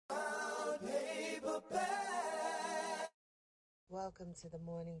Welcome to the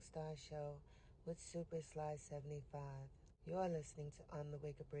Morning Star Show with Super Sly 75. You're listening to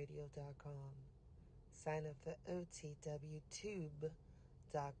onthewakeupradio.com. Sign up for OTWTube.com,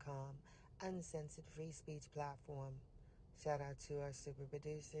 uncensored free speech platform. Shout out to our super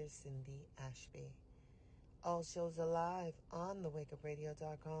producer, Cindy Ashby. All shows are live on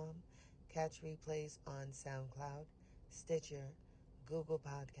thewakeupradio.com. Catch replays on SoundCloud, Stitcher, Google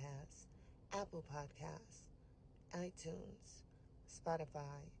Podcasts, Apple Podcasts, iTunes,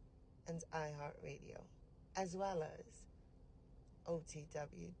 Spotify, and iHeartRadio, as well as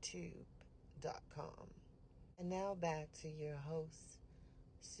OTWTube.com. And now back to your host,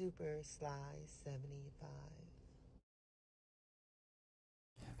 Super Sly 75.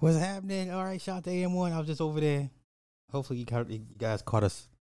 What's happening? All right, shout out to AM1. I was just over there. Hopefully you guys caught us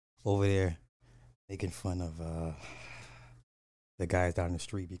over there making fun of the guys down the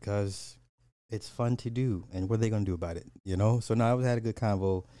street, because it's fun to do. And what are they going to do about it? You know? So now I had a good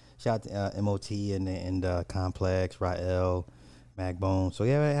convo. Shout out to MOT and Complex, Rael, Magbone. So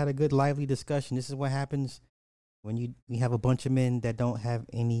yeah, I had a good lively discussion. This is what happens when we have a bunch of men that don't have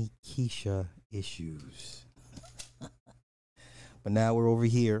any Keisha issues. But now we're over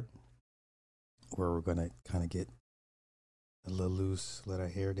here where we're going to kind of get a little loose, let our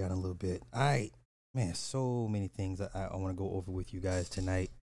hair down a little bit. All right, man, so many things I want to go over with you guys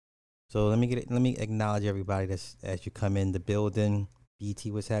tonight. So let me acknowledge everybody that's as you come in the building. BT,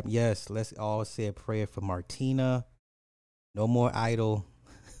 what's happening? Yes, let's all say a prayer for Martina. No more idle.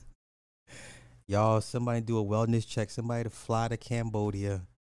 Y'all, somebody do a wellness check. Somebody to fly to Cambodia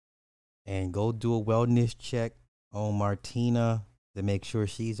and go do a wellness check on Martina to make sure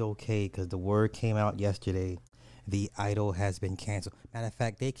she's okay, because the word came out yesterday. The Idol has been canceled. Matter of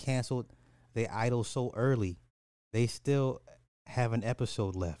fact, they canceled the Idol so early. They still have an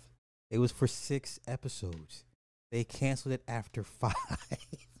episode left. It was for 6 episodes. They canceled it after 5.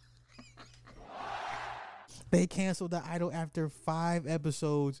 They canceled the Idol after 5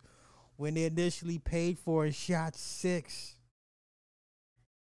 episodes when they initially paid for a shot 6.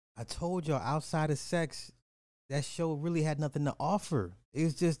 I told y'all, outside of sex, that show really had nothing to offer. It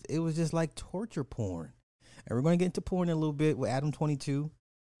was just like torture porn. And we're going to get into porn in a little bit with Adam 22.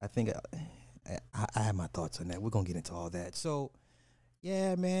 I think I have my thoughts on that. We're going to get into all that. So,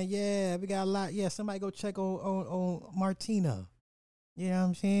 yeah, man. Yeah, we got a lot. Yeah, somebody go check on Martina. You know what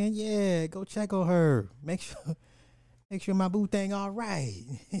I'm saying? Yeah, go check on her. Make sure my boo thing all right.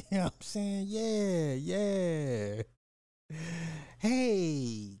 You know what I'm saying? Yeah.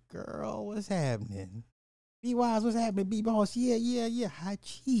 Hey, girl, what's happening? B Wise, what's happening? B Boss, yeah. High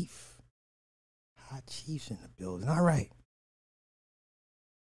Chief's in the building. All right.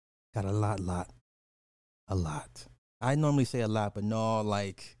 Got a lot. I normally say a lot, but no,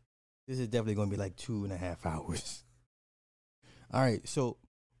 like, this is definitely going to be like 2.5 hours. All right, so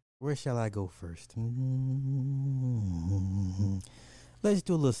where shall I go first? Let's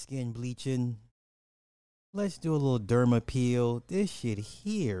do a little skin bleaching. Let's do a little derma peel. This shit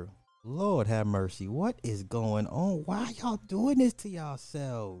here, Lord have mercy. What is going on? Why y'all doing this to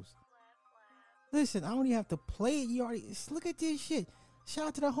yourselves? Listen, I don't even have to play it. You already look at this shit. Shout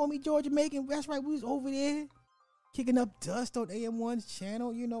out to the homie Georgia Macon. That's right, we was over there kicking up dust on AM1's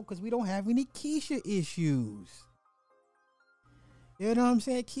channel, you know, because we don't have any Keisha issues. You know what I'm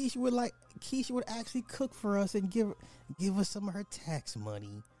saying? Keisha would actually cook for us and give us some of her tax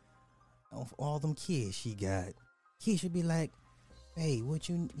money on all them kids she got. Keisha be like, hey, what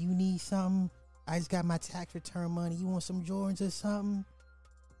you need something? I just got my tax return money. You want some Jordans or something?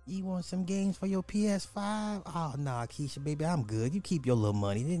 You want some games for your PS5? Oh, nah, Keisha, baby, I'm good. You keep your little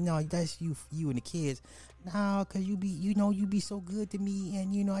money. No, that's you and the kids. Nah, cause you be so good to me,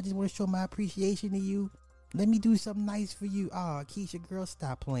 and I just want to show my appreciation to you. Let me do something nice for you. Oh, Keisha, girl,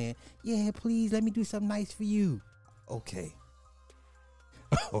 stop playing. Yeah, please, let me do something nice for you. Okay.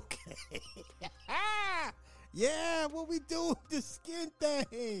 Okay. Yeah, what we do? The skin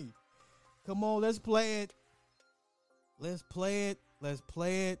thing. Come on, let's play it. Let's play it. Let's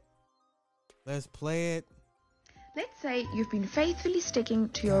say you've been faithfully sticking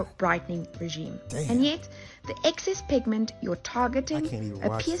to your brightening regime. Damn. And yet, the excess pigment you're targeting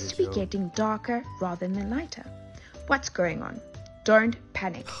appears to be getting darker rather than lighter. What's going on? Don't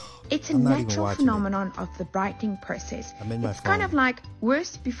panic. It's a natural phenomenon of the brightening process. It's kind of like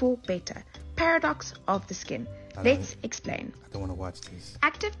worse before better. Paradox of the skin. Let's explain. I don't want to watch this.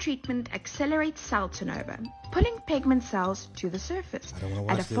 Active treatment accelerates cell turnover, pulling pigment cells to the surface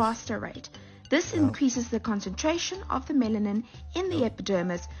at a faster rate. This increases the concentration of the melanin in the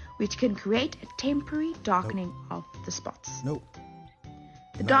epidermis, which can create a temporary darkening of the spots.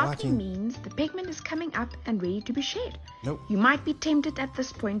 The darkening means the pigment is coming up and ready to be shed. Nope. You might be tempted at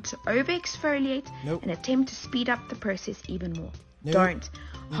this point to over-exfoliate and attempt to speed up the process even more. Nope. Don't.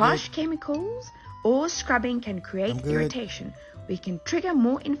 Harsh chemicals or scrubbing can create irritation, which can trigger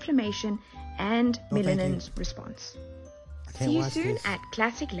more inflammation and melanin's response. See you soon at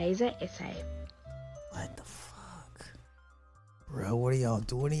Classic Laser SA. What the fuck? Bro, what are y'all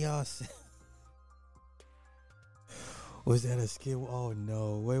doing to y'all? Was that a skill? Oh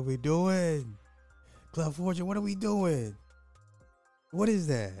no, what are we doing? Club Fortune, what are we doing? What is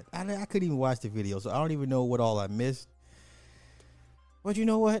that? I couldn't even watch the video, so I don't even know what all I missed. But you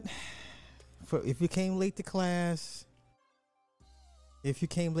know what? If you came late to class, let's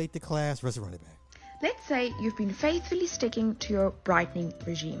run it back. Let's say you've been faithfully sticking to your brightening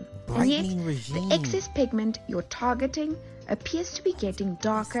regime. The excess pigment you're targeting appears to be getting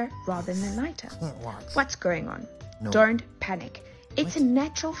darker rather than lighter. What's going on? No. Don't panic. It's a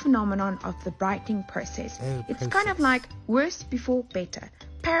natural phenomenon of the brightening process. It's kind of like worse before better.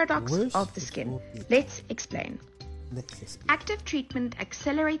 Paradox of the skin. Let's explain. Active treatment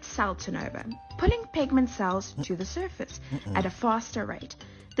accelerates cell turnover, pulling pigment cells to the surface at a faster rate.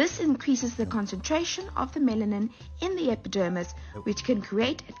 This increases the concentration of the melanin in the epidermis, which can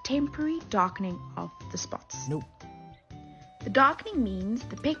create a temporary darkening of the spots. The darkening means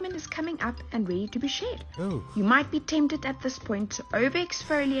the pigment is coming up and ready to be shed. You might be tempted at this point to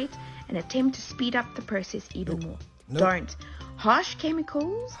over-exfoliate and attempt to speed up the process even more. Don't. Harsh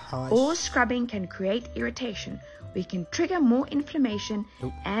chemicals or scrubbing can create irritation, which can trigger more inflammation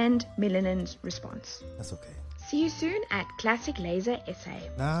and melanin's response. That's okay. See you soon at Classic Laser SA.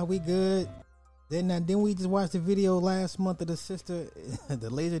 Nah, we good. Then we just watched the video last month of the sister. The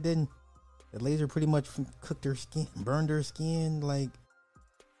laser pretty much cooked her skin, burned her skin. Like,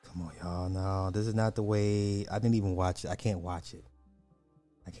 come on, y'all. No, this is not the way. I didn't even watch it. I can't watch it.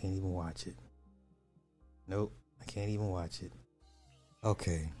 I can't even watch it. Nope, I can't even watch it.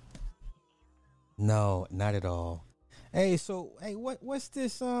 Okay. No, not at all. Hey, what's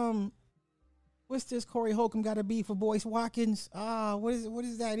this? What's this? Corey Holcomb got a beef for Boyce Watkins? What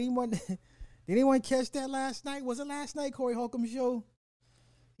is that? Did anyone catch that last night? Was it last night? Corey Holcomb's show.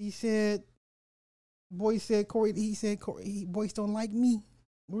 Boyce said Boyce don't like me.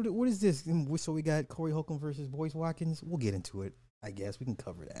 What is this? So we got Corey Holcomb versus Boyce Watkins. We'll get into it. I guess we can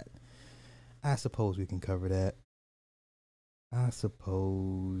cover that. I suppose we can cover that. All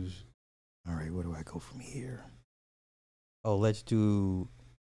right, where do I go from here? Oh, let's do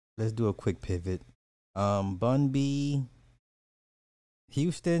a quick pivot. Bun B,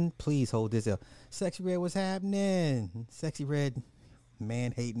 Houston, please hold this up. Sexy Red, what's happening? Sexy Red,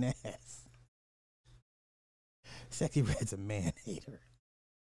 man hating ass. Sexy Red's a man hater.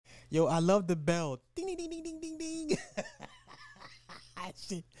 Yo, I love the bell. Ding ding ding ding ding ding ding.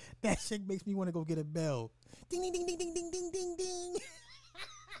 that shit makes me want to go get a bell. Ding ding ding ding ding ding ding ding ding.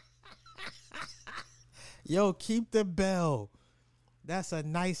 Yo, keep the bell. That's a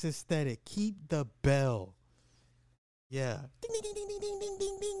nice aesthetic. Keep the bell. Yeah. Ding ding ding ding ding ding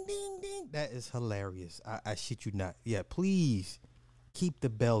ding ding ding ding. That is hilarious. I shit you not. Yeah, please keep the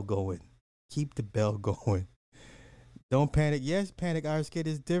bell going. Keep the bell going. Don't panic. Yes, panic. Our skin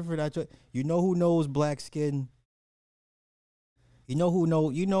is different. You know who knows black skin? You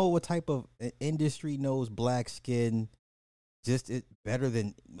know what type of industry knows black skin just better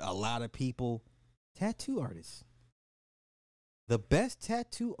than a lot of people? Tattoo artists. The best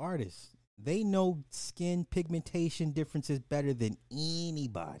tattoo artists, they know skin pigmentation differences better than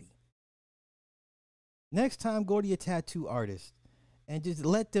anybody. Next time, go to your tattoo artist and just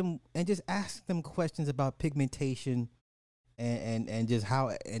just ask them questions about pigmentation and just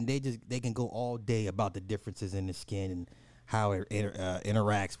how, and they can go all day about the differences in the skin and how it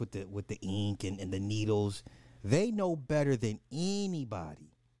interacts with the ink and the needles. They know better than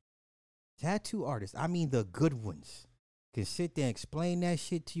anybody. Tattoo artists, I mean the good ones, can sit there and explain that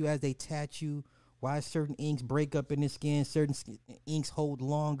shit to you as they tattoo, why certain inks break up in the skin, certain inks hold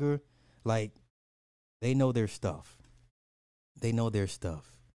longer. Like, they know their stuff. They know their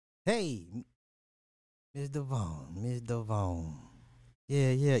stuff. Hey, Ms. Devon.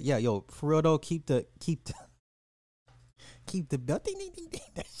 Yeah. Yo, for real though, keep the bell. Ding, ding, ding, ding.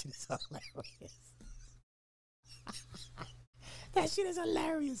 That shit is hilarious. That shit is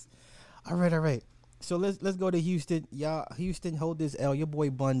hilarious. All right. So let's go to Houston. Y'all, Houston, hold this L. Your boy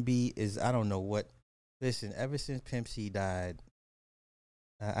Bun B is, I don't know what. Listen, ever since Pimp C died,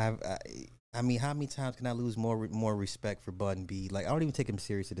 I mean, how many times can I lose more respect for Bun B? Like, I don't even take him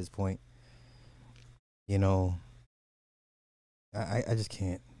serious at this point. You know, I just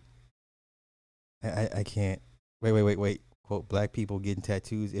can't. I can't. Wait. quote, black people getting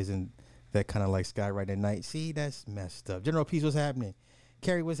tattoos isn't that kind of like skywriting at night. See, that's messed up. General Peace, what's happening?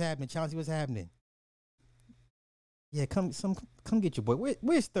 Carrie, what's happening? Chauncey, what's happening? Yeah, come get your boy.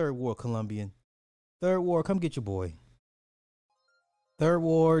 Where's Third Ward, Colombian? Third Ward, come get your boy. Third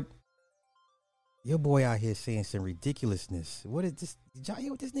Ward, your boy out here saying some ridiculousness. What is this? Did y'all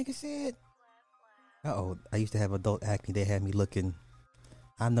hear what this nigga said? Uh-oh, I used to have adult acne. They had me looking.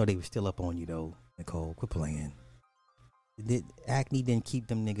 I know they were still up on you, though, Nicole. Quit playing. Acne didn't keep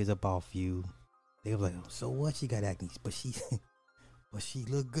them niggas up off you. They were like, oh, so what? She got acne, but she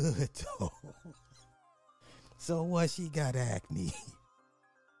look good, though. So what? She got acne.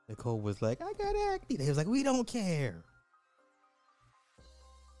 Nicole was like, I got acne. They was like, we don't care.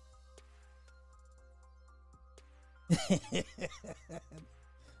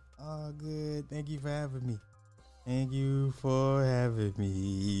 Oh, good. Thank you for having me. Thank you for having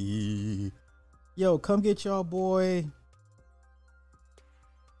me. Yo, come get y'all boy.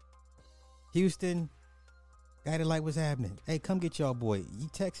 Houston. Guided Light, what's happening? Hey, come get y'all boy. You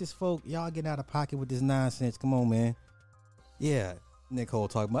Texas folk, y'all getting out of pocket with this nonsense. Come on, man. Yeah, Nicole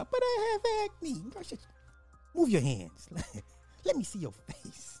talking about, but I have acne. Move your hands. Let me see your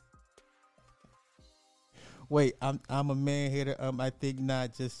face. Wait, I'm a man hater. I think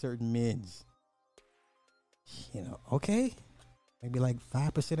not just certain men's. You know, okay. Maybe like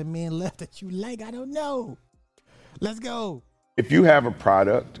 5% of men left that you like. I don't know. Let's go. If you have a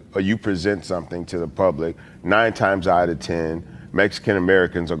product or you present something to the public, 9 times out of 10, Mexican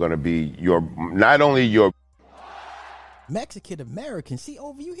Americans are going to be not only your Mexican Americans. See,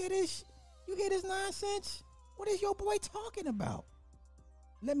 over, you hear this? You hear this nonsense? What is your boy talking about?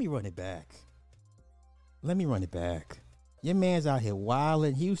 Let me run it back. Your man's out here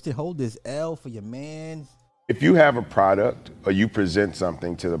wilding. Houston, hold this L for your man. If you have a product or you present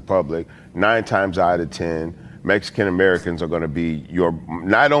something to the public, 9 times out of 10, Mexican Americans are going to be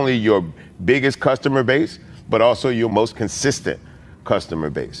not only your biggest customer base, but also your most consistent customer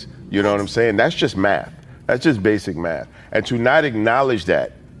base. You know what I'm saying? That's just math. That's just basic math. And to not acknowledge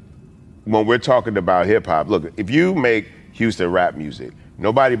that when we're talking about hip hop, look, if you make Houston rap music,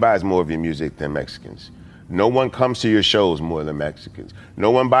 nobody buys more of your music than Mexicans. No one comes to your shows more than Mexicans.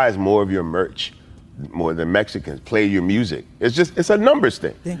 No one buys more of your merch more than Mexicans play your music. It's a numbers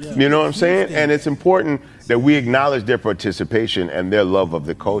thing. You know what I'm saying? And it's important that we acknowledge their participation and their love of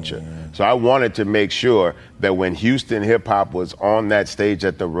the culture. Yeah. So I wanted to make sure that when Houston hip hop was on that stage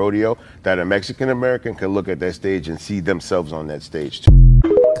at the rodeo, that a Mexican American could look at that stage and see themselves on that stage too.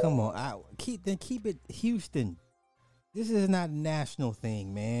 Come on, keep it Houston. This is not a national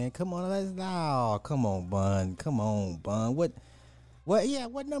thing, man. Come on, come on, Bun.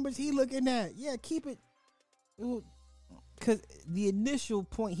 What numbers he looking at? Yeah, keep it. Because the initial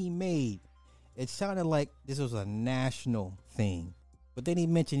point he made, it sounded like this was a national thing. But then he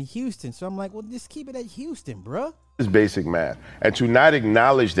mentioned Houston. So I'm like, well, just keep it at Houston, bruh. It's basic math. And to not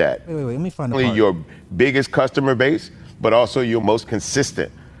acknowledge that. Wait, let me find only your biggest customer base, but also your most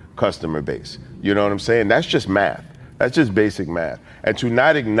consistent customer base. You know what I'm saying? That's just math. That's just basic math. And to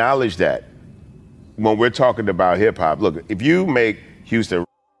not acknowledge that when we're talking about hip hop, look, if you make Houston.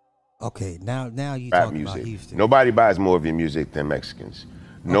 Okay, now you talking about Houston. Nobody buys more of your music than Mexicans.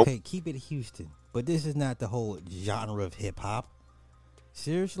 Okay, keep it Houston. But this is not the whole genre of hip hop.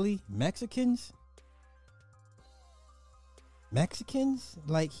 Seriously, Mexicans?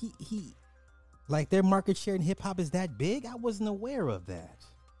 Like he like their market share in hip hop is that big? I wasn't aware of that.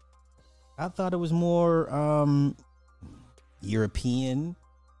 I thought it was more European,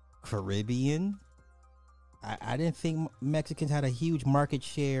 Caribbean. I didn't think Mexicans had a huge market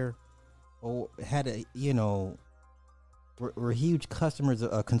share or had were huge consumers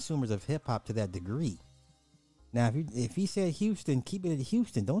of hip hop to that degree. Now, if he said Houston, keep it at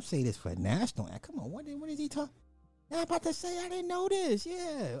Houston. Don't say this for national. Come on, what is he talking? I'm about to say I didn't know this.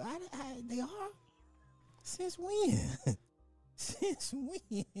 Yeah, they are. Since when? Since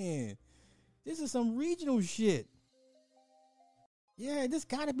when? This is some regional shit. Yeah, this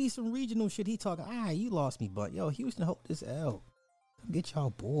gotta be some regional shit. He talking. You lost me, but yo, Houston, hold this L. Come get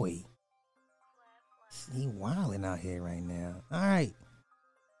y'all boy. He wilding out here right now. All right,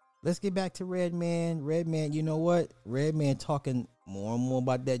 let's get back to Redman. Redman, you know what? Redman talking more and more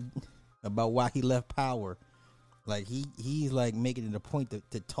about that, about why he left Power. Like he's like making it a point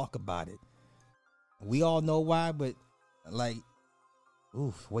to talk about it. We all know why, but like,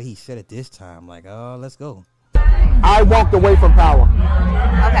 way he said it this time. Like, let's go. I walked away from Power.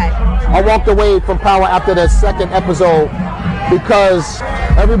 Okay. I walked away from Power after the second episode because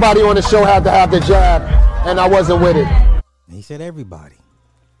everybody on the show had to have the jab, and I wasn't with it. He said everybody.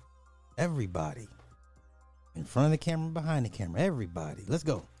 In front of the camera, behind the camera, everybody. Let's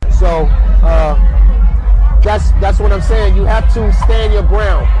go. So that's what I'm saying. You have to stand your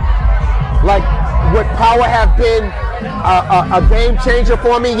ground. Like, would Power have been a game changer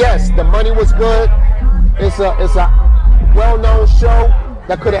for me? Yes, the money was good. It's a well-known show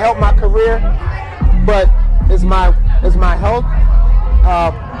that could have helped my career, but is my health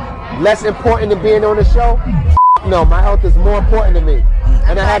less important than being on the show? No, my health is more important to me,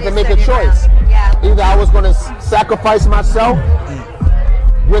 and I had to make a choice. Either I was going to sacrifice myself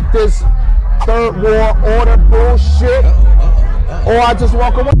with this third world order bullshit, or I just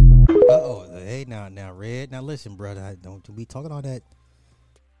walk away. Hey, now, Red. Now, listen, brother. Don't be talking all that.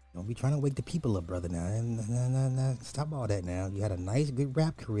 Don't be trying to wake the people up, brother. Now, stop all that. Now, you had a nice, good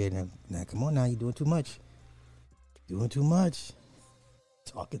rap career. Now, come on. Now, you're doing too much.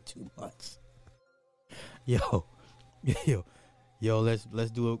 Talking too much. Yo.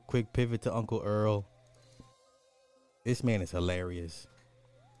 Let's do a quick pivot to Uncle Earl. This man is hilarious.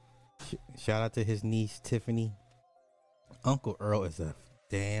 Shout out to his niece Tiffany. Uncle Earl is a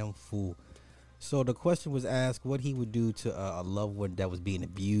damn fool. So the question was asked what he would do to a loved one that was being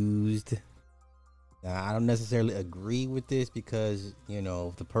abused. Now, I don't necessarily agree with this because, you know,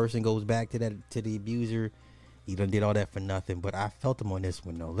 if the person goes back to the abuser, he done did all that for nothing. But I felt him on this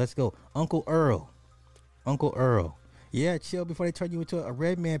one though. Let's go, Uncle Earl. Yeah, chill before they turn you into a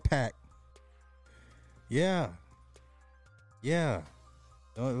red man pack. Yeah.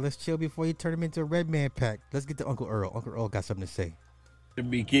 Let's chill before you turn him into a red man pack. Let's get to Uncle Earl. Uncle Earl got something to say. To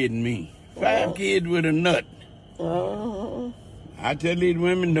be kidding me. 5 kids with a nut. I tell these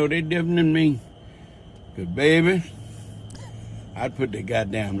women, though, they different than me. Because, baby, I'd put the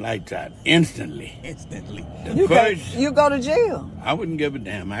goddamn lights out instantly. You go to jail. I wouldn't give a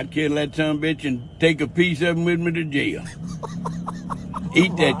damn. I'd kill that son of a bitch and take a piece of him with me to jail.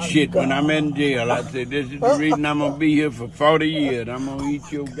 Eat that shit when I'm in jail. I'd say, this is the reason I'm going to be here for 40 years. I'm going to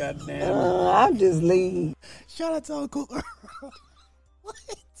eat your goddamn... I'll just leave. Shout out to Uncle Earl. What?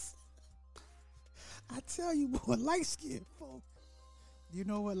 I tell you what, light-skinned folk. You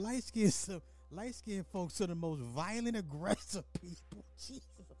know what? Light-skinned folks are the most violent, aggressive people. Jesus.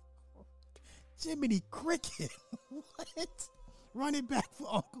 Jiminy Cricket. What? Running back for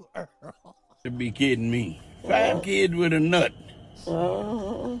Uncle Earl. To be kidding me. 5 kids with a nut.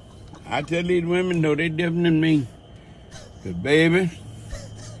 I tell these women, though, they different than me. Because, baby,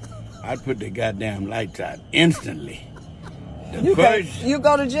 I'd put the goddamn lights out instantly. You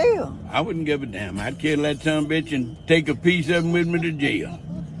go to jail. I wouldn't give a damn. I'd kill that son of a bitch and take a piece of him with me to jail.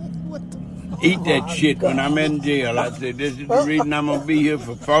 Eat that shit when I'm in jail. I'd say, this is the reason I'm going to be here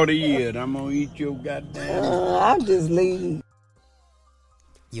for 40 years. I'm going to eat your goddamn... I'll just leave.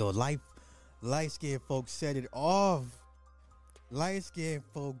 Yo, light-skinned folks set it off. Light-skinned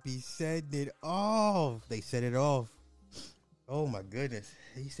folk be setting it off. They set it off. Oh, my goodness.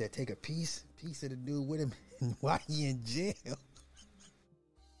 He said take a piece of the dude with him while he in jail.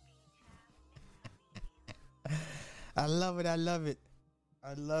 I love it.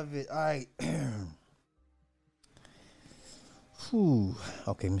 All right. Whew.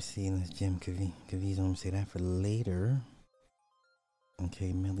 Okay, let me see in this gym. Kavi's gonna say that for later.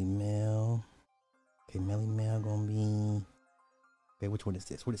 Okay, Melle. Okay, Melle gonna be... Okay, which one is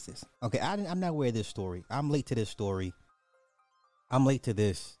this? What is this? Okay, I'm not aware of this story. I'm late to this story. I'm late.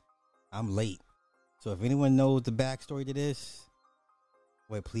 So if anyone knows the backstory to this,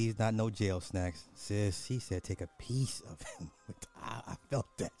 wait, please not no jail snacks. Sis, he said take a piece of him. I felt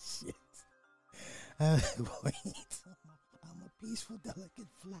that shit. Wait, I'm a peaceful, delicate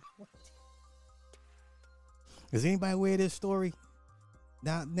flower. Is anybody aware of this story?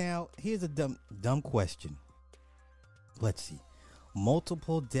 Now, here's a dumb question. Let's see.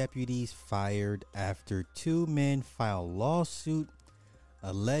 Multiple deputies fired after 2 men file lawsuit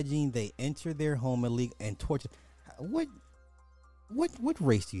alleging they entered their home illegally and tortured. What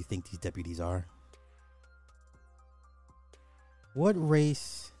race do you think these deputies are? What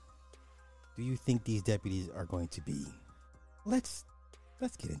race do you think these deputies are going to be? Let's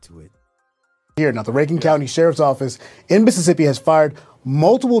get into it. Here, now the Reagan County Sheriff's Office in Mississippi has fired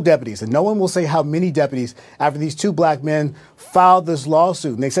multiple deputies, and no one will say how many deputies after these 2 black men filed this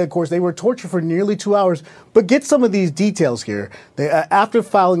lawsuit. And they said, of course, they were tortured for nearly 2 hours. But get some of these details here. They, after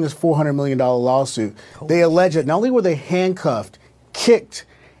filing this $400 million lawsuit, they allege that not only were they handcuffed, kicked,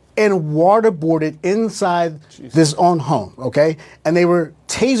 and waterboarded inside this own home, okay? And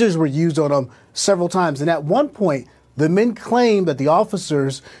tasers were used on them several times. And at one point, the men claimed that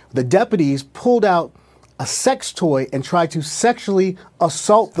the deputies pulled out a sex toy and tried to sexually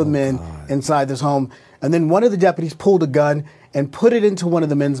assault the men inside this home. And then one of the deputies pulled a gun and put it into one of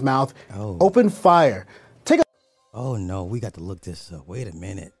the men's mouth, opened fire. Oh no, we got to look this up. Wait a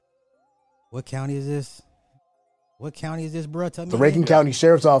minute. What county is this? What county is this, bro? Tell me. The Reagan County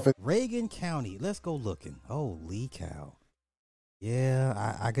Sheriff's Office. Reagan County. Let's go looking. Holy cow.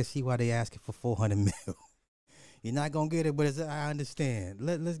 Yeah, I can see why they asking for 400 mil. You're not gonna get it, but I understand.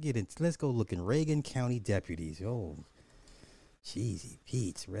 Let's get it. Let's go looking. Reagan County deputies. Oh, cheesy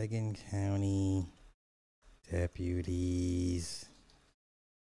Pete's. Reagan County deputies.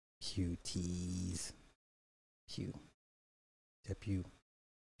 QTs.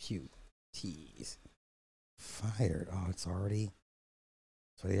 QTs. Fired. Oh, it's already.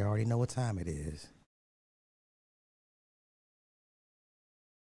 So they already know what time it is.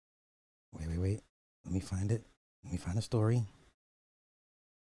 Wait. Let me find it. Let me find the story.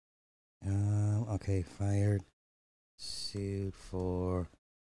 Okay, fired. Sued for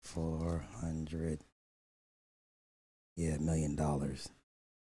 $400 million.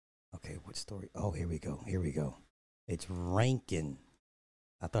 Okay, what story? Oh, here we go. It's Rankin.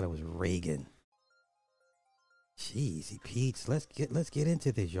 I thought it was Reagan. Jeezy Pete's. Let's get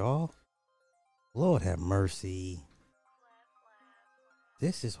into this, y'all. Lord have mercy.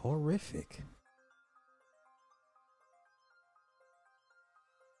 This is horrific.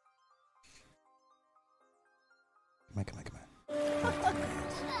 Come on.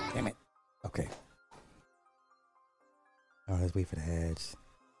 Damn it. Okay. All right, let's wait for the ads.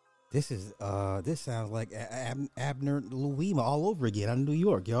 This sounds like Abner Louima all over again out of New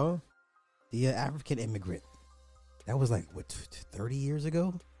York, y'all. The African immigrant. That was like, what, 30 years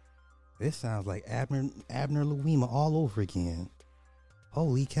ago? This sounds like Abner Louima all over again.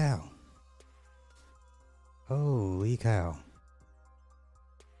 Holy cow.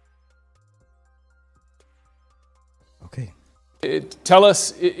 Okay. Tell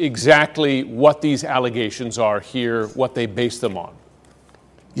us exactly what these allegations are here, what they base them on.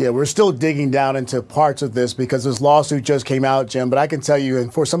 Yeah, we're still digging down into parts of this because this lawsuit just came out, Jim. But I can tell you,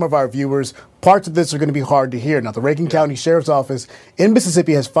 and for some of our viewers, parts of this are going to be hard to hear. Now, the Reagan County Sheriff's Office in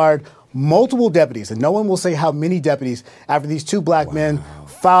Mississippi has fired multiple deputies, and no one will say how many deputies, after these two black men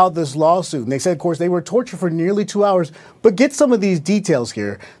filed this lawsuit. And they said, of course, they were tortured for nearly 2 hours. But get some of these details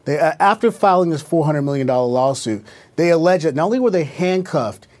here. They, after filing this $400 million lawsuit, they allege that not only were they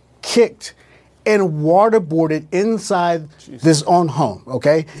handcuffed, kicked, and waterboarded inside this own home,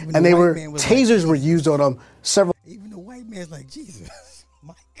 okay? Even and the they white were man was tasers like, were used on them several even the white man's like, Jesus,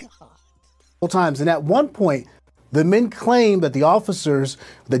 my God. times. And at one point, the men claimed that the officers,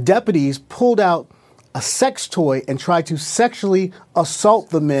 the deputies, pulled out a sex toy and tried to sexually assault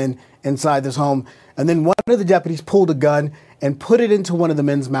the men inside this home. And then one of the deputies pulled a gun and put it into one of the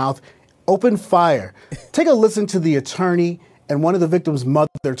men's mouth, opened fire. Take a listen to the attorney and one of the victims' mother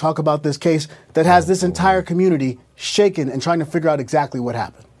talk about this case that has this entire community shaken and trying to figure out exactly what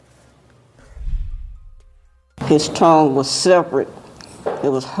happened. His tongue was separate. It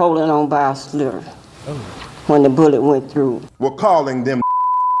was holding on by a slither when the bullet went through. We're calling them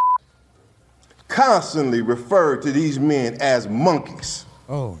constantly referred to these men as monkeys.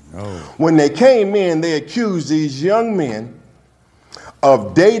 Oh, no. When they came in, they accused these young men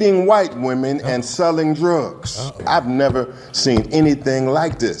of dating white women and selling drugs. I've never seen anything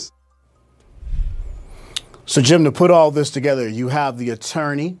like this. So, Jim, to put all this together, you have the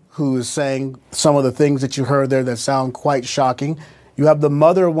attorney who is saying some of the things that you heard there that sound quite shocking. You have the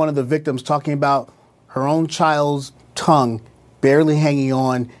mother of one of the victims talking about her own child's tongue barely hanging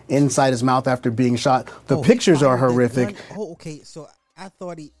on inside his mouth after being shot. The pictures are horrific. Oh, okay. So I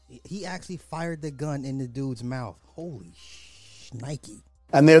thought he actually fired the gun in the dude's mouth. Holy Nike.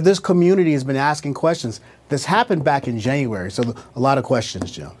 And this community has been asking questions. This happened back in January, so a lot of questions,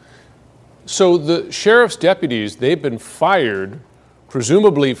 Joe. So the sheriff's deputies, they've been fired,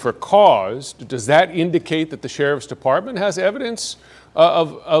 presumably for cause. Does that indicate that the sheriff's department has evidence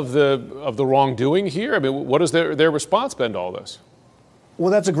of the wrongdoing here? I mean, what has their response been to all this? Well,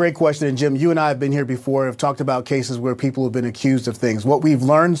 that's a great question. And Jim, you and I have been here before, have talked about cases where people have been accused of things. What we've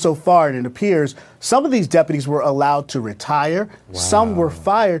learned so far, and it appears some of these deputies were allowed to retire. Wow. Some were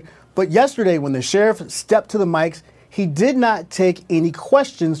fired. But yesterday, when the sheriff stepped to the mics, he did not take any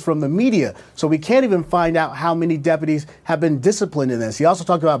questions from the media. So we can't even find out how many deputies have been disciplined in this. He also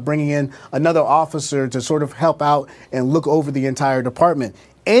talked about bringing in another officer to sort of help out and look over the entire department.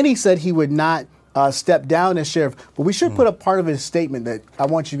 And he said he would not step down as sheriff. But we should put a part of his statement that I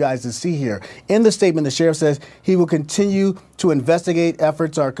want you guys to see here. In the statement, the sheriff says he will continue to investigate,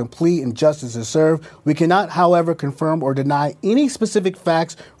 efforts are complete, and justice is served. We cannot, however, confirm or deny any specific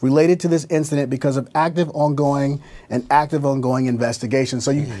facts related to this incident because of active ongoing investigation.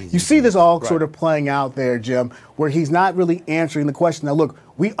 So you see this all sort of playing out there, Jim, where he's not really answering the question. Now, look,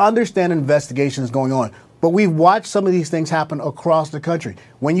 we understand investigation is going on. But we've watched some of these things happen across the country.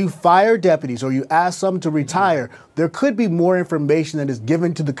 When you fire deputies or you ask some to retire, there could be more information that is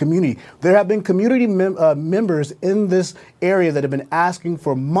given to the community. There have been community members in this area that have been asking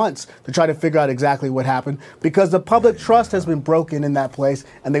for months to try to figure out exactly what happened because the public trust has been broken in that place,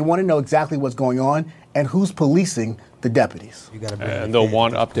 and they want to know exactly what's going on and who's policing the deputies. And they'll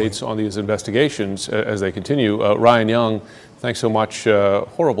want updates on these investigations as they continue. Ryan Young, thanks so much.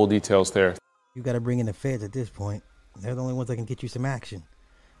 Horrible details there. You got to bring in the feds at this point. They're the only ones that can get you some action.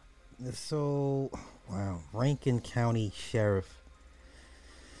 So, wow, Rankin County Sheriff.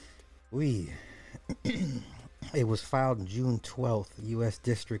 It was filed June 12th, U.S.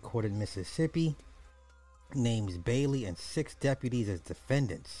 District Court in Mississippi. Names Bailey and 6 deputies as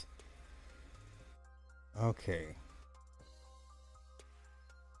defendants. Okay,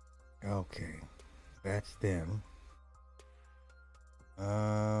 that's them.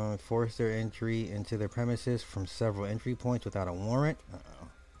 Forced their entry into their premises from several entry points without a warrant.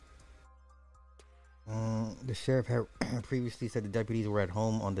 The sheriff had previously said the deputies were at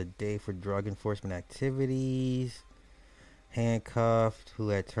home on the day for drug enforcement activities. Handcuffed, who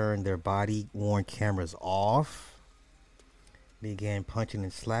had turned their body-worn cameras off, began punching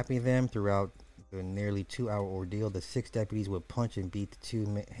and slapping them throughout the nearly 2-hour ordeal. The 6 deputies would punch and beat the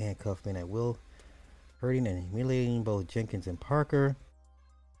 2 handcuffed men at will, hurting and humiliating both Jenkins and Parker.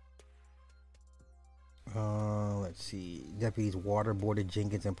 Let's see. Deputies waterboarded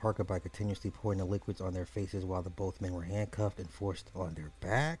Jenkins and Parker by continuously pouring the liquids on their faces while the both men were handcuffed and forced on their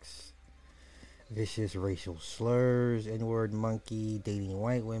backs. Vicious racial slurs, N-word, monkey, dating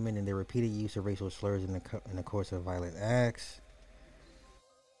white women, and their repeated use of racial slurs in the course of violent acts.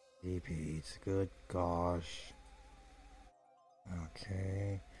 DPs, good gosh.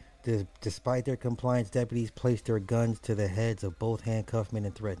 Okay. Despite their compliance, deputies placed their guns to the heads of both handcuffed men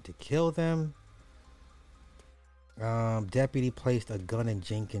and threatened to kill them. Deputy placed a gun in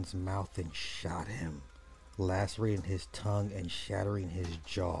Jenkins' mouth and shot him, lacerating his tongue and shattering his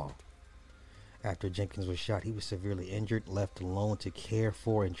jaw. After Jenkins was shot, he was severely injured, left alone to care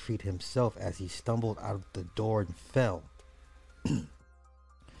for and treat himself as he stumbled out of the door and fell.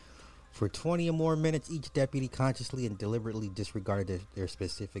 For 20 or more minutes, each deputy consciously and deliberately disregarded their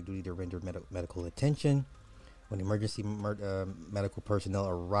specific duty to render medical attention. When emergency medical personnel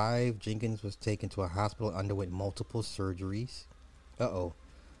arrived, Jenkins was taken to a hospital and underwent multiple surgeries.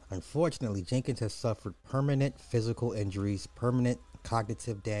 Unfortunately, Jenkins has suffered permanent physical injuries, permanent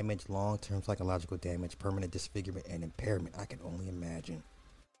cognitive damage, long-term psychological damage, permanent disfigurement, and impairment. I can only imagine.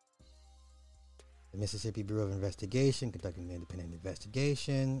 The Mississippi Bureau of Investigation conducting an independent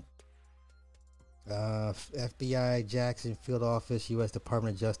investigation. FBI Jackson Field Office, U.S.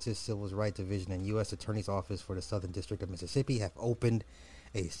 Department of Justice, Civil Rights Division, and U.S. Attorney's Office for the Southern District of Mississippi have opened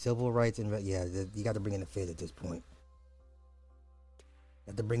a civil rights you got to bring in the feds at this point. You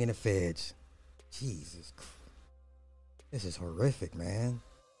have to bring in the feds. Jesus Christ. This is horrific, man.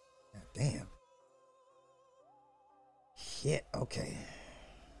 God damn. Shit, okay.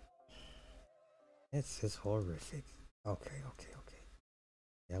 This is horrific. Okay.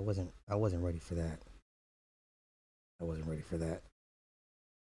 Yeah, I wasn't ready for that.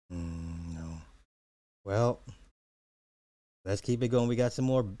 No. Well, let's keep it going. We got some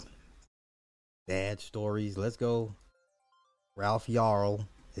more bad stories. Let's go. Ralph Yarl,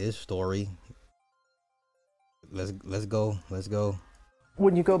 his story. Let's go.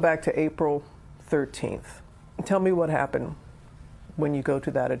 When you go back to April 13th, tell me what happened when you go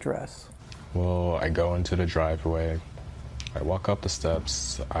to that address. Well, I go into the driveway. I walk up the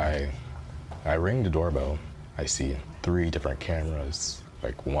steps, I ring the doorbell. I see 3 different cameras,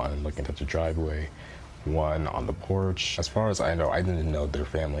 like one looking at the driveway, one on the porch. As far as I know, I didn't know their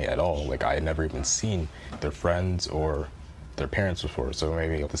family at all. Like, I had never even seen their friends or their parents before, so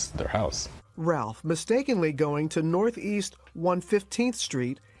maybe this is their house. Ralph mistakenly going to Northeast 115th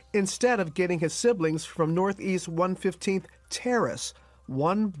Street instead of getting his siblings from Northeast 115th Terrace,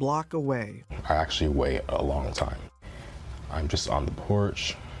 1 block away. I actually wait a long time. I'm just on the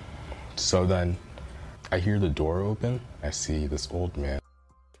porch. So then I hear the door open. I see this old man.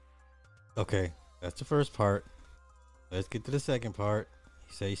 Okay, that's the first part. Let's get to the second part.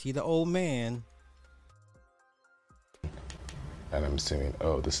 So you see the old man. And I'm assuming,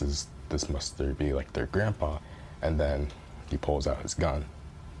 oh, this must be like their grandpa. And then he pulls out his gun.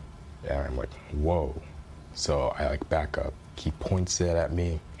 And I'm like, whoa. So I like back up. He points it at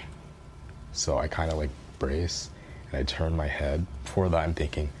me. So I kind of like brace. And I turn my head. Before that, I'm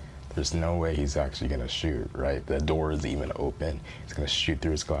thinking, there's no way he's actually gonna shoot, right? The door is even open. He's gonna shoot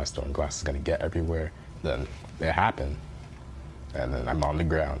through his glass door and glass is gonna get everywhere. Then it happened. And then I'm on the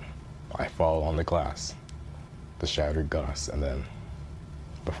ground. I fall on the glass. the shattered glass, and then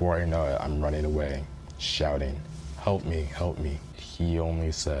before I know it, I'm running away, shouting, "Help me, help me." He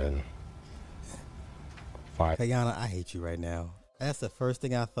only said, Kayana, I hate you right now. That's the first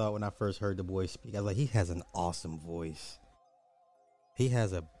thing I thought when I first heard the boy speak. I was like, he has an awesome voice. He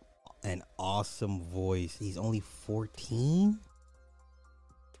has an awesome voice. He's only 14.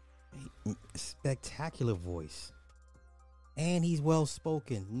 Spectacular voice. And he's well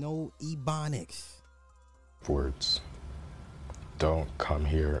spoken. No ebonics. Words. Don't come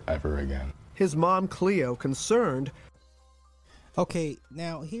here ever again. His mom, Cleo, concerned. Okay,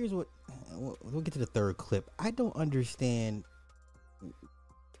 now here's what we'll get to the third clip. I don't understand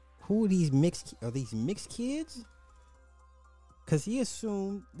who are these mixed kids? Because he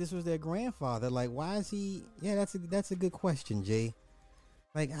assumed this was their grandfather. Like, why is he? Yeah, that's a good question, Jay.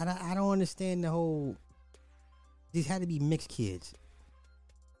 Like, I don't understand the whole. These had to be mixed kids.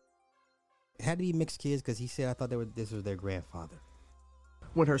 It had to be mixed kids because he said, I thought this was their grandfather.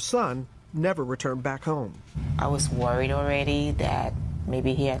 When her son never returned back home. I was worried already that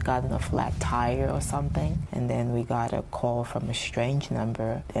maybe he had gotten a flat tire or something. And then we got a call from a strange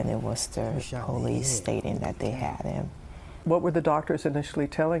number, and it was the police stating that they had him. What were the doctors initially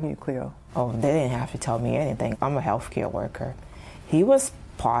telling you, Cleo? Oh, they didn't have to tell me anything. I'm a healthcare worker. He was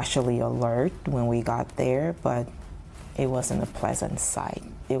partially alert when we got there, but it wasn't a pleasant sight.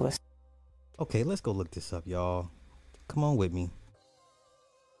 It was. Okay, let's go look this up, y'all. Come on with me.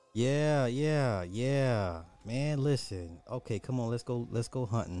 Yeah. Man, listen. Okay, come on, let's go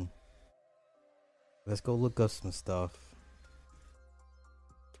hunting. Let's go look up some stuff.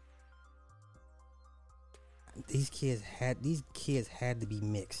 These kids had to be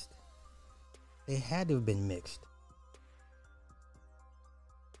mixed. They had to have been mixed.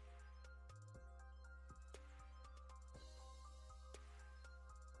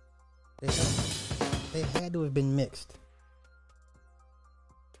 They had to have been mixed.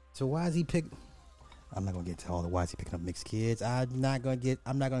 So why is he I'm not gonna get to all the why is he picking up mixed kids. I'm not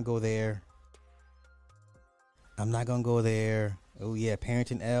gonna go there. Oh yeah,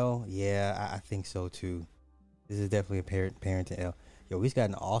 parenting L. Yeah, I think so too. This is definitely a parenting L. Yo, he's got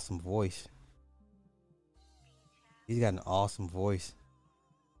an awesome voice.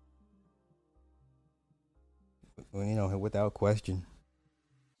 Well, you know, without question.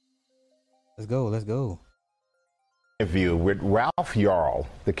 Let's go. Interview with Ralph Yarl,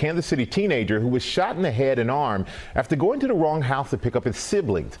 the Kansas City teenager who was shot in the head and arm after going to the wrong house to pick up his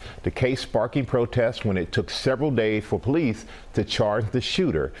siblings. The case sparking protests when it took several days for police to charge the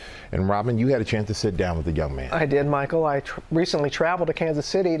shooter. And Robin, you had a chance to sit down with the young man. I did, Michael. I recently traveled to Kansas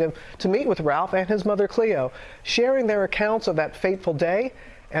City to meet with Ralph and his mother, Cleo, sharing their accounts of that fateful day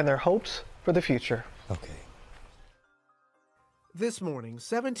and their hopes for the future. Okay. This morning,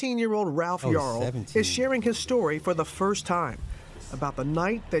 17-year-old Ralph Yarl is sharing his story for the first time about the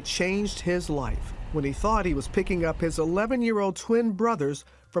night that changed his life when he thought he was picking up his 11-year-old twin brothers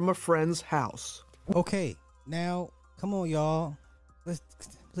from a friend's house. Okay, now, come on, y'all.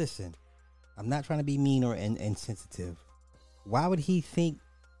 Listen, I'm not trying to be mean or insensitive. Why would he think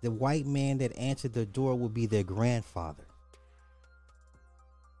the white man that answered the door would be their grandfather?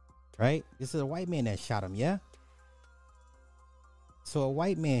 Right? This is a white man that shot him, yeah? So a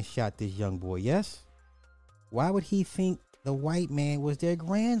white man shot this young boy, yes? Why would he think the white man was their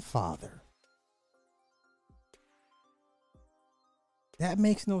grandfather? That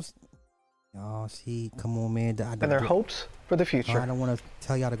makes no sense. Oh, see, come on, man. And their hopes for the future. I don't want to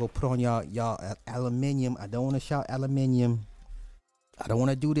tell y'all to go put on y'all aluminium. I don't want to shout aluminium. I don't want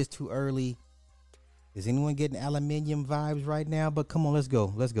to do this too early. Is anyone getting aluminium vibes right now? But come on, let's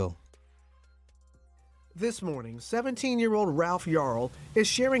go. This morning, 17-year-old Ralph Yarl is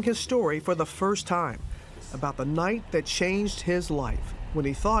sharing his story for the first time about the night that changed his life when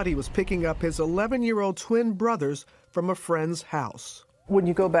he thought he was picking up his 11-year-old twin brothers from a friend's house. When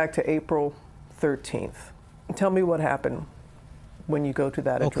you go back to April 13th, tell me what happened when you go to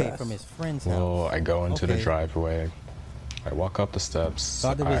that address. Okay, from his friend's house. Well, I go into the driveway. I walk up the steps.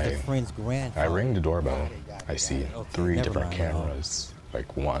 Thought it was the friend's grandfather. I ring the doorbell. I see three different cameras,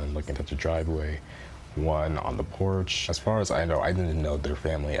 like one looking at the driveway, one on the porch. As far as I know, I didn't know their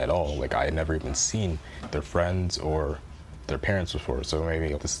family at all. Like, I had never even seen their friends or their parents before, so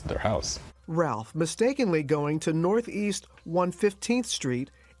maybe this is their house. Ralph mistakenly going to Northeast 115th Street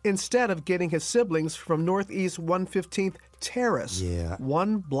instead of getting his siblings from Northeast 115th Terrace,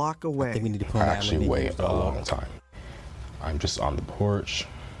 1 block away. I think we need to put I actually wait a long time. I'm just on the porch.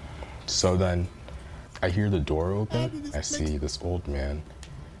 So then I hear the door open. I see this old man,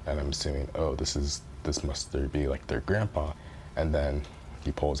 and I'm assuming, oh, this must be like their grandpa. And then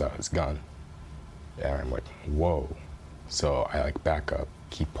he pulls out his gun. And I'm like, whoa. So I like back up.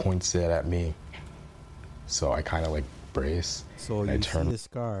 He points it at me. So I kind of like brace. So you see the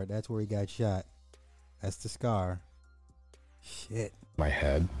scar. That's where he got shot. That's the scar. Shit. My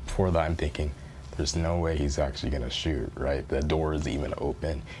head. Before that, I'm thinking, there's no way he's actually gonna shoot, right? The door is even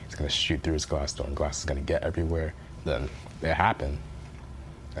open. He's gonna shoot through his glass door and glass is gonna get everywhere. Then it happened.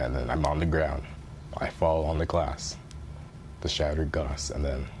 And then I'm on the ground. I fall on the glass, the shattered glass. And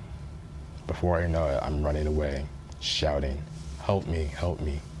then before I know it, I'm running away, shouting, help me, help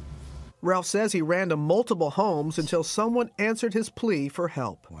me. Ralph says he ran to multiple homes until someone answered his plea for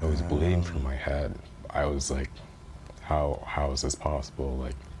help. I was bleeding from my head. I was like, how is this possible?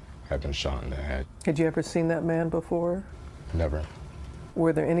 Like, I've been shot in the head. Had you ever seen that man before? Never.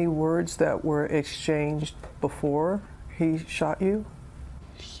 Were there any words that were exchanged before he shot you?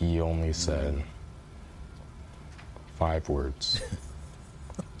 He only said 5 words.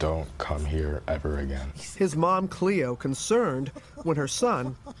 Don't come here ever again. His mom, Cleo, concerned when her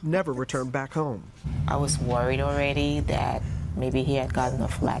son never returned back home. I was worried already that maybe he had gotten a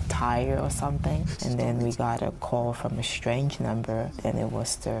flat tire or something. And then we got a call from a strange number, and it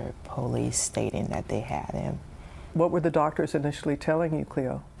was the police stating that they had him. What were the doctors initially telling you,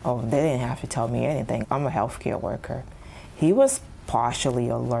 Cleo? Oh, they didn't have to tell me anything. I'm a healthcare worker. He was partially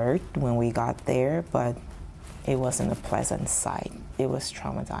alert when we got there, but it wasn't a pleasant sight. It was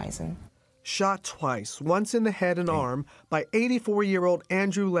traumatizing. Shot twice, once in the head and arm, by 84-year-old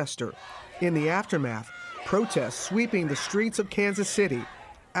Andrew Lester. In the aftermath, protests sweeping the streets of Kansas City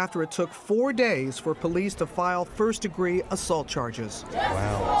after it took 4 days for police to file first-degree assault charges.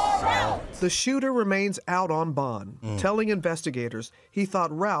 Wow. The shooter remains out on bond, telling investigators he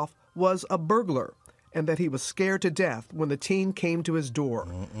thought Ralph was a burglar and that he was scared to death when the teen came to his door.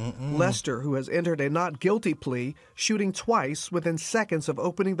 Lester, who has entered a not guilty plea, shooting twice within seconds of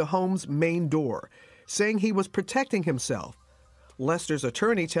opening the home's main door, saying he was protecting himself. Lester's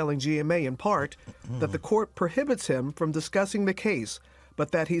attorney telling GMA in part that the court prohibits him from discussing the case,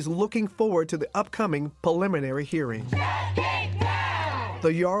 but that he's looking forward to the upcoming preliminary hearing.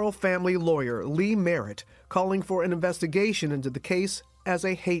 The Yarl family lawyer, Lee Merritt, calling for an investigation into the case as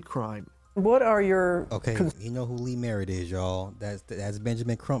a hate crime. What are your... Okay, you know who Lee Merritt is, y'all. That's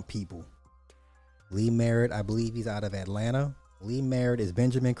Benjamin Crump people. Lee Merritt, I believe he's out of Atlanta. Lee Merritt is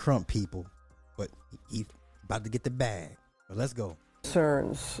Benjamin Crump people. But he's about to get the bag. But let's go.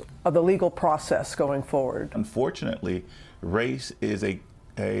 Concerns of the legal process going forward. Unfortunately, race is a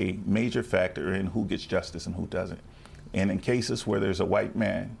major factor in who gets justice and who doesn't. And in cases where there's a white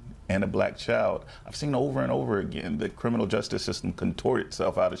man and a black child, I've seen over and over again the criminal justice system contort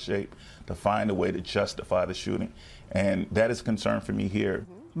itself out of shape to find a way to justify the shooting. And that is a concern for me here.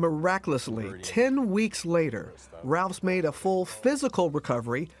 Miraculously, 10 weeks later, Ralph's made a full physical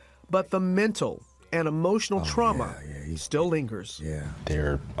recovery, but the mental and emotional trauma still lingers.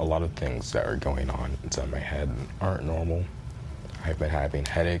 There are a lot of things that are going on inside my head and aren't normal. I've been having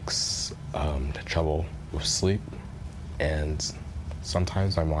headaches, trouble with sleep, and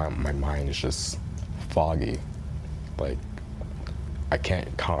sometimes my mind is just foggy. Like, I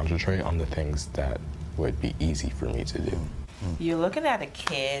can't concentrate on the things that would be easy for me to do. You're looking at a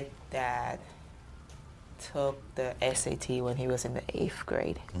kid that took the SAT when he was in the 8th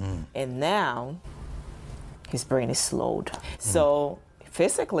grade. And now his brain is slowed. So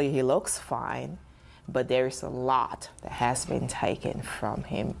physically he looks fine, but there is a lot that has been taken from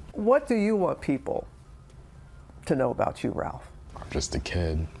him. What do you want people to know about you, Ralph? I'm just a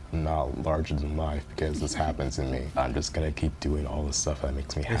kid, not larger than life, because this happened to me. I'm just gonna keep doing all the stuff that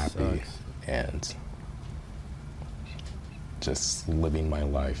makes me happy and just living my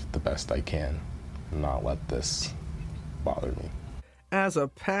life the best I can, not let this bother me. As a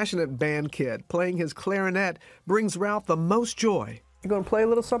passionate band kid, playing his clarinet brings Ralph the most joy. You gonna play a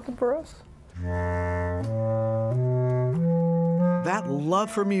little something for us? That love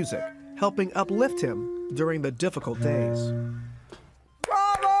for music helping uplift him during the difficult days.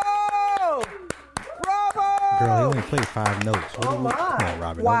 Bravo! Bravo! Girl, he only played 5 notes. Oh my! Come on,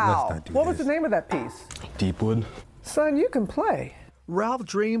 Robert. Wow. Let's not do What this. was the name of that piece? Deepwood. Son, you can play. Ralph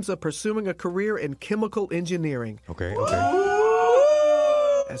dreams of pursuing a career in chemical engineering. Okay.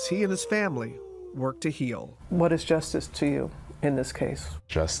 As he and his family work to heal. What is justice to you in this case?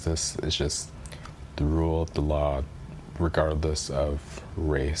 Justice is just the rule of the law, regardless of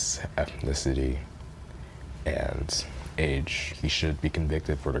race, ethnicity, and age. He should be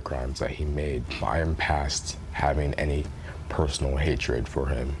convicted for the crimes that he made. I am past having any personal hatred for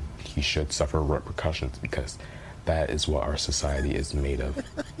him. He should suffer repercussions because that is what our society is made of.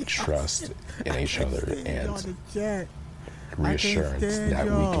 Trust in each other and reassurance that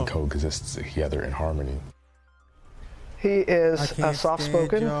we can coexist together in harmony. He is a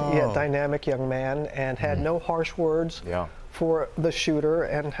soft-spoken, yet dynamic young man, and had no harsh words for the shooter,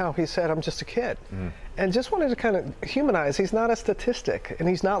 and how he said, "I'm just a kid," and just wanted to kind of humanize. He's not a statistic, and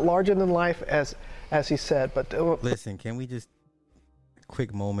he's not larger than life, as he said. But listen, can we just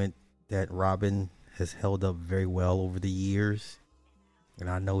quick moment that Robin has held up very well over the years, and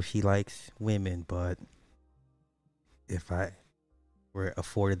I know she likes women, but if I were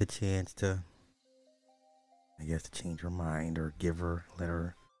afforded the chance to, I guess, to change her mind or let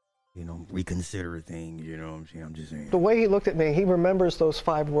her, reconsider things, you know what I'm saying? I'm just saying. The way he looked at me, he remembers those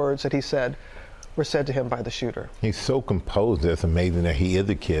 5 words that he said were said to him by the shooter. He's so composed. It's amazing that he is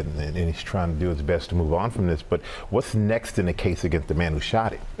a kid and he's trying to do his best to move on from this. But what's next in the case against the man who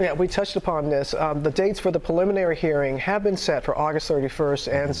shot him? Yeah, we touched upon this. The dates for the preliminary hearing have been set for August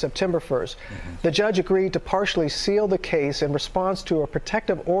 31st and September 1st. The judge agreed to partially seal the case in response to a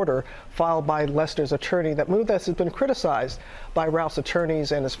protective order filed by Lester's attorney. That move has been criticized by Ralph's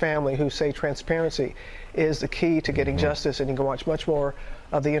attorneys and his family, who say transparency is the key to getting justice. And you can watch much more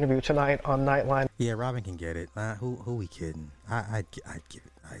of the interview tonight on Nightline. Yeah, Robin can get it. Who we kidding? I'd give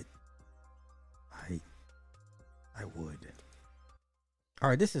it. I would. All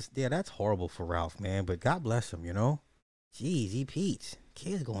right, that's horrible for Ralph, man. But God bless him, Jeez, he Pete.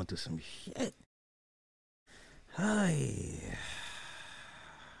 Kid's going through some shit. Hi.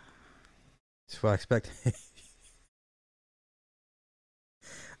 That's what I expect.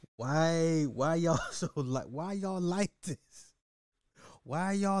 Why y'all why y'all like this?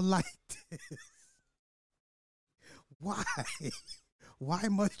 Why y'all like this? Why? Why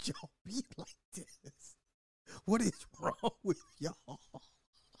must y'all be like this? What is wrong with y'all?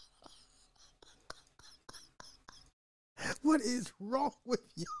 What is wrong with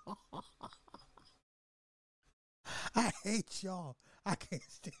y'all? I hate y'all. I can't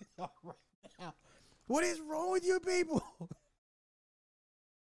stand y'all right now. What is wrong with you people?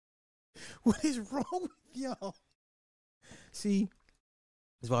 What is wrong with y'all? See,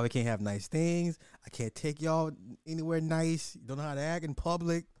 that's why we can't have nice things. I can't take y'all anywhere nice. You don't know how to act in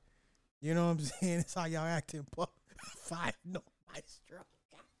public. You know what I'm saying? That's how y'all act in public. 5 no maestro.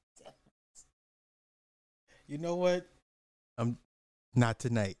 God damn it. You know what? I'm not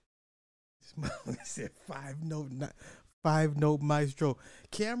tonight. I said 5 no maestro.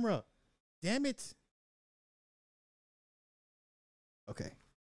 Camera. Damn it. Okay.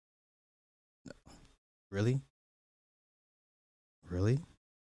 No. Really? Really?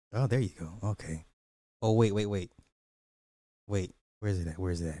 Oh, there you go. Okay. Oh, wait. Wait, where's it at?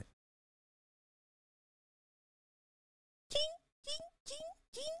 Where's it at?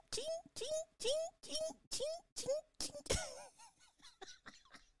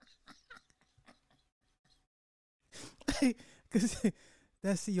 Because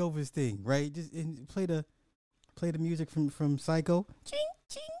that's the Ovis thing, right? Just play the music from Psycho. Ching,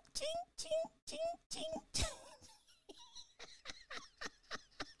 ching, ching, ching, ching, ching, ching.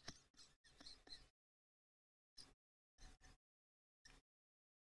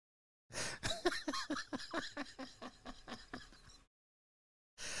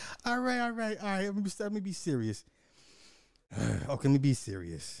 All right. Let me be serious. Okay, let me be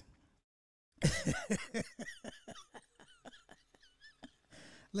serious.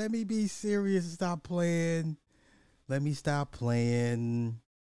 Let me be serious. Stop playing. Let me stop playing.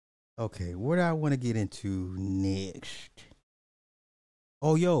 Okay, what do I want to get into next?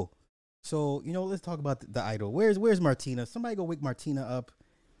 Oh, yo. So, let's talk about the idol. Where's Martina? Somebody go wake Martina up.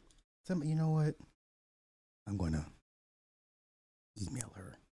 You know what? I'm going to email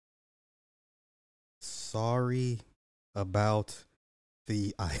her. Sorry about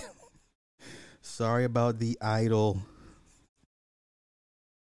the idol. Sorry about the idol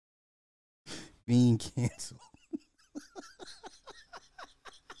being canceled.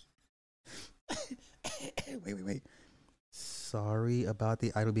 Wait. Sorry about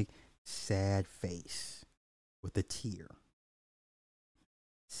the idol being sad face with a tear.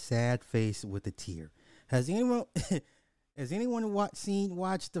 Sad face with a tear. Has anyone watched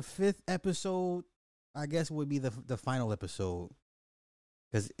the 5th episode? I guess it would be the final episode,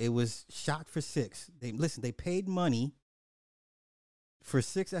 because it was shot for 6. They paid money for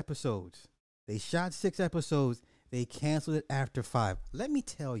 6 episodes. They shot 6 episodes. They canceled it after 5. Let me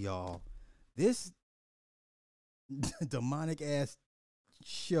tell y'all, this demonic ass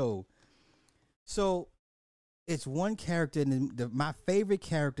show. So it's one character, and my favorite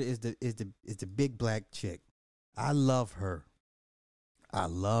character is the big black chick. I love her.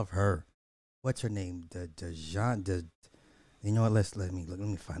 What's her name? You know what? Let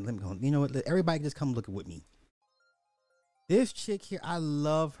me find. Let me go. You know what? Everybody just come look with me. This chick here, I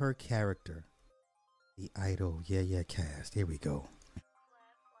love her character. The Idol, yeah, cast. Here we go.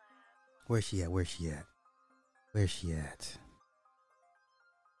 Where's she at? Where's she at? Where's she at?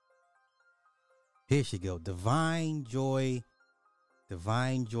 Here she go. Divine Joy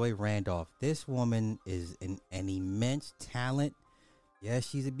Randolph. This woman is an immense talent. Yes,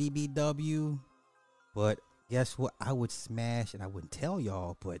 she's a BBW, but guess what? I would smash, and I wouldn't tell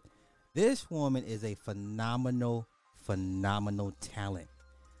y'all, but this woman is a phenomenal talent.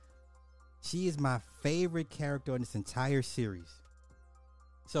 She is my favorite character in this entire series.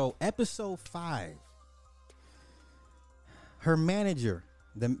 So, episode 5, her manager,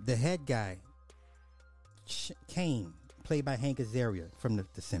 the head guy, Kane, played by Hank Azaria from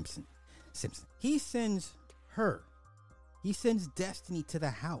the Simpsons. He sends Destiny to the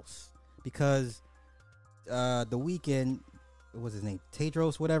house because the weekend, what was his name?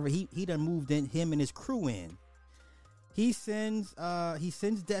 Tedros, whatever. He done moved in, him and his crew in. He sends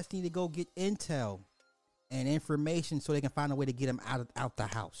Destiny to go get intel and information so they can find a way to get him out the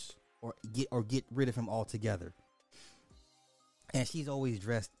house or get rid of him altogether. And she's always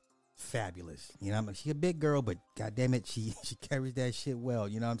dressed fabulous. You know, I mean, she's a big girl, but goddamn it, she carries that shit well.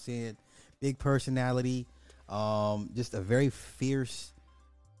 You know what I'm saying? Big personality, just a very fierce,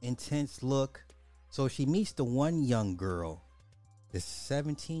 intense look. So she meets the one young girl, this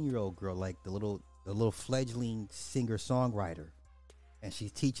 17-year-old girl, like the little fledgling singer-songwriter, and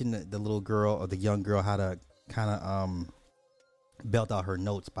she's teaching the little girl or the young girl how to kind of belt out her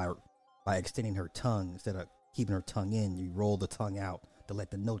notes by extending her tongue instead of keeping her tongue in. You roll the tongue out to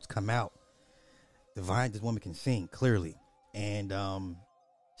let the notes come out. This woman can sing clearly, and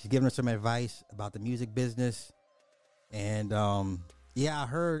she's giving her some advice about the music business. And I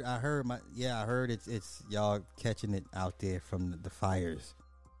heard it's y'all catching it out there from the fires.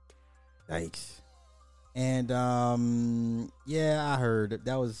 Yikes. And I heard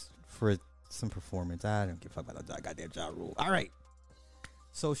that was for some performance. I don't give a fuck about that goddamn job rule. All right.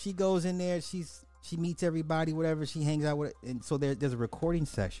 So she goes in there, she meets everybody, whatever, she hangs out with, and so there's a recording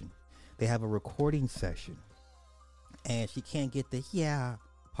session. They have a recording session. And she can't get the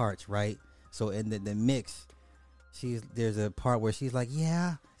parts right. So in the mix, there's a part where she's like,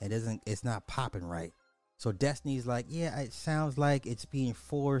 it's not popping right. So Destiny's like, it sounds like it's being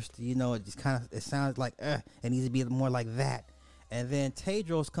forced. You know, it sounds like, it needs to be more like that. And then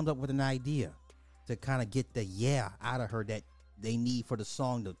Tedros comes up with an idea to kind of get the out of her that they need for the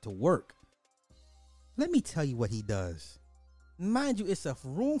song to work. Let me tell you what he does. Mind you, it's a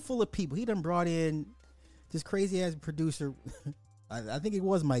room full of people. He done brought in this crazy ass producer. I think it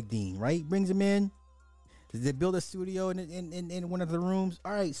was Mike Dean, right? Brings him in. They build a studio in one of the rooms.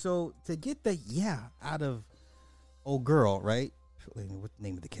 All right, so to get the out of old girl, right? What's the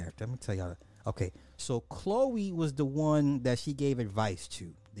name of the character? I'm gonna tell y'all. Okay, so Chloe was the one that she gave advice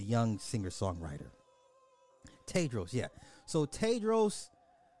to, the young singer-songwriter. Tedros, So Tedros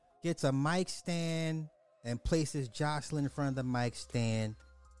gets a mic stand and places Jocelyn in front of the mic stand.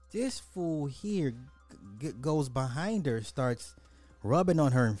 This fool here goes behind her, starts rubbing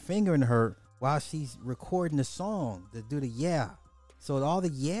on her and fingering her while she's recording the song to do the So all the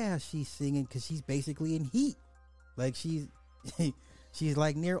she's singing because she's basically in heat. Like she's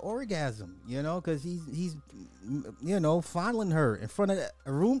like near orgasm, you know, because he's fondling her in front of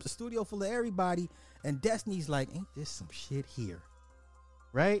a studio full of everybody. And Destiny's like, ain't this some shit here?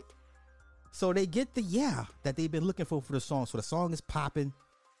 Right? So they get the that they've been looking for the song. So the song is popping.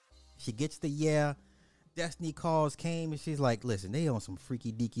 She gets the Destiny calls Kane and she's like, listen, they on some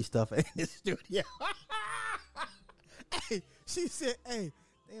freaky deaky stuff in the studio. Hey, she said, hey,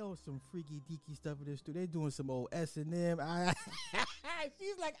 they on some freaky deaky stuff in the studio. They doing some old S&M.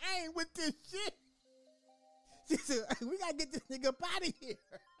 She's like, I ain't with this shit. She said, we gotta get this nigga up out of here.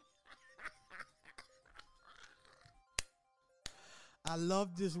 I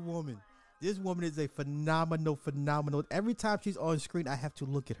love this woman. This woman is a phenomenal. Every time she's on screen, I have to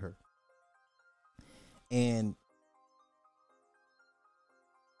look at her. And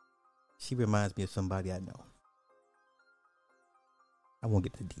she reminds me of somebody I know. I won't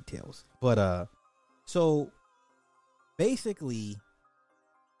get to the details. But so basically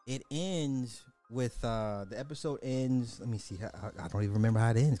it ends with the episode ends. Let me see. I don't even remember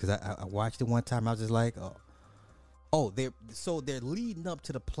how it ends because I watched it one time. I was just like, they're leading up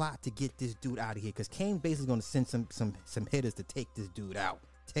to the plot to get this dude out of here because Kane's basically going to send some hitters to take this dude out,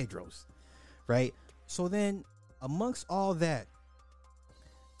 Tedros, right? So then, amongst all that,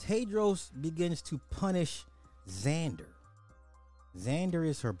 Tedros begins to punish Xander. Xander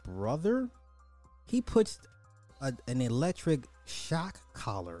is her brother. He puts an electric shock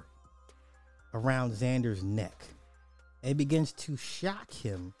collar around Xander's neck and begins to shock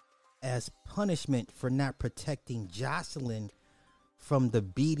him as punishment for not protecting Jocelyn from the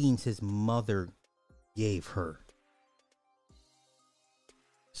beatings his mother gave her.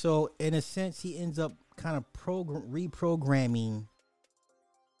 So, in a sense, he ends up kind of reprogramming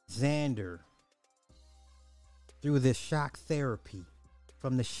Xander through this shock therapy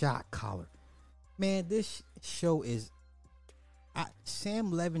from the shock collar. Man, this show is...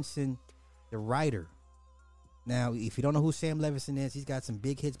 Sam Levinson, the writer. Now, if you don't know who Sam Levinson is, he's got some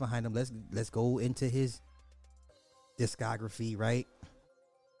big hits behind him. Let's go into his discography, right?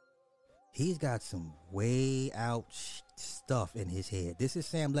 He's got some way out stuff in his head. This is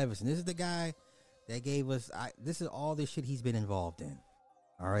Sam Levinson. This is the guy that gave us... this is all this shit he's been involved in.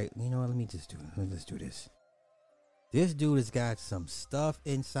 All right, you know what? Let's do this. This dude has got some stuff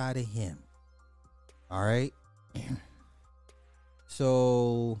inside of him. All right?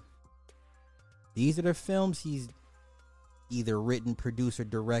 So, these are the films he's either written, produced, or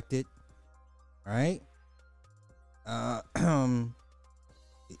directed. All right?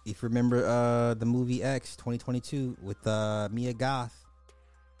 If you remember the movie X 2022 with Mia Goth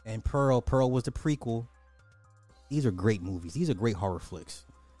and Pearl. Pearl was the prequel. These are great movies. These are great horror flicks.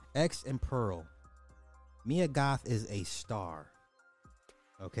 X and Pearl. Mia Goth is a star.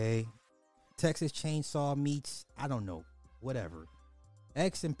 Okay? Texas Chainsaw meets, I don't know, whatever.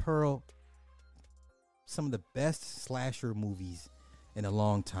 X and Pearl, some of the best slasher movies in a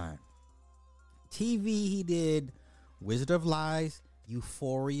long time. TV, he did Wizard of Lies,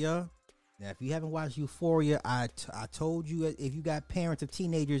 Euphoria. Now, if you haven't watched Euphoria, I told you, if you got parents of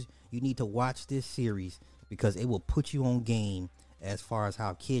teenagers, you need to watch this series because it will put you on game as far as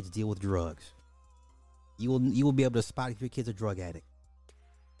how kids deal with drugs. You will be able to spot if your kid's a drug addict.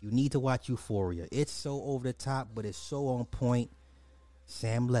 You need to watch Euphoria. It's so over the top, but it's so on point.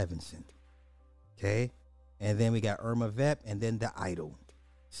 Sam Levinson. Okay? And then we got Irma Vep and then The Idol.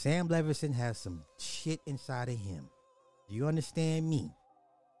 Sam Levinson has some shit inside of him. Do you understand me?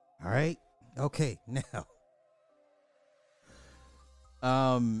 All right? Okay, now.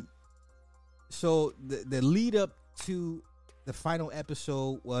 So the lead up to the final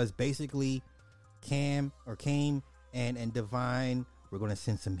episode was basically Cam and Divine. We're going to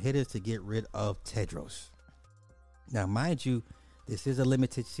send some hitters to get rid of Tedros. Now, mind you, this is a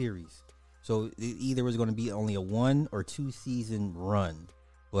limited series. So it either was going to be only a 1 or 2 season run.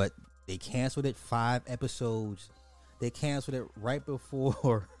 But they canceled it 5 episodes. They canceled it right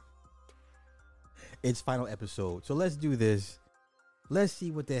before its final episode. So let's do this. Let's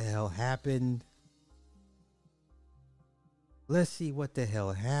see what the hell happened.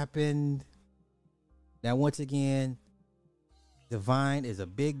 Now, once again, Divine is a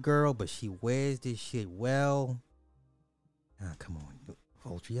big girl, but she wears this shit well. Come on,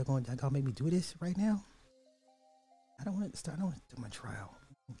 Vulture, y'all gonna make me do this right now? I don't want to start. I don't want to do my trial.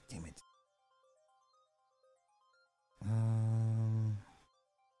 Damn it.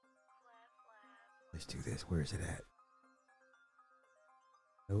 Let's do this. Where is it at?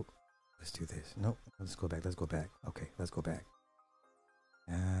 Nope. Let's do this. Nope. Let's go back. Okay, let's go back.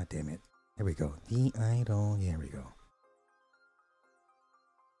 Damn it. There we go. The Idol. There we go.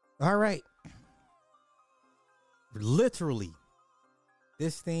 All right. Literally,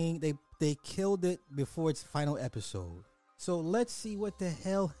 this thing, they killed it before its final episode. So let's see what the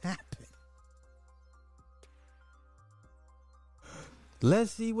hell happened.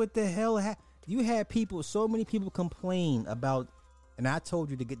 Let's see what the hell happened. You had people, so many people complain about, and I told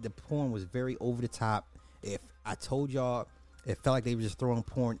you to get the porn was very over the top. If I told y'all, it felt like they were just throwing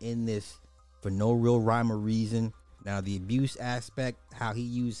porn in this for no real rhyme or reason. Now, the abuse aspect, how he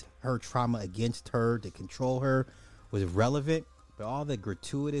used her trauma against her to control her was relevant, but all the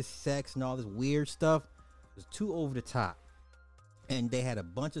gratuitous sex and all this weird stuff was too over the top. And they had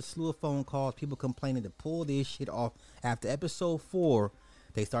a slew of phone calls, people complaining to pull this shit off. After episode 4,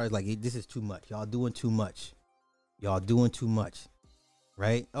 they started like, this is too much. Y'all doing too much.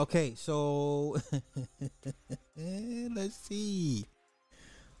 Right? Okay, so let's see.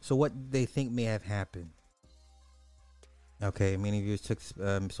 So what they think may have happened. Okay, many viewers took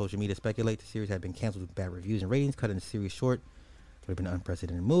social media to speculate the series had been canceled with bad reviews and ratings, cutting the series short would have been an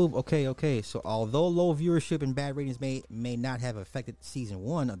unprecedented move. Okay. So although low viewership and bad ratings may not have affected season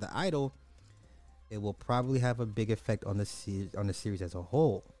 1 of The Idol, it will probably have a big effect on the series as a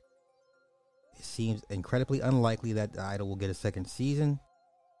whole. It seems incredibly unlikely that The Idol will get a second season.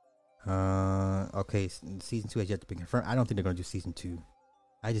 Okay, season 2 has yet to be confirmed. I don't think they're going to do season 2.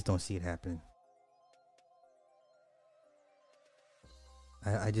 I just don't see it happening.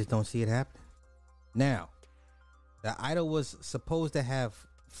 I just don't see it happening. Now, The Idol was supposed to have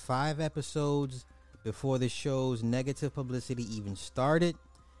 5 episodes before the show's negative publicity even started.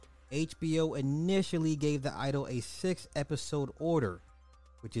 HBO initially gave The Idol a 6-episode order,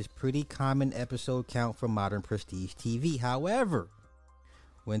 which is pretty common episode count for modern prestige TV. However,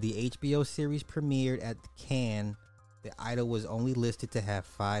 when the HBO series premiered at Cannes, The Idol was only listed to have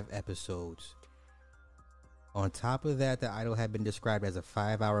 5 episodes. On top of that, The Idol had been described as a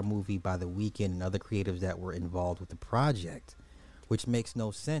 5-hour movie by The Weeknd and other creatives that were involved with the project, which makes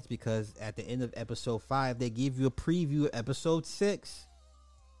no sense because at the end of episode 5, they give you a preview of episode 6.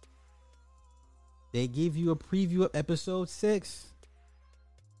 They give you a preview of episode 6.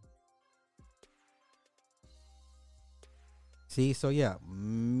 See, so yeah,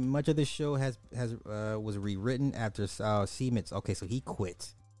 much of the show was rewritten after Siemens. Okay, so he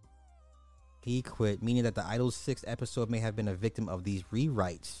quit. He quit, meaning that The Idol's 6th episode may have been a victim of these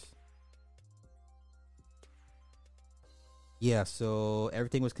rewrites. Yeah, so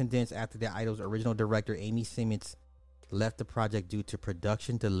everything was condensed after The Idol's original director, Amy Siemens, left the project due to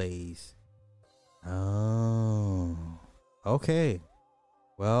production delays. Oh, okay.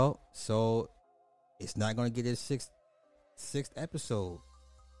 Well, so it's not going to get its sixth episode.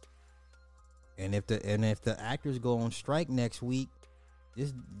 And if the actors go on strike next week,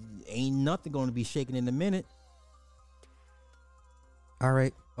 this ain't nothing going to be shaking in a minute. All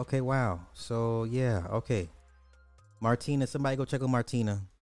right. Okay. Wow. So yeah. Okay. Martina, somebody go check on Martina.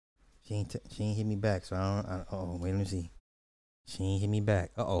 She ain't hit me back. So wait, let me see. She ain't hit me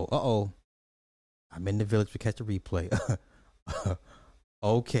back. Uh-oh. I'm in the village to catch the replay.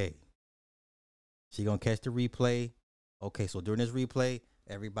 Okay. She gonna catch the replay. Okay. So during this replay,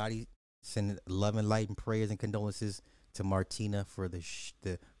 everybody send love and light and prayers and condolences to Martina for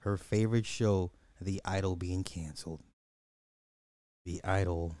her favorite show, The Idol, being canceled. The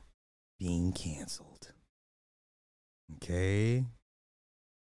Idol being canceled. Okay.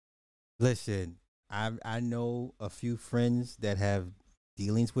 Listen, I know a few friends that have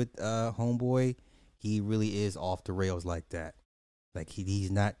dealings with homeboy. He really is off the rails like that. Like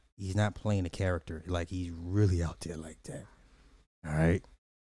he's not playing a character. Like he's really out there like that. All right.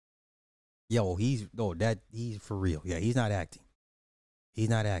 Yo, he's for real. Yeah, he's not acting. He's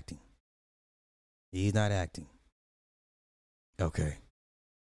not acting. Okay.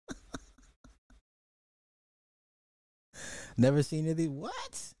 Never seen any.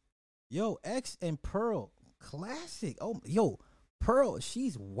 What? Yo, X and Pearl, classic. Oh, yo, Pearl,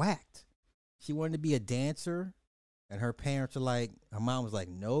 she's whacked. She wanted to be a dancer, and her parents are like, her mom was like,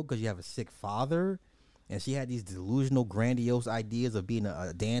 no, because you have a sick father. And she had these delusional, grandiose ideas of being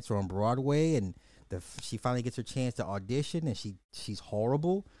a dancer on Broadway. And she finally gets her chance to audition, and she's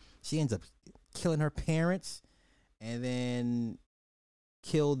horrible. She ends up killing her parents, and then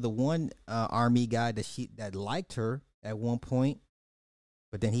killed the one army guy that liked her at one point.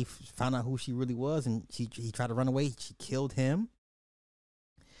 But then he found out who she really was, and he tried to run away. She killed him.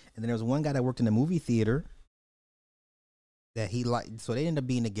 And then there was one guy that worked in the movie theater that he liked. So they ended up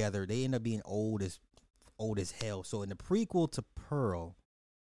being together. They ended up being old as hell. So in the prequel to Pearl,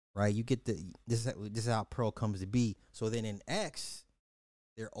 right, you get this is how Pearl comes to be. So then in X,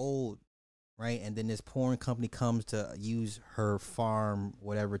 they're old, right? And then this porn company comes to use her farm,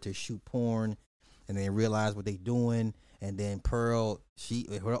 whatever, to shoot porn, and they realize what they're doing. And then Pearl,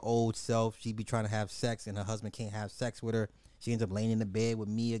 her old self, she be trying to have sex, and her husband can't have sex with her. She ends up laying in the bed with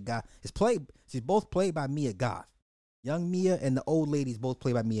Mia Goth. She's both played by Mia Goth. Young Mia and the old ladies both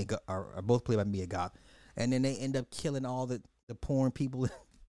played by Mia Goth. And then they end up killing all the porn people.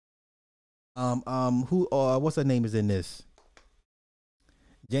 What's her name is in this?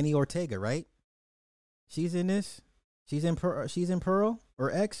 Jenny Ortega, right? She's in this. She's in Pearl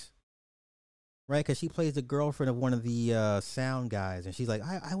or X, right? Because she plays the girlfriend of one of the sound guys, and she's like,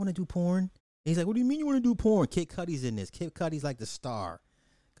 I want to do porn. And he's like, what do you mean you want to do porn? Kid Cudi's in this. Kid Cudi's like the star,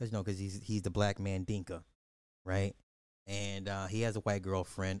 because he's the black man Dinka, right? And he has a white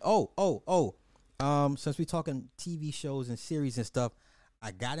girlfriend. Since we talking TV shows and series and stuff, I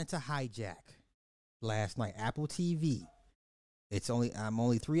got into Hijack last night. Apple TV. I'm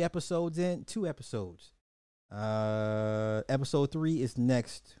only 2 episodes in. Episode 3 is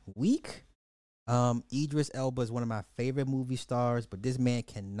next week. Idris Elba is one of my favorite movie stars, but this man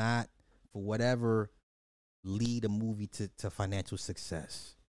cannot, for whatever, lead a movie to financial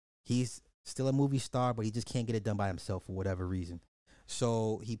success. He's still a movie star, but he just can't get it done by himself for whatever reason.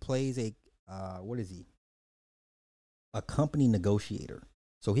 So he plays a company negotiator.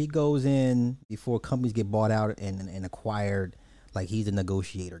 So he goes in before companies get bought out and acquired, like he's a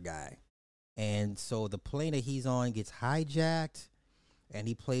negotiator guy. And so the plane that he's on gets hijacked, and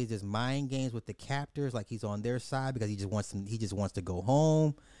he plays his mind games with the captors, like he's on their side because he just wants to go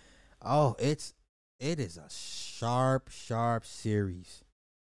home. Oh, it is a sharp series.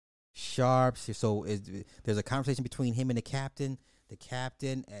 Sharp. So there's a conversation between him and the captain. The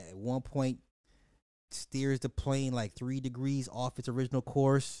captain at one point steers the plane like 3 degrees off its original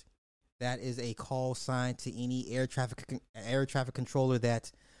course. That is a call sign to any air traffic controller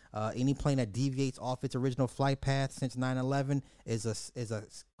that any plane that deviates off its original flight path since 9/11 is a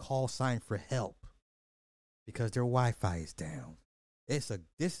call sign for help because their Wi-Fi is down. This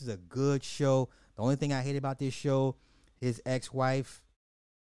is a good show. The only thing I hate about this show, his ex-wife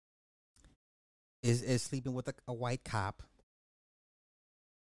is sleeping with a white cop,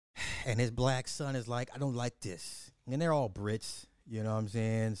 and his black son is like, I don't like this, and they're all Brits. You know what I'm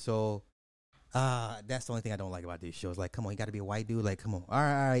saying? So. That's the only thing I don't like about this show. It's like, come on, you got to be a white dude. Like, come on. All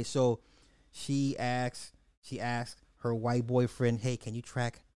right. So she asks her white boyfriend, hey, can you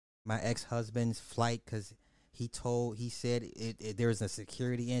track my ex-husband's flight? Because he said there was a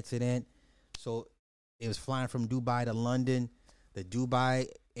security incident. So it was flying from Dubai to London. The Dubai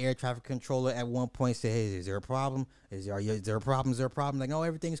air traffic controller at one point said, hey, is there a problem? Is there a problem? Is there a problem? Like, no,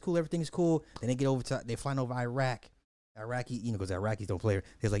 everything's cool. Everything's cool. Then they flying over Iraq. Iraqi, because Iraqis don't play.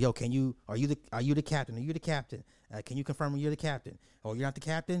 He's like, yo, are you the captain? Are you the captain? Can you confirm you're the captain? Oh, you're not the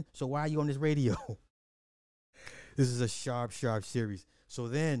captain? So why are you on this radio? This is a sharp series. So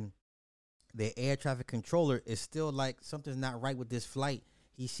then the air traffic controller is still like, something's not right with this flight.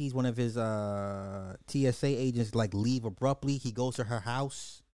 He sees one of his TSA agents like leave abruptly. He goes to her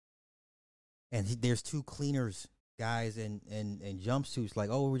house, and there's 2 cleaners, guys in jumpsuits, like,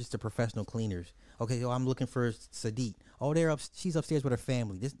 oh, we're just the professional cleaners. Okay, so I'm looking for Sadiq. Oh, she's upstairs with her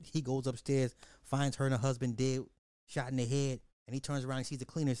family. He goes upstairs, finds her and her husband dead, shot in the head, and he turns around and sees the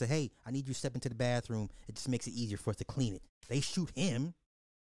cleaner and says, hey, I need you to step into the bathroom. It just makes it easier for us to clean it. They shoot him.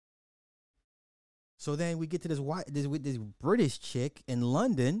 So then we get to this British chick in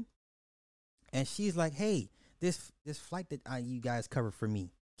London, and she's like, hey, this flight that you guys covered for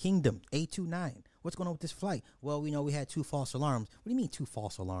me, Kingdom 829. What's going on with this flight? Well, we know we had 2 false alarms. What do you mean 2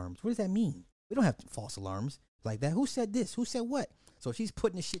 false alarms? What does that mean? We don't have false alarms like that. Who said this? Who said what? So she's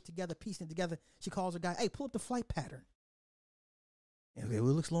putting the shit together, piecing it together. She calls her guy, hey, pull up the flight pattern. And it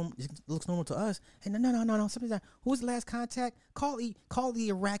looks normal to us. And no. Something's not. Who was the last contact? Call the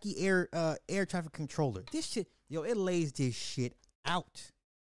Iraqi air traffic controller. This shit, it lays this shit out.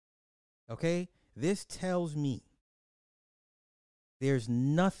 Okay? This tells me there's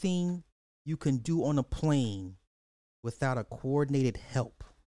nothing you can do on a plane without a coordinated help.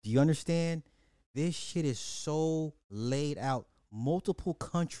 Do you understand? This shit is so laid out. Multiple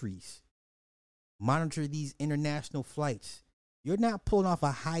countries monitor these international flights. You're not pulling off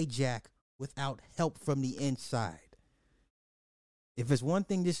a hijack without help from the inside. If there's one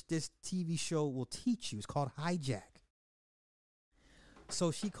thing this TV show will teach you, it's called hijack.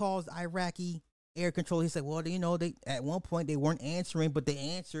 So she calls Iraqi air control. He said, well, they at one point they weren't answering, but they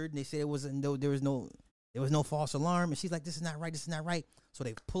answered and they said there was no false alarm. And she's like, this is not right. So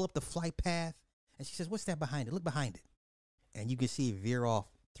they pull up the flight path, and she says, what's that behind it? Look behind it. And you can see it veer off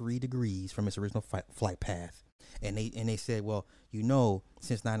 3 degrees from its original flight path. And they said, well,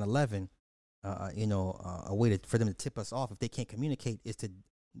 since 9/11, a way for them to tip us off if they can't communicate is to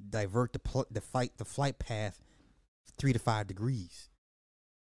divert the flight path 3 to 5 degrees.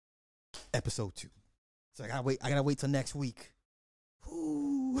 Episode 2. So I gotta wait till next week.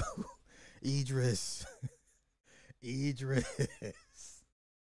 Ooh, Idris.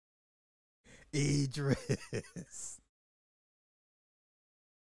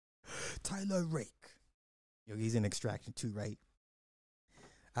 Tyler Rake. He's in Extraction 2, right?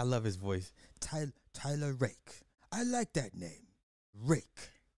 I love his voice. Tyler Rake. I like that name. Rake.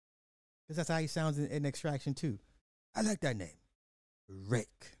 Because that's how he sounds in Extraction 2. I like that name.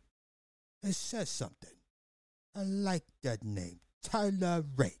 Rake. It says something. I like that name. Tyler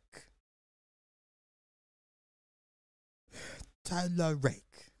Rake. Tyler Rake.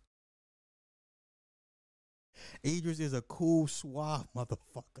 Idris is a cool, suave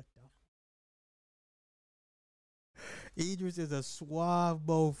motherfucker. Idris is a suave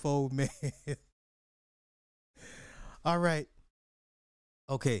mofo, man. All right.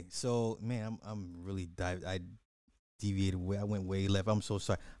 Okay, so man, I'm really I deviated way. I went way left. I'm so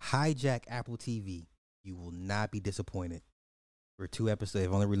sorry. Hijack Apple TV. You will not be disappointed. For 2 episodes.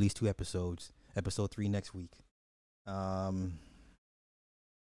 They've only released 2 episodes. Episode 3 next week. Let me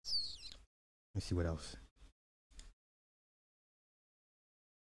see what else.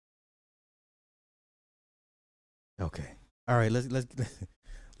 Okay. All right.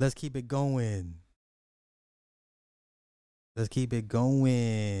 Let's keep it going. Let's keep it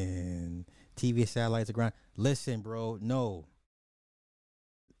going. TV satellites are ground. Listen, bro. No.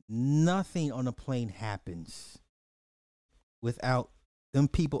 Nothing on a plane happens without them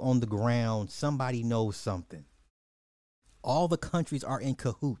people on the ground, somebody knows something. All the countries are in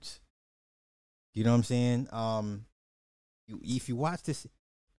cahoots. You know what I'm saying? If you watch this,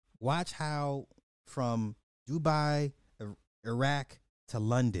 watch how from Dubai, Iraq to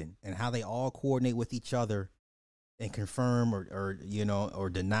London, and how they all coordinate with each other and confirm or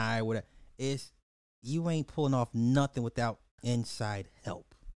deny whatever. You ain't pulling off nothing without inside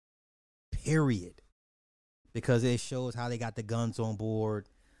help. Period. Because it shows how they got the guns on board.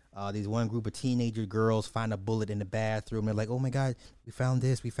 These one group of teenager girls find a bullet in the bathroom. They're like, "Oh my God, we found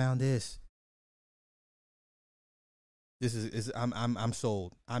this. We found this." This is I'm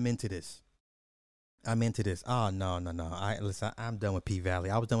sold. I'm into this. Oh no. I'm done with P Valley.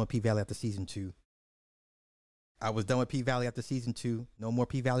 I was done with P Valley after season 2. No more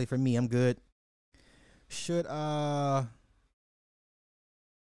P Valley for me. I'm good. Should let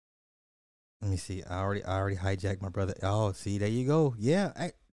me see. I already hijacked my brother. Oh, see, there you go. Yeah,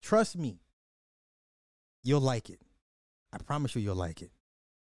 trust me. You'll like it. I promise you'll like it.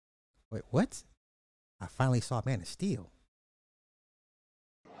 Wait, what? I finally saw Man of Steel.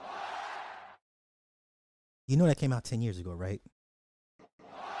 You know that came out 10 years ago, right?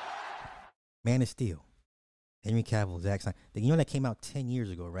 Man of Steel. Henry Cavill, Zack Snyder. You know that came out 10 years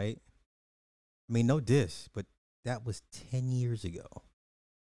ago, right? I mean, no diss, but that was 10 years ago.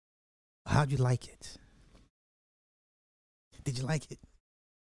 How'd you like it? Did you like it?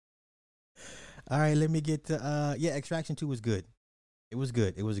 All right, let me get to Extraction 2 was good. It was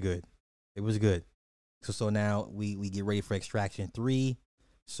good. So now we get ready for Extraction 3.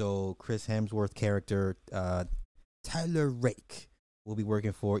 So Chris Hemsworth character Tyler Rake will be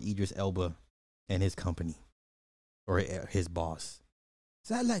working for Idris Elba and his company, or his boss.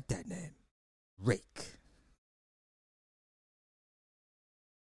 So I like that name, Rake.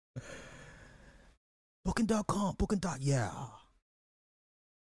 Booking.com, yeah.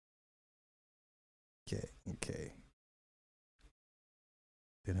 Okay.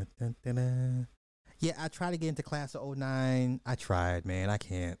 Dun-dun-dun-dun. Yeah, I tried to get into class of 09. I tried, man. I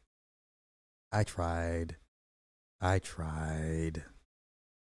can't. I tried. I'm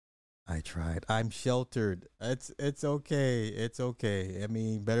sheltered. It's okay. I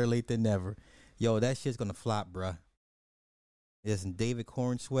mean, better late than never. Yo, that shit's gonna flop, bruh. Listen, David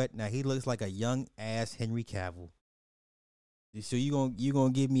Cornsweet. Now he looks like a young ass Henry Cavill. So you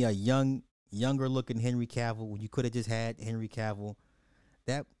gonna give me a younger looking Henry Cavill when you could have just had Henry Cavill?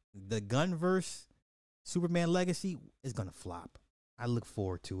 That the Gunverse Superman Legacy is gonna flop. I look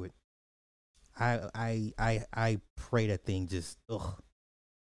forward to it. I pray that thing just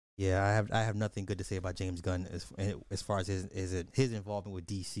Yeah, I have nothing good to say about James Gunn as far as his involvement with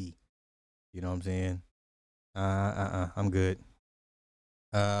DC. You know what I'm saying? I'm good.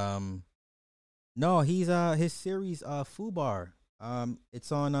 No, he's his series Fubar.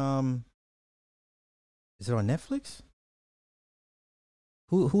 It's on is it on Netflix?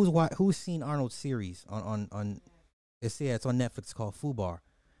 Who's seen Arnold's series on it's on Netflix. It's called Fubar.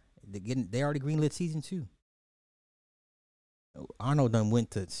 They already greenlit season 2. Arnold done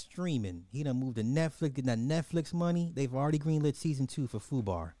went to streaming. He done moved to Netflix, getting that Netflix money. They've already greenlit season 2 for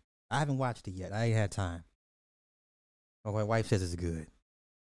Fubar. I haven't watched it yet. I ain't had time. My wife says it's good.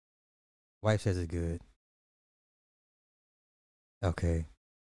 Okay.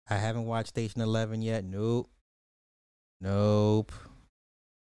 I haven't watched Station 11 yet. Nope.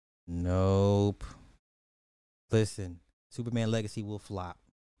 Listen, Superman Legacy will flop.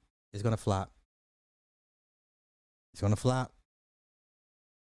 It's gonna flop. I'm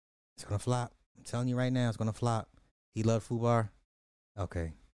telling you right now, it's gonna flop. He loved Fubar.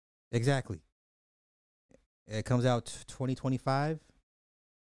 Okay. Exactly. It comes out 2025.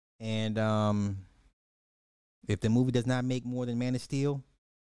 And if the movie does not make more than Man of Steel,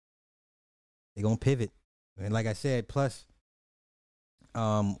 they're gonna pivot. And like I said, plus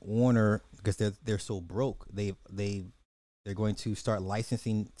Warner, because they're so broke, they're going to start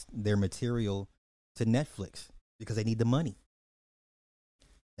licensing their material to Netflix because they need the money.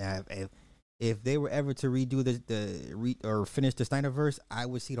 Now, if they were ever to redo or finish the Snyderverse, I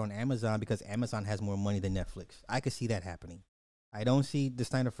would see it on Amazon because Amazon has more money than Netflix. I could see that happening. I don't see the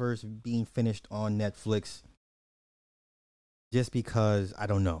Snyderverse being finished on Netflix just because I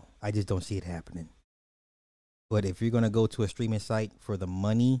don't know. I just don't see it happening. But if you're going to go to a streaming site for the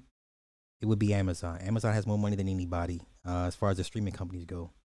money, it would be Amazon. Amazon has more money than anybody as far as the streaming companies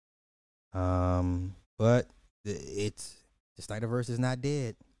go. But the Snyderverse is not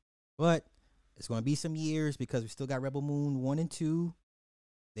dead. But it's going to be some years because we still got Rebel Moon 1 and 2.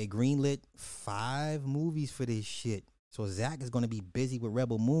 They greenlit 5 movies for this shit. So Zach is going to be busy with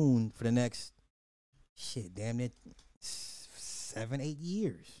Rebel Moon for the next, damn it, 7-8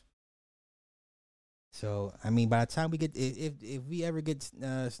 years. So I mean, by the time we get, if we ever get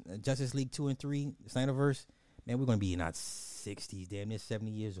Justice League 2 and 3, Snyderverse, man, we're gonna be in our 60s, damn near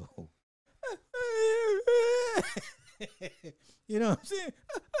 70 years old. You know what I'm saying?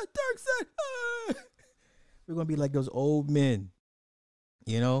 Dark side. We're gonna be like those old men.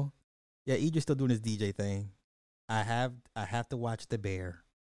 You know? Yeah, Idris still doing his DJ thing. I have to watch The Bear.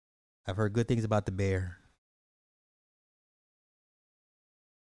 I've heard good things about The Bear.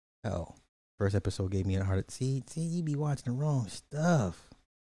 Oh, first episode gave me a heart. See, you be watching the wrong stuff.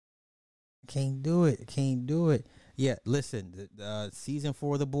 I can't do it. Yeah, listen, the season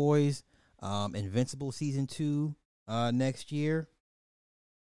 4 of The Boys, Invincible season 2, next year.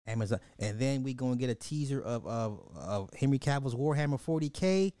 Amazon, and then we gonna get a teaser of Henry Cavill's Warhammer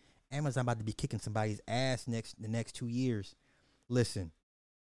 40K. Amazon about to be kicking somebody's ass the next 2 years. Listen,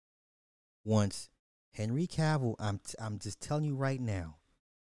 once Henry Cavill, I'm just telling you right now,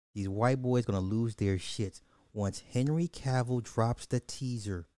 these white boys gonna lose their shits. Once Henry Cavill drops the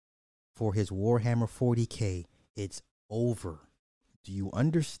teaser for his Warhammer 40K, it's over. Do you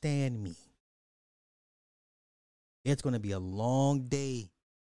understand me? It's gonna be a long day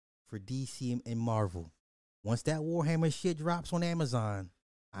for DC and Marvel. Once that Warhammer shit drops on Amazon,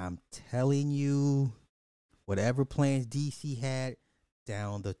 I'm telling you, whatever plans DC had,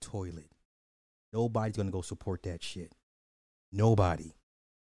 down the toilet. Nobody's gonna go support that shit. Nobody.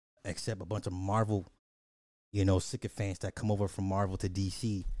 Except a bunch of Marvel, sycophants that come over from Marvel to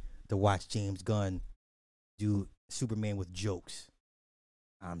DC to watch James Gunn do Superman with jokes.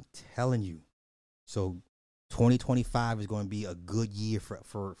 I'm telling you. So 2025 is going to be a good year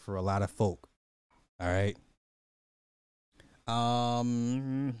for a lot of folk. All right.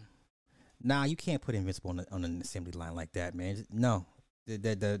 Nah, you can't put Invincible on an assembly line like that, man. No,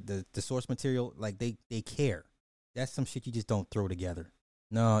 the source material, like they care. That's some shit you just don't throw together.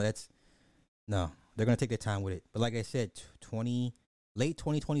 No, they're gonna take their time with it. But like I said, late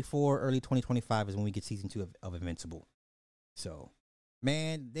 2024, early 2025 is when we get season 2 of Invincible. So.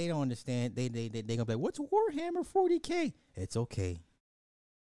 Man, they don't understand. They gonna be like, what's Warhammer 40K? It's okay.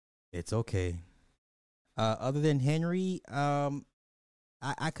 Other than Henry, I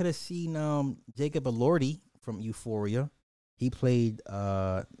could have seen Jacob Elordi from Euphoria. He played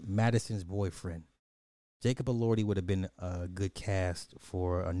Madison's boyfriend. Jacob Elordi would have been a good cast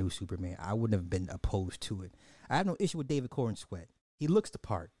for a new Superman. I wouldn't have been opposed to it. I have no issue with David Corn Sweat. He looks the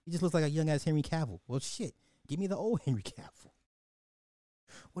part. He just looks like a young ass Henry Cavill. Well, shit, give me the old Henry Cavill.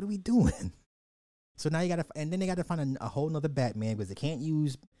 What are we doing? So now then they gotta find a whole nother Batman because they can't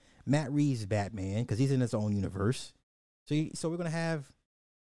use Matt Reeves' Batman because he's in his own universe. So we're gonna have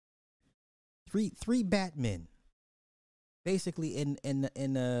three Batmen, basically in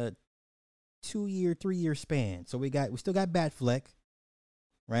a 2-3 year span. So we still got Batfleck,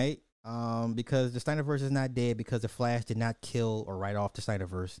 right? Because the Snyderverse is not dead because the Flash did not kill or write off the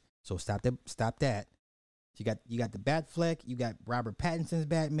Snyderverse. So stop that. You got the Batfleck, you got Robert Pattinson's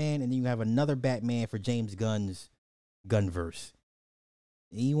Batman, and then you have another Batman for James Gunn's Gunverse.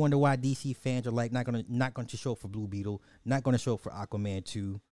 And you wonder why DC fans are like not gonna show up for Blue Beetle, not gonna show up for Aquaman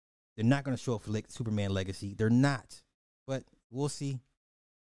 2. They're not gonna show up for Superman Legacy. They're not. But we'll see.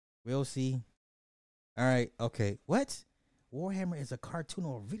 All right, okay. What? Warhammer is a cartoon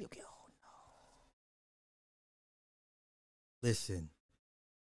or a video game? Oh no. Listen.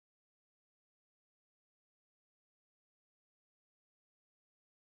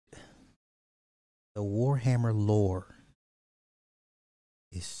 The Warhammer lore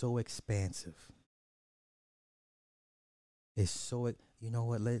is so expansive. It's so, you know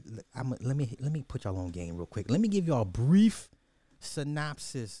what? Let me put y'all on game real quick. Let me give y'all a brief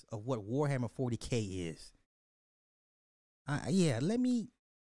synopsis of what Warhammer 40K is. Let me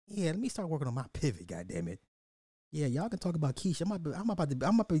start working on my pivot. God damn it! Yeah, y'all can talk about Keisha. I'm about to be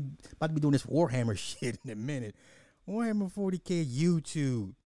doing this Warhammer shit in a minute. Warhammer 40K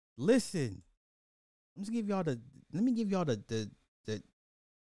YouTube. Listen. Let me give y'all the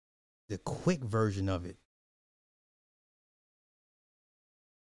quick version of it.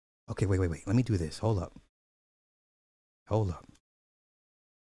 Okay, wait. Let me do this. Hold up.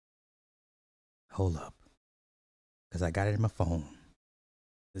 Because I got it in my phone.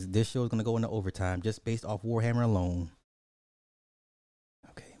 This show is going to go into overtime just based off Warhammer alone.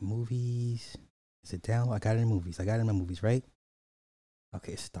 Okay, movies. Is it down? I got it in movies. I got it in my movies, right?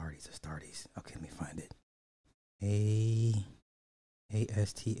 Okay, it's Starties. Okay, let me find it.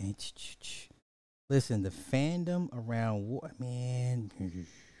 ASTH. Listen, the fandom around war, man.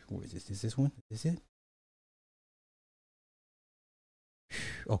 Where is this? Is this one? Is it?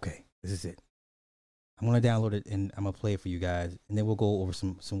 Okay, this is it. I'm gonna download it and I'm gonna play it for you guys, and then we'll go over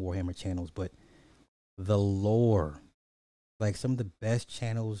some Warhammer channels. But the lore, like some of the best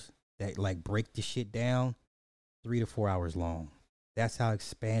channels that like break the shit down, 3 to 4 hours long. That's how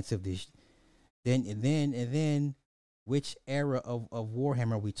expansive this. Then, which era of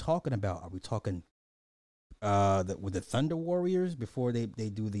Warhammer are we talking about? Are we talking with the Thunder Warriors before they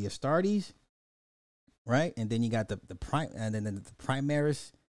do the Astartes, right? And then you got the prime, and then the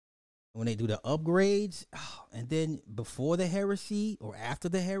Primaris when they do the upgrades, and then before the Heresy or after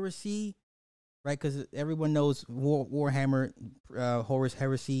the Heresy, right? Because everyone knows Warhammer, Horus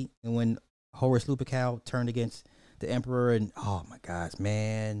Heresy, and when Horus Lupercal turned against the Emperor, and oh my gosh,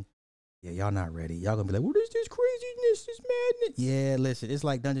 man, yeah, y'all not ready. Y'all gonna be like, what is this craziness, this madness? Yeah, listen, it's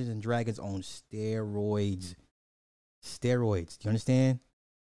like Dungeons and Dragons on steroids. Steroids, do you understand?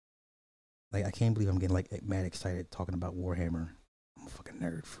 Like, I can't believe I'm getting like mad excited talking about Warhammer. I'm a fucking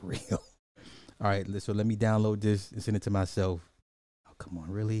nerd for real. All right, so let me download this and send it to myself. Oh, come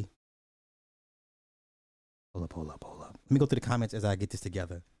on, really? Hold up. Let me go through the comments as I get this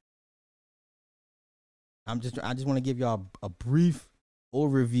together. I just want to give y'all a brief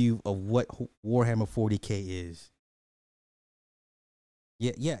overview of what Warhammer 40K is.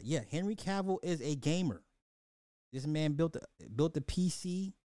 Yeah. Henry Cavill is a gamer. This man built the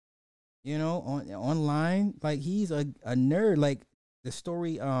PC, you know, online. Like, he's a nerd. Like, the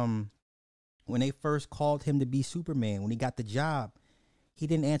story, when they first called him to be Superman, when he got the job, he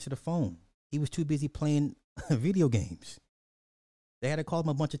didn't answer the phone. He was too busy playing video games. They had to call him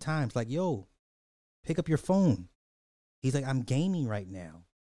a bunch of times, like, yo, pick up your phone. He's like, I'm gaming right now.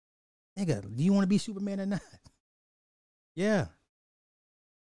 Nigga, do you want to be Superman or not? Yeah.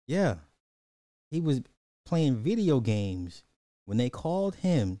 He was playing video games when they called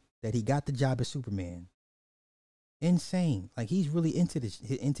him that he got the job as Superman. Insane. Like, he's really into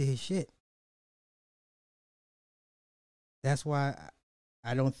his shit. That's why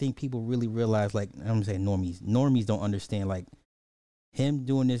I don't think people really realize, like, I'm saying normies don't understand, like, him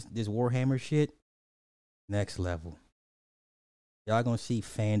doing this Warhammer shit, next level. Y'all gonna see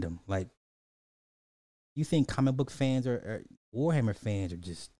fandom. Like, you think comic book fans or Warhammer fans are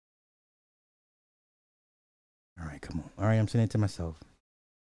just, all right, come on. All right, I'm saying it to myself.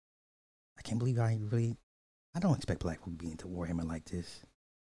 I can't believe I don't expect black people to be into Warhammer like this.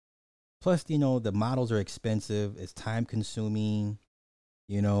 Plus, you know, the models are expensive. It's time consuming,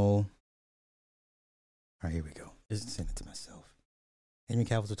 you know. All right, here we go. Just send it to myself. Henry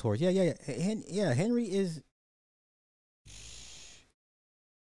Cavill's a Taurus. Yeah. Henry is.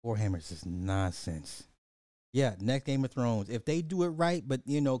 Warhammer is just nonsense. Yeah, next Game of Thrones. If they do it right, but,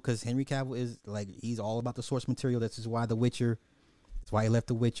 you know, because Henry Cavill is, like, he's all about the source material. That's just why The Witcher. That's why he left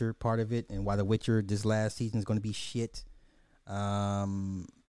The Witcher, part of it, and why The Witcher this last season is going to be shit.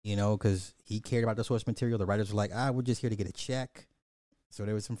 You know, because he cared about the source material. The writers were like, we're just here to get a check. So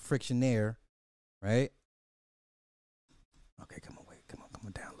there was some friction there, right? Okay, come on,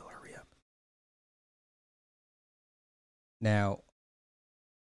 download, hurry up. Now,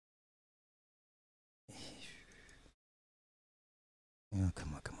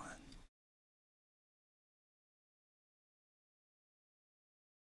 come on.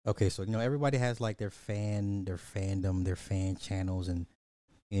 Okay, so, you know, everybody has like their fandom, their fan channels, and,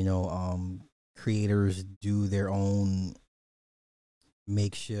 you know, creators do their own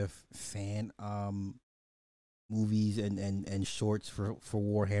makeshift fan movies and shorts for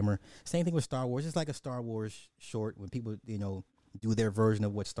Warhammer. Same thing with Star Wars. It's like a Star Wars short when people, you know, do their version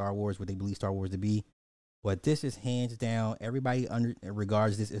of what they believe Star Wars to be. But this is hands down, everybody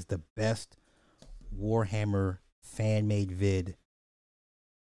regards this as the best Warhammer fan-made vid.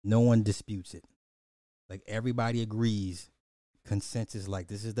 No one disputes it. Like, everybody agrees, consensus, like,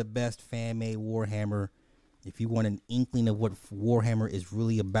 this is the best fan-made Warhammer. If you want an inkling of what Warhammer is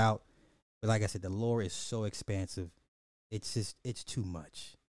really about, but like I said, the lore is so expansive. It's too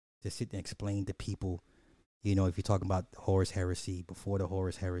much to sit and explain to people. You know, if you're talking about the Horus Heresy, before the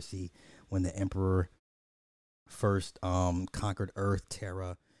Horus Heresy, when the Emperor first conquered Earth,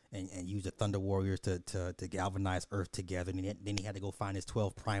 Terra, and used the Thunder Warriors to galvanize Earth together. And then he had to go find his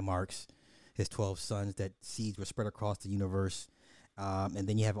 12 Primarchs, his 12 sons that seeds were spread across the universe. And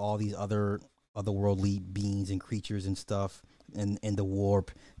then you have all these otherworldly beings and creatures and stuff, and the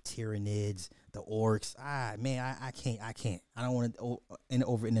warp, Tyranids, the orcs. Man, I can't. I don't want to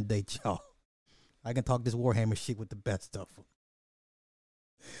inundate y'all. I can talk this Warhammer shit with the best stuff.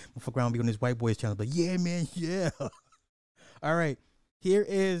 I'm fuck around, be on this white boys channel, but yeah, man, yeah. All right, here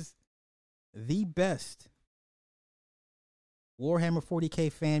is the best Warhammer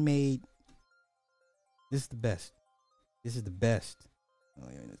 40K fan made. This is the best. Oh,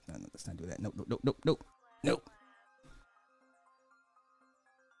 yeah, let's not do that. Nope. Nope.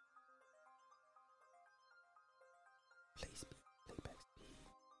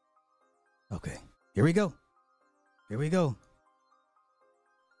 Okay, here we go. Here we go.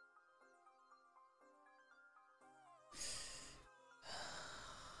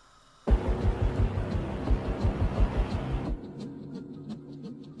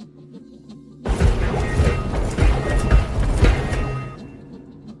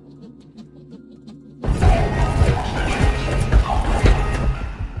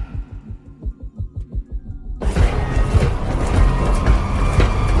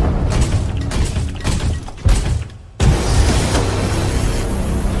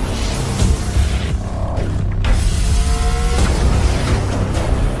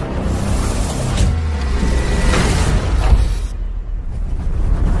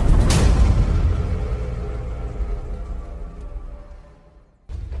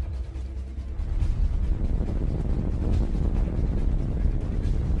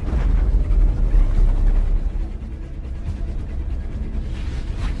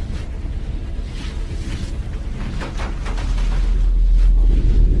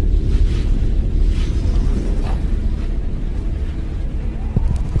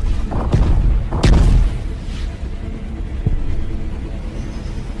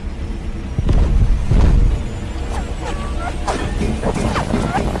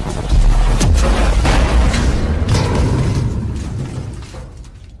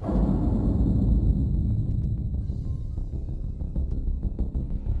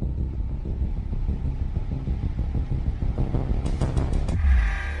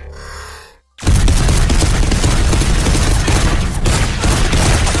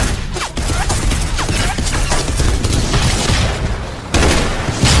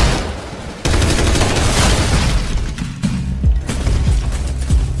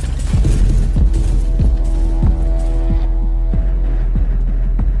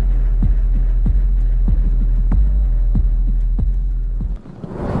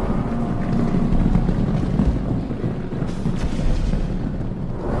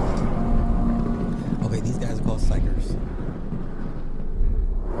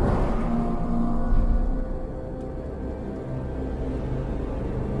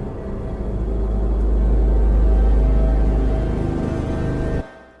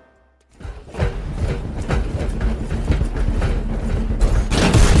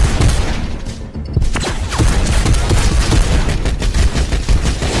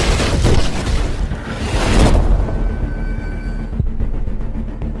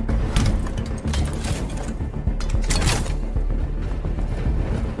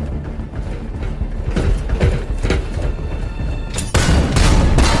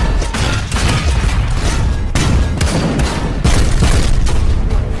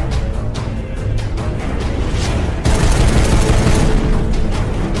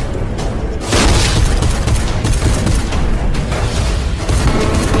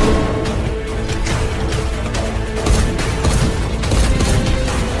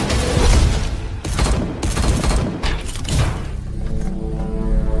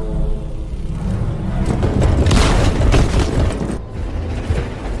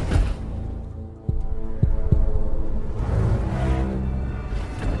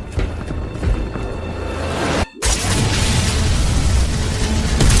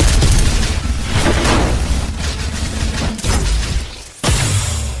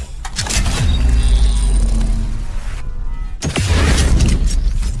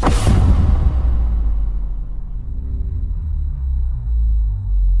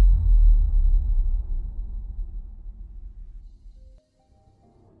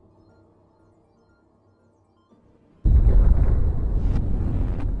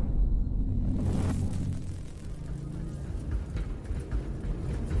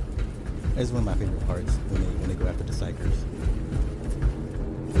 It's one of my favorite parts when they go after the psychers.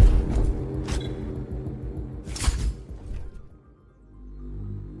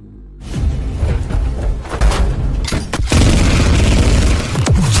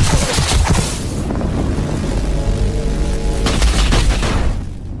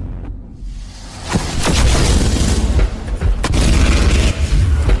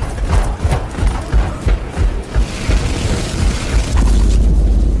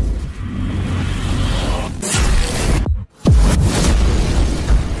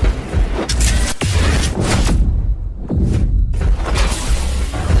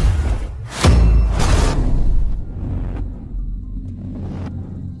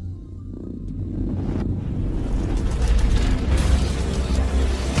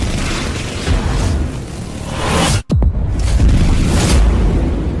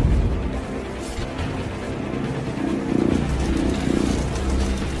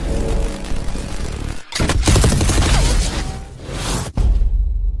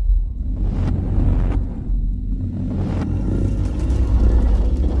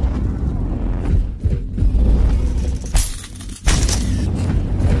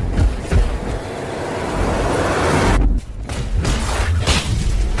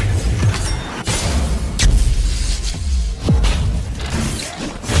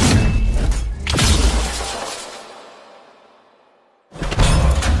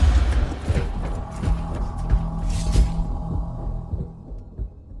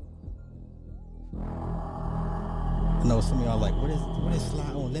 I know some of y'all like, what is Sly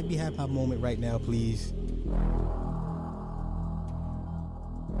on? Let me have my moment right now, please.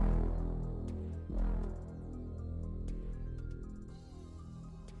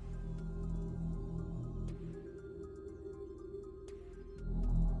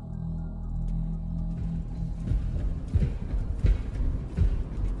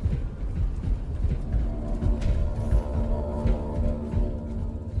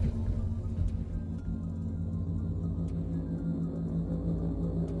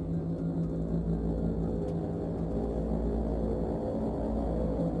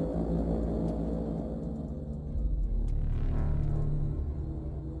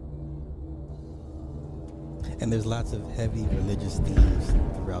 And there's lots of heavy religious themes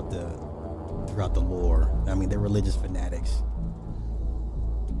throughout the lore. I mean, they're religious fanatics.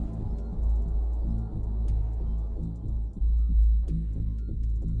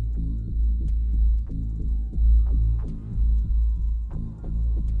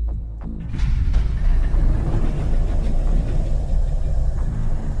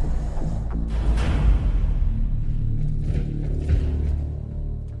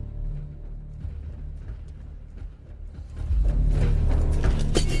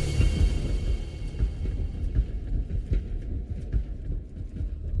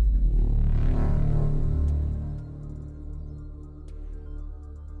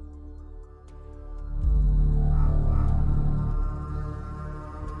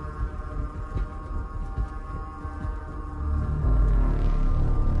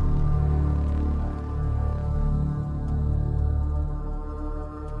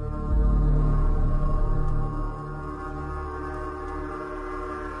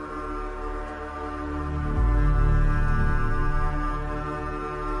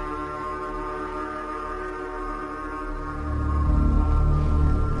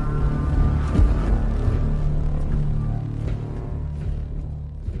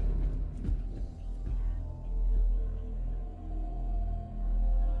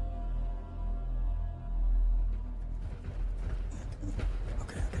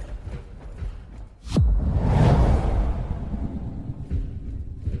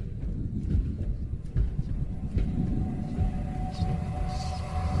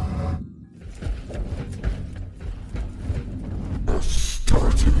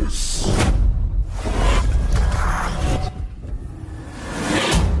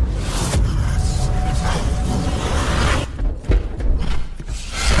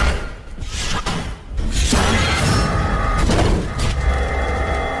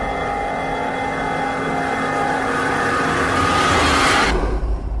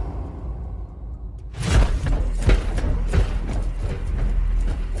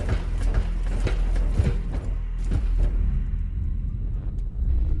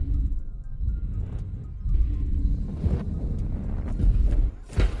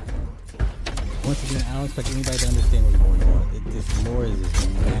 Once again, I don't expect anybody to understand what's going on. This lore is just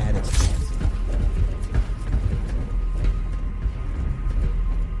mad expansive.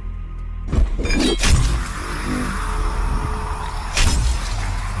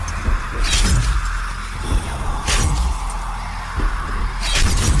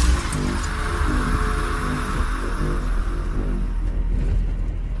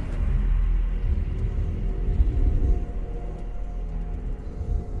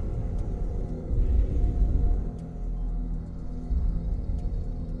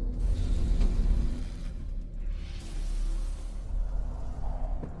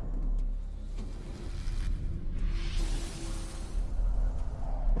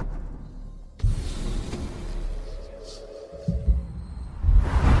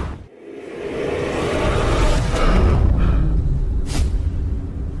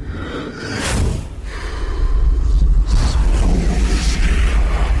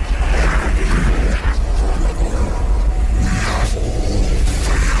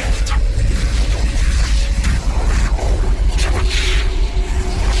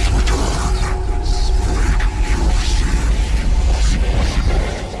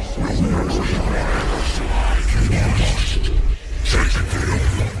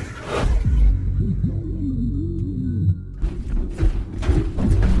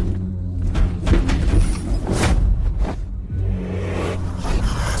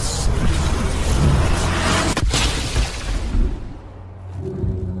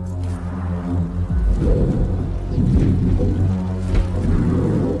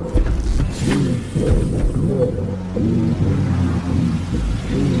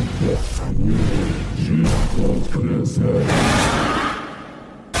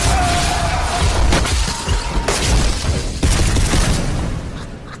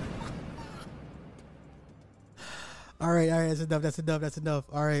 All right. That's enough.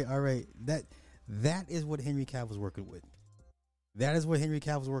 All right. That is what Henry Cavill's working with. That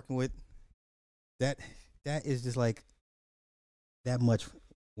is just like that much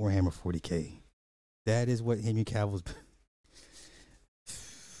Warhammer 40K. That is what Henry Cavill's.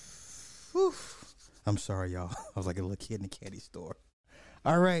 Whew. I'm sorry, y'all. I was like a little kid in a candy store.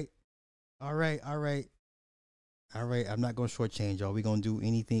 All right. I'm not gonna shortchange y'all. We're gonna do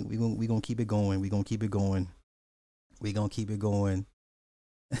anything. We're gonna keep it going. We're gonna keep it going.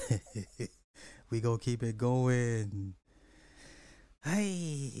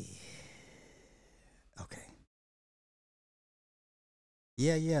 Hey. Okay.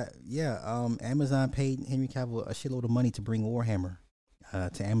 Yeah. Amazon paid Henry Cavill a shitload of money to bring Warhammer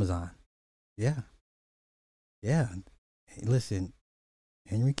to Amazon. Yeah. Hey, listen,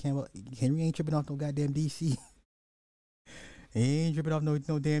 Henry ain't tripping off no goddamn DC. He ain't tripping off no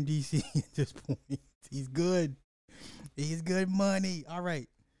damn DC at this point. He's good. He's good money. All right.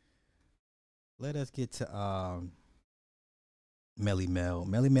 Let us get to Melle Mel.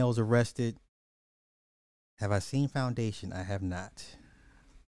 Melle Mel's arrested. Have I seen Foundation? I have not.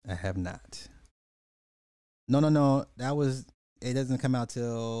 No. It doesn't come out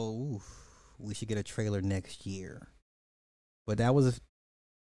till we should get a trailer next year. But that was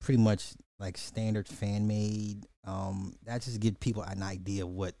pretty much like standard fan made. That just gives people an idea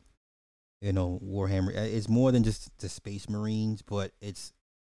of what Warhammer. It's more than just the Space Marines, but it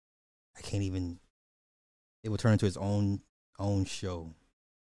will turn into its own show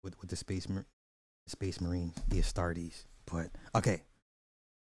with the Space Marines, the Astartes. But okay,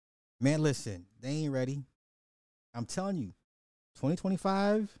 man, listen, they ain't ready. I'm telling you,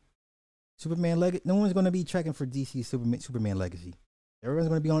 2025 Superman Legacy. No one's gonna be checking for DC Superman Legacy. Everyone's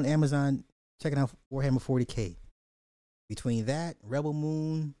gonna be on Amazon checking out Warhammer 40K. Between that, Rebel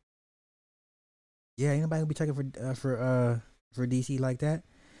Moon, yeah, ain't nobody gonna be checking for DC like that.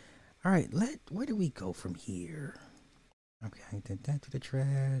 All right, where do we go from here? Okay, I did that to the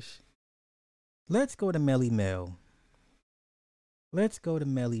trash. Let's go to Melle Mel.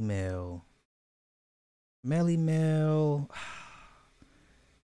 Melle Mel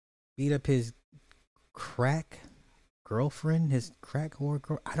beat up his crack girlfriend, his crack whore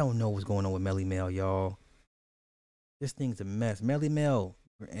girl. I don't know what's going on with Melle Mel, y'all. This thing's a mess. Melle Mel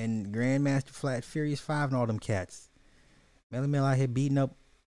and Grandmaster Flat Furious 5 and all them cats. Melle Mel out here beating up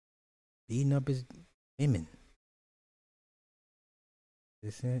his women.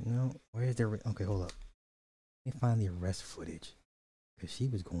 This it? No. Where's the? Okay, hold up. Let me find the arrest footage, cause she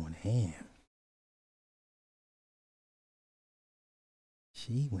was going ham.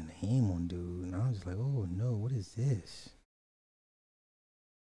 She went ham on dude, and I was like, oh no, what is this?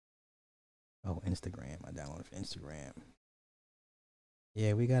 Oh, Instagram. I downloaded for Instagram.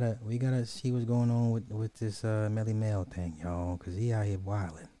 Yeah, we gotta see what's going on with this Melle Mel thing, y'all, cause he out here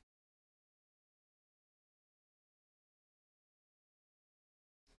wilding.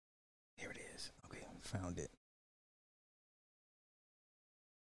 Here it is. Okay, found it.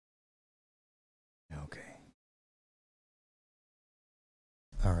 Okay.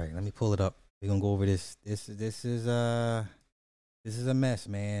 All right, let me pull it up. We're gonna go over this. This is a mess,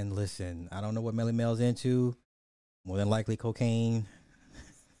 man. Listen, I don't know what Melle Mel's into. More than likely cocaine.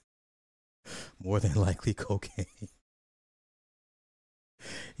 More than likely cocaine.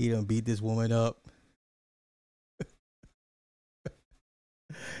 He done beat this woman up.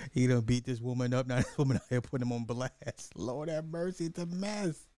 Now this woman out here putting him on blast. Lord have mercy, it's a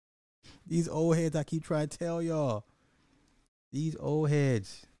mess. These old heads, I keep trying to tell y'all. These old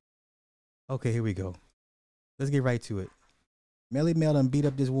heads. Okay, here we go. Let's get right to it. Melle Mel done beat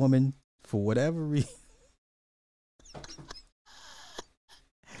up this woman for whatever reason.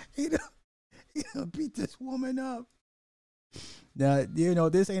 He done beat this woman up. Now,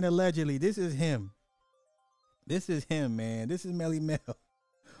 this ain't allegedly. This is him. This is him, man. This is Melle Mel.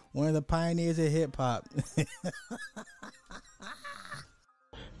 One of the pioneers of hip hop.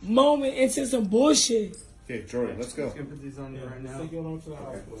 Moment into some bullshit. Okay, Jordan, let's go.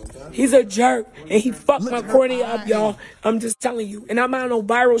 He's a jerk, and he fucked my cornea up, y'all. I'm just telling you. And I'm not on no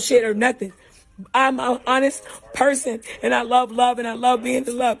viral shit or nothing. I'm an honest person, and I love love, and I love being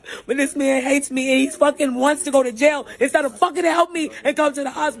in love. But this man hates me, and he fucking wants to go to jail instead of fucking help me and come to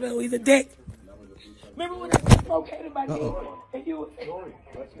the hospital. He's a dick. Remember when I dislocated my knee? And you...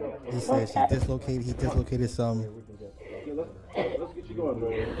 He said he dislocated some... Let's get you going,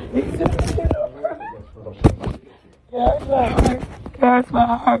 man. That's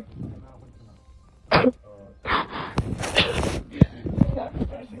my heart.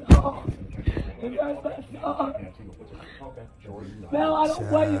 Mel, I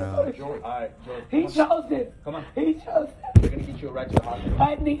don't want you to go to Jordan, all right, Jordan. He chose this. Come on. He chose this. We're going to get you a ride to the hospital.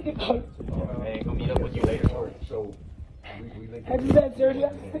 I need to go. Hey, I'm going to meet up with you later. So Have you had surgery?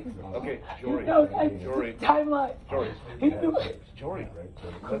 okay, He Jory. knows Jory. timeline. Jory. He knew it. Jory.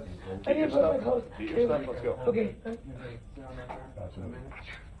 I need to put my clothes. Get your stuff. Let's go. Okay.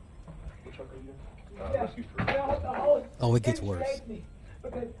 Oh, it gets worse.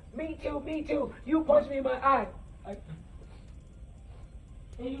 Because me too. You punched me in my eye.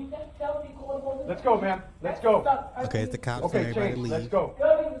 Let's go, man. Let's go. Okay, it's the cops. Okay, Everybody change. leave. Let's go.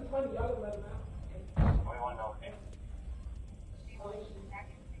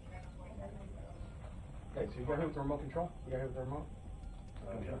 Okay, so you got him with the remote control? You got him with the remote?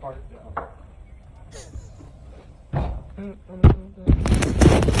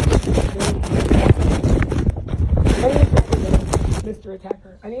 Mr.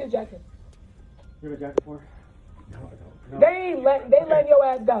 Attacker, I need a jacket. You have a jacket for her? No. They let your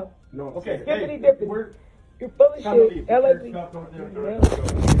ass go. No, okay. Skippity Hey, dippity. You're full of shit. LSD.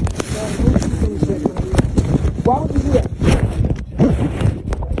 Why would you do that?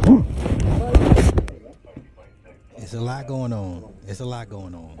 It's a lot going on. It's a lot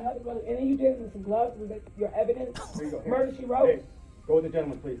going on. And then you did with some gloves. Was that your evidence? Murder, she wrote. Hey, go with the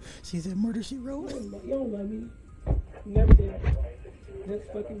gentleman, please. She said murder, she wrote. You don't love me. You never did. That's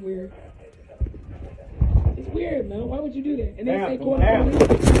fucking weird. It's weird, man. Why would you do that? And then say call the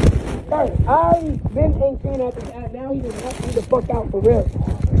police. Sir, I've been angry at this ass. Now he just wants me the fuck out for real.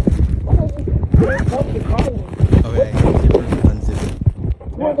 Why don't you help the car? Okay, unzip.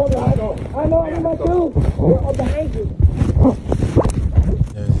 You want to go to the hospital? I know, I need my shoes. They're behind you.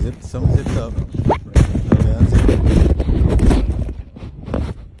 Some zipped up. Okay, unzip.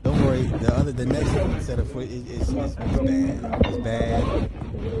 Don't worry. The next set of foot is bad. It's bad.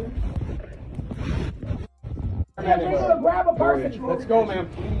 You're gonna grab a person. Let's go, man.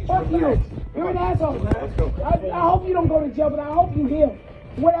 Fuck you. You're an asshole. Let's go. I hope you don't go to jail, but I hope you heal.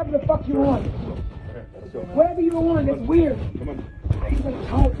 Whatever the fuck you want. Whatever you want, that's weird. Come on.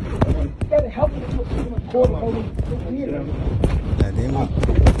 Instead of helping you, it's weird. Now,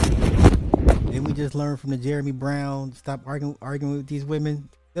 then we just learned from the Jeremy Brown. Stop arguing with these women.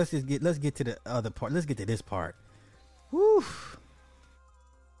 Let's get to the other part. Let's get to this part. Woo.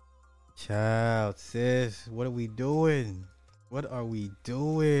 Child, sis, what are we doing? What are we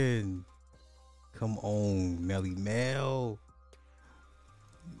doing? Come on, Melle.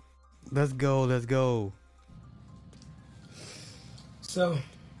 Let's go. So,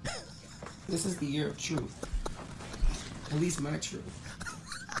 this is the year of truth. At least my truth.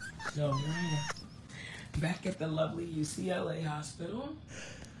 So, here I am. Back at the lovely UCLA hospital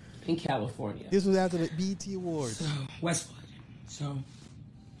in California. This was after the BET Awards. So, West Flood. So,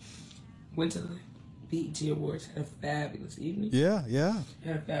 went to the BET Awards. Had a fabulous evening. Yeah.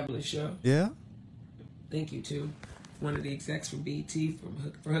 Had a fabulous show. Yeah. Thank you to one of the execs from BET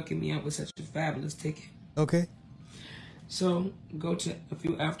for hooking me up with such a fabulous ticket. Okay. So, go to a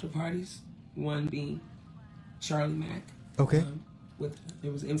few after parties. One being Charlie Mack. Okay.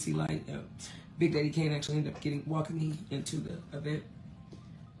 There was MC Light. Big Daddy Kane actually ended up walking me into the event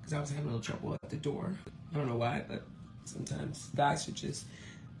because I was having a little trouble at the door. I don't know why, but sometimes guys are just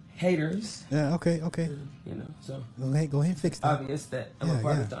haters. Yeah. Okay. You know, so go ahead and fix that. Obvious that I'm a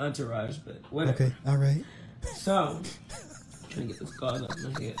part of the entourage, but whatever. Okay. All right. So, trying to get this gauze off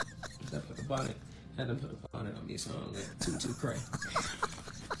my head. I put the bonnet. I had to put a bonnet on me so I don't look too cray.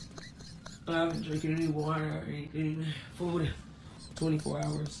 I haven't drinking any water or anything, food, 24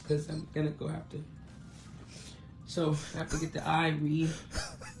 hours because I'm gonna go have to. So I have to get the eye read.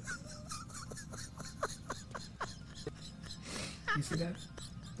 You see that?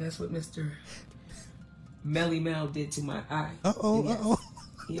 That's what Mr. Melle did to my eye. Uh-oh.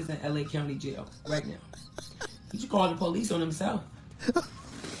 He is in LA County Jail right now. He should call the police on himself.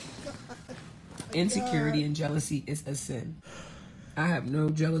 Insecurity and jealousy is a sin. I have no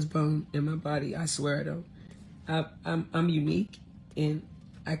jealous bone in my body. I swear I don't. I'm unique, and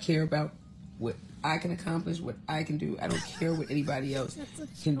I care about what I can accomplish, what I can do. I don't care what anybody else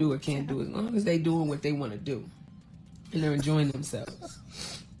can do or can't do, as long as they doing what they want to do, and they're enjoying themselves.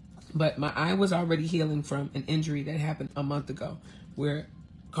 But my eye was already healing from an injury that happened a month ago, where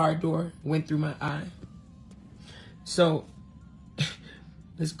car door went through my eye. So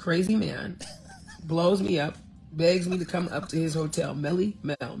this crazy man blows me up, begs me to come up to his hotel,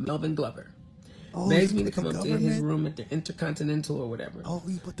 Melvin Glover. Begs me to come up to his room at the Intercontinental or whatever. Oh,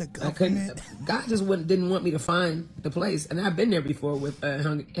 you put the government. God just didn't want me to find the place, and I've been there before with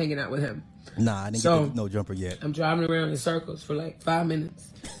hanging out with him. Nah, I didn't get no jumper yet. I'm driving around in circles for like 5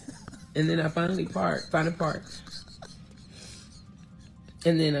 minutes, and then I finally find a park.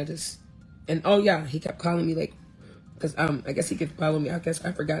 And then oh yeah, he kept calling me like, because I guess he could follow me. I guess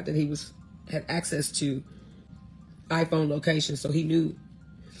I forgot that he had access to iPhone location, so he knew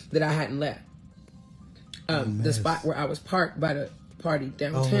that I hadn't left the spot where I was parked by the party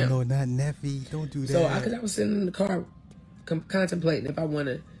downtown. Oh no, not Neffy! Don't do that. So I was sitting in the car contemplating if I want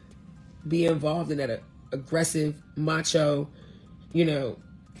to be involved in that aggressive, macho,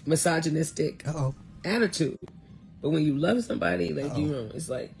 misogynistic attitude. But when you love somebody, like it's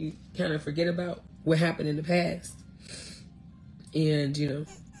like you kind of forget about what happened in the past. And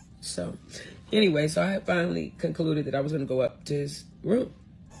so anyway, so I finally concluded that I was going to go up to his room.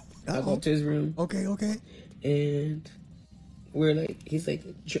 I go up to his room. Okay. And he's like,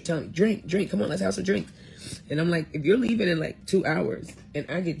 telling me, drink, come on, let's have some drinks. And I'm like, if you're leaving in like 2 hours and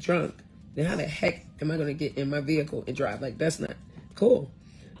I get drunk, then how the heck am I going to get in my vehicle and drive? Like, that's not cool.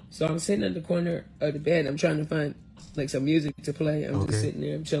 So I'm sitting in the corner of the bed. I'm trying to find like some music to play. I'm just sitting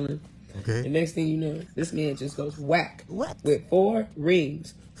there, I'm chilling. Okay. The next thing you know, this man just goes whack with 4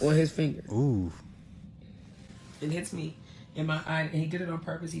 rings on his finger. Ooh. And hits me in my eye. And he did it on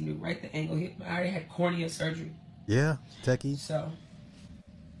purpose. He knew right the angle. I already had cornea surgery. Yeah, techie. So.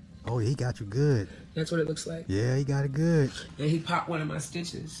 Oh, he got you good. That's what it looks like. Yeah, he got it good. And he popped one of my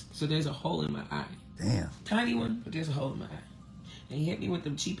stitches. So there's a hole in my eye. Damn. Tiny one, but there's a hole in my eye. And he hit me with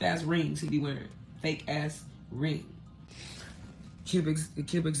them cheap ass rings he be wearing. Fake ass ring. Cubic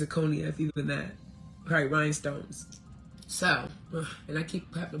zirconia, if even that. Probably rhinestones. So, and I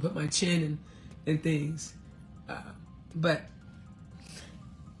keep having to put my chin in things. But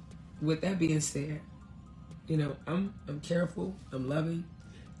with that being said, I'm careful. I'm loving.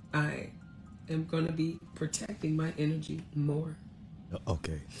 I am going to be protecting my energy more.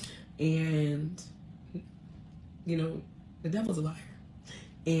 Okay. And, the devil's a liar.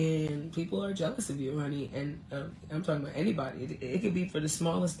 And people are jealous of you, honey. And I'm talking about anybody. It could be for the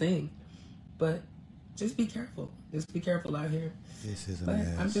smallest thing. But just be careful. Just be careful out here. This is a but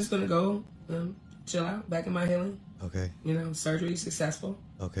mess. I'm just going to go chill out, back in my healing. Okay. Surgery successful.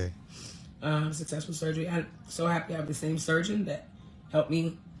 Okay. Successful surgery. I'm so happy I have the same surgeon that helped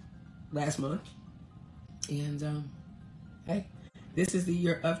me last month. And, hey, this is the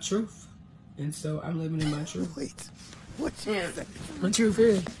year of truth. And so I'm living in my truth. Wait. What you say? My truth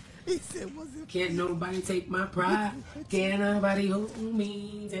is, he said, was it? Can't nobody take my pride. Can't nobody hold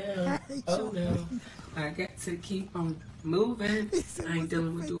me down. Oh no, I got to keep on moving. I ain't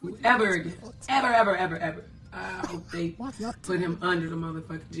dealing with you ever again. Ever. I hope they put him under the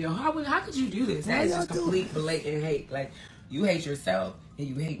motherfucking jail. How could you do this? That is just complete blatant hate. Like, you hate yourself and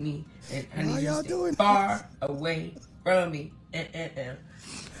you hate me. And I need you to stay far away from me.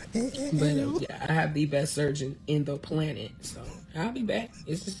 But yeah, I have the best surgeon in the planet, so I'll be back.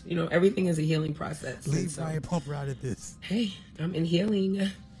 It's just, everything is a healing process. Leave Brian Pumper out of this. Hey, I'm in healing.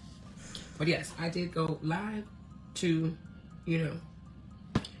 But yes, I did go live to,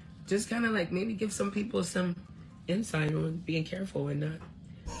 just kind of like maybe give some people some insight on being careful and not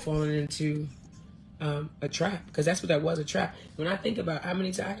falling into a trap, because that's what that was, a trap. When I think about how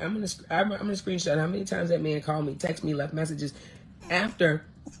many times, I'm gonna screenshot how many times that man called me, text me, left messages after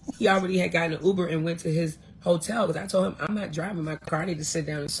he already had gotten an Uber and went to his hotel, because I told him I'm not driving my car. I need to sit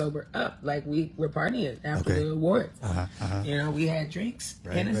down and sober up. Like, we were partying after the awards. We had drinks,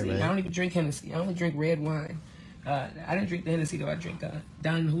 Hennessy. Right. I don't even drink Hennessy. I only drink red wine. I didn't drink the Hennessy though. I drink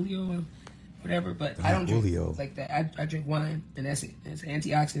Don Julio, whatever. But I don't drink like that. I drink wine, and that's it. It's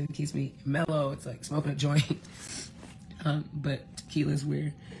antioxidant. It keeps me mellow. It's like smoking a joint. But tequila's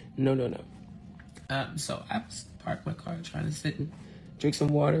weird. No. So I parked my car, trying to sit and drink some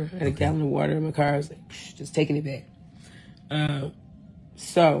water. I had a gallon of water in my car. I was like, just taking it back.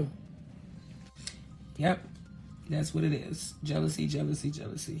 So, yep, that's what it is.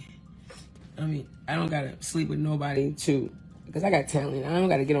 Jealousy. I mean, I don't gotta sleep with nobody because I got talent. I don't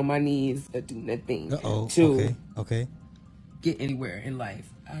gotta get on my knees or do nothing to get anywhere in life.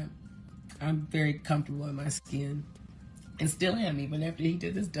 I'm very comfortable in my skin, and still am, even after he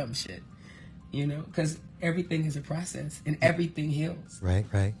did this dumb shit. Because everything is a process and everything heals. Right.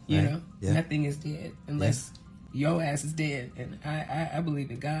 Nothing is dead unless your ass is dead. And I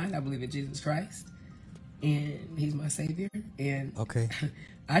believe in God. I believe in Jesus Christ, and He's my Savior. And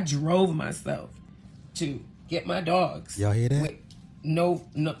I drove myself to get my dogs. Y'all hear that? With no,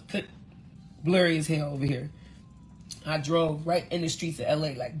 blurry as hell over here. I drove right in the streets of LA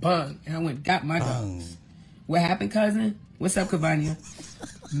like bang, and I went and got my dogs. What happened, cousin? What's up, Cavania?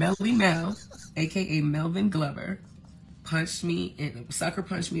 Melle, aka Melvin Glover, sucker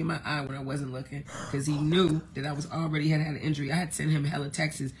punched me in my eye when I wasn't looking, because he knew that I was already had an injury. I had sent him hella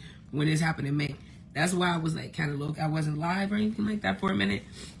texts when this happened in May. That's why I was like kind of low. I wasn't live or anything like that for a minute,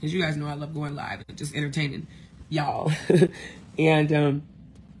 because you guys know I love going live and just entertaining y'all. And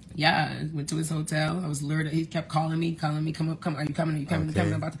yeah, I went to his hotel. I was lured. He kept calling me, come up, come. Are you coming? Are you coming? Okay.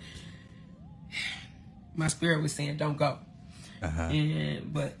 I'm about to. My spirit was saying, don't go.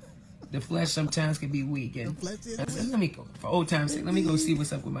 But the flesh sometimes can be weak. And I said, let me go. For old time's sake, let me go see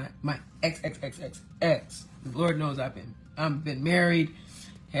what's up with my ex. The Lord knows I've been married,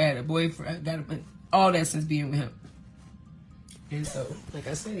 had a boyfriend, got all that since being with him. And so, like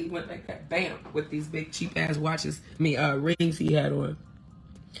I said, he went like that, bam, with these big cheap ass watches, rings he had on,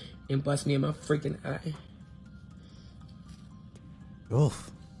 and bust me in my freaking eye.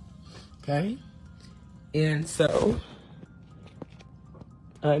 Oof. Okay? And so,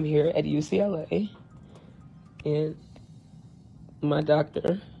 I'm here at UCLA, and my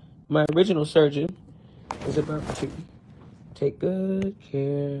doctor, my original surgeon, is about to take good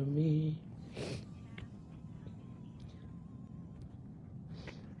care of me.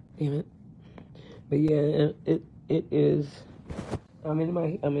 Damn it. But yeah, it is. I'm in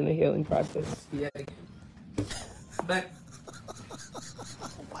the healing process yet again. But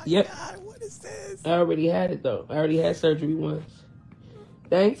yep. God, what is this? I already had it though. I already had surgery once.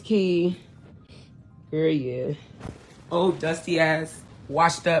 Thanks, Key. Girl, yeah. Oh, dusty ass,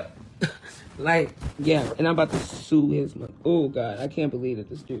 washed up. Like, yeah, and I'm about to sue his mom. Oh God, I can't believe it.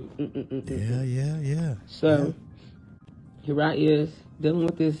 This dude. Yeah. So here I is dealing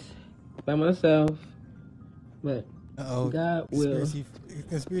with this by myself, but God will.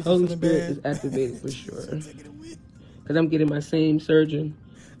 Conspiracy Holy feeling Spirit bad. is activated for sure. Because I'm getting my same surgeon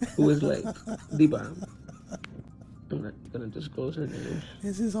who is like the bomb. I'm not gonna disclose her name.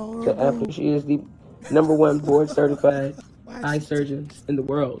 This is So horrible. after she is the #1 board certified eye surgeons in the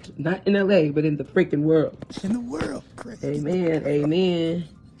world, not in LA, but in the freaking world. In the world, crazy. Amen, amen.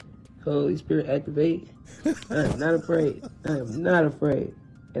 Holy Spirit activate. I am not afraid. I am not afraid.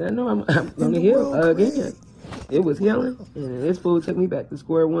 And I know I'm gonna heal again. It was healing, and this fool took me back to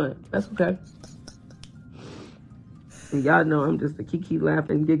square one. That's okay. And y'all know I'm just a kiki,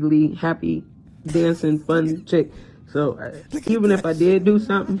 laughing, giggly, happy, dancing, fun chick. So even if I did do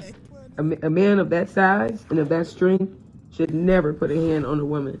something, a man of that size and of that strength should never put a hand on a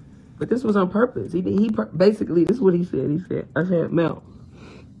woman. But this was on purpose. He basically, this is what he said. I said, Mel,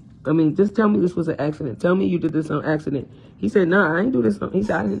 I mean, just tell me this was an accident. Tell me you did this on accident. He said, nah, I ain't do this. He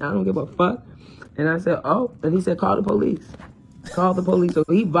said, I don't give a fuck. And I said, oh. And he said, call the police. Call the police. So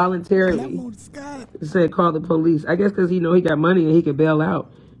he voluntarily said, call the police. I guess because he know he got money and he could bail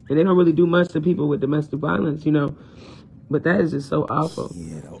out. And they don't really do much to people with domestic violence, you know. But that is just so awful.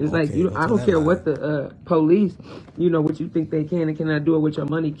 It's like, I don't care what the police, what you think they can and cannot do or what your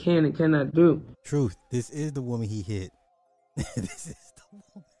money can and cannot do. Truth. This is the woman he hit. This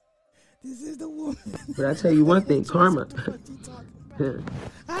is the woman. But I tell you one thing, karma.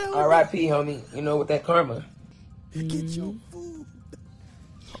 R.I.P. homie. You know, with that karma. Get your food.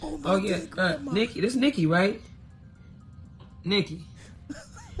 Oh yeah, Nikki. This Nikki, right? Nikki.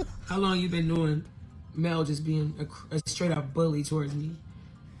 How long you been doing Mel just being a straight up bully towards me?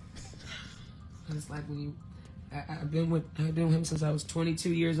 And it's like when I've been with him since I was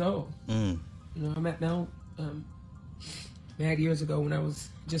 22 years old. You know, I met Mel mad years ago when I was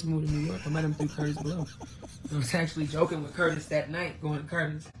just moved to New York. I met him through Curtis Blow. I was actually joking with Curtis that night, going,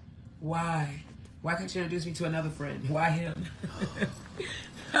 Curtis, why can't you introduce me to another friend? Why him?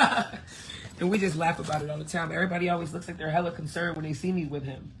 And we just laugh about it all the time. Everybody always looks like they're hella concerned when they see me with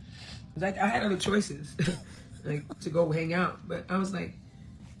him. It's like I had other choices, like to go hang out, but I was like,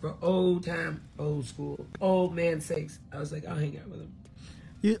 for old time, old school, old man's sakes, I was like, I'll hang out with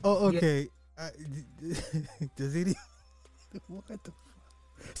him. Okay. Yeah. Does he? What the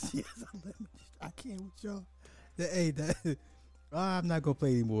fuck? Yes, I can't with y'all. Hey, I'm not gonna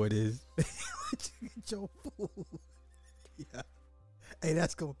play any more of this. Get your food. Yeah. Hey,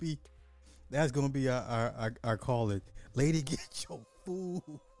 that's gonna be our call it. Lady, get your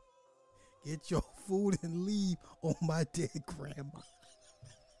food. Get your food and leave on my dead grandma.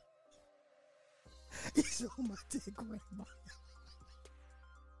 He's on my dead grandma.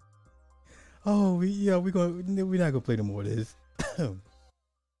 Oh, we're not gonna play no more of this.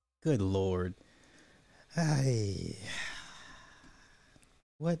 Good Lord. Hey,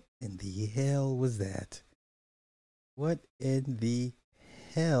 what in the hell was that? What in the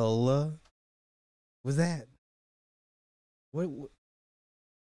hell was that? What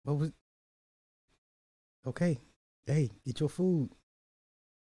was? Okay, hey, get your food.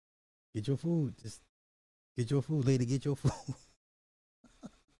 Get your food. Just get your food, lady. Get your food.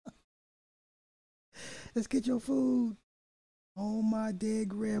 Let's get your food. Oh, my dead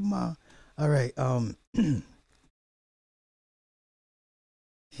grandma. All right.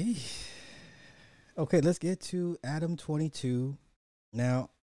 Okay, let's get to Adam 22. Now,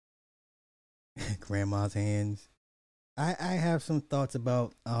 grandma's hands. I have some thoughts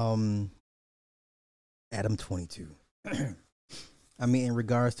about Adam 22. I mean, in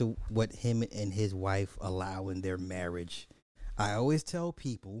regards to what him and his wife allow in their marriage. I always tell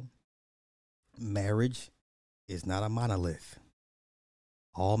people marriage is not a monolith.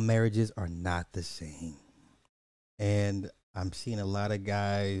 All marriages are not the same. And I'm seeing a lot of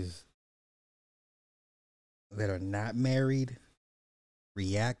guys that are not married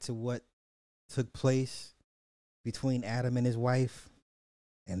react to what took place between Adam and his wife.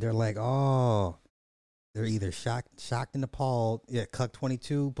 And they're like, oh, they're either shocked and appalled. Yeah, Cuck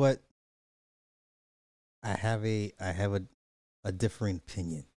 22, but I have a different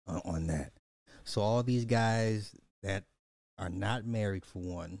opinion on that. So all these guys that are not married, for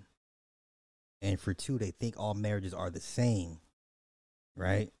one, and for two, they think all marriages are the same,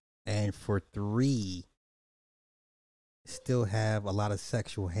 right? And for three, still have a lot of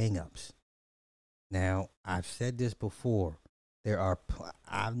sexual hangups. Now, I've said this before.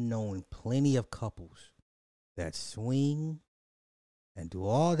 I've known plenty of couples that swing and do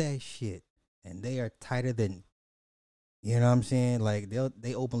all that shit, and they are tighter than, you know what I'm saying? Like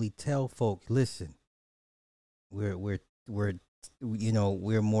they openly tell folk, listen, we're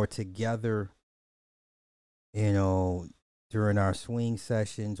more together, during our swing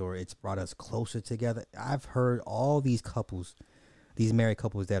sessions, or it's brought us closer together. I've heard all these couples, these married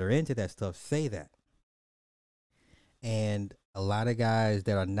couples that are into that stuff, say that. And a lot of guys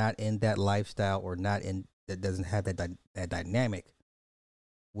that are not in that lifestyle, or not in, that doesn't have that dynamic,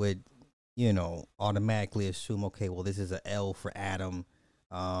 would, automatically assume, okay, well, this is a L for Adam.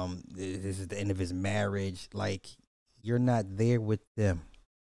 This is the end of his marriage. Like, you're not there with them.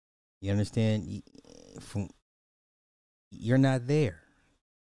 You understand? You're not there.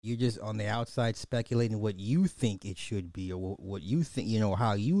 You're just on the outside speculating what you think it should be, or what you think,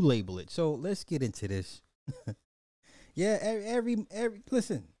 how you label it. So let's get into this. Yeah, every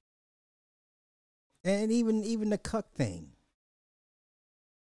listen. And even the cuck thing.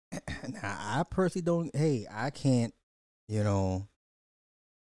 Now, I personally don't, I can't, but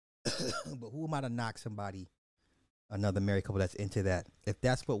who am I to knock somebody, another married couple that's into that? If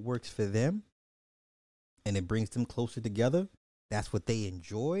that's what works for them and it brings them closer together, that's what they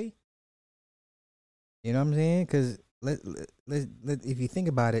enjoy. You know what I'm saying? Because if you think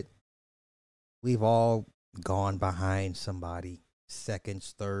about it, we've all gone behind somebody,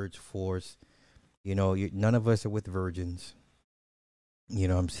 seconds, thirds, fourths. None of us are with virgins. You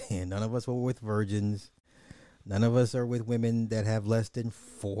know what I'm saying? None of us were with virgins. None of us are with women that have less than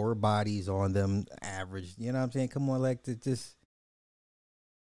 4 bodies on them, average. You know what I'm saying? Come on, like,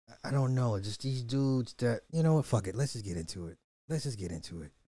 I don't know. Just these dudes that, fuck it. Let's just get into it. Let's get into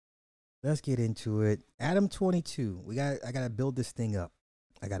it. Adam 22. I gotta build this thing up.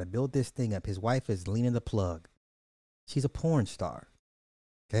 His wife is leaning the plug. She's a porn star.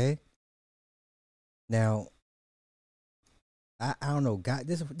 Okay? Now, I don't know, guys.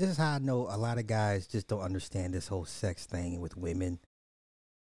 This is how I know a lot of guys just don't understand this whole sex thing with women.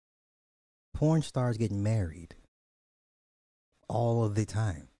 Porn stars get married all of the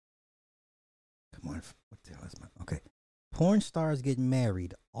time. Come on, what the hell is my? Okay, porn stars get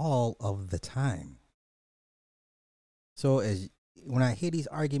married all of the time. So when I hear these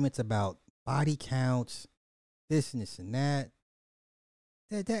arguments about body counts, this and this and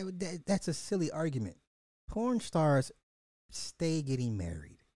that's a silly argument. Porn stars stay getting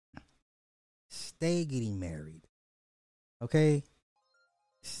married. Okay?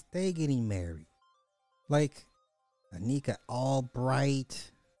 Stay getting married. Like Anika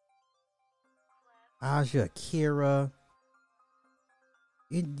Albright, Aja Akira.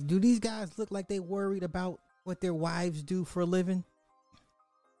 Do these guys look like they worried about what their wives do for a living?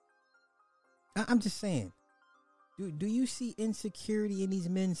 I'm just saying. Do you see insecurity in these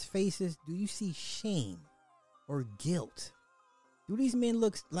men's faces? Do you see shame or guilt? Do these men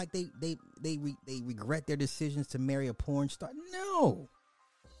look like they regret their decisions to marry a porn star? No.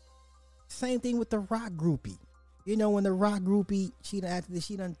 Same thing with the rock groupie. When the rock groupie, she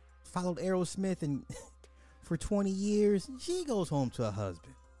done followed Aerosmith and for 20 years, she goes home to her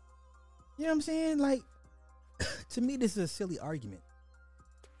husband. You know what I'm saying? Like, to me, this is a silly argument.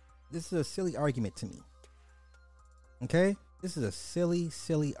 This is a silly argument to me. Okay? This is a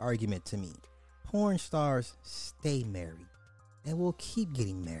silly argument to me. Porn stars stay married and will keep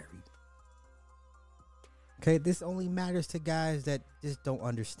getting married. Okay? This only matters to guys that just don't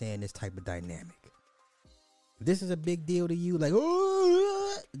understand this type of dynamic. If this is a big deal to you, like, oh,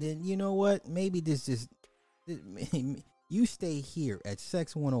 what? Then you know what? Maybe you stay here at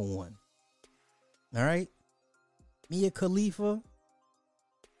Sex 101. All right? Mia Khalifa.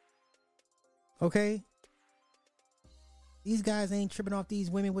 Okay? These guys ain't tripping off these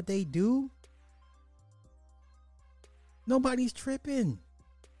women what they do. Nobody's tripping.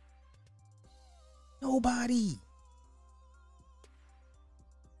 Nobody.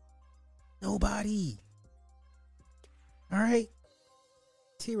 All right?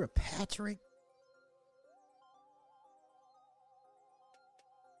 Tira Patrick.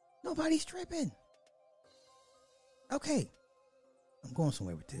 Nobody's tripping. Okay. I'm going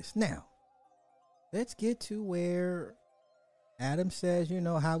somewhere with this. Now, let's get to where Adam says,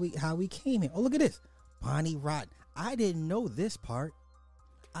 how we came here. Oh, look at this. Bonnie Rotten. I didn't know this part.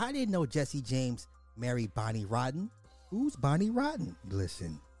 I didn't know Jesse James married Bonnie Rotten. Who's Bonnie Rotten?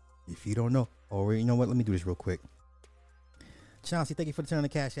 Listen, if you don't know, or you know what? Let me do this real quick. Chauncey, thank you for the turn on the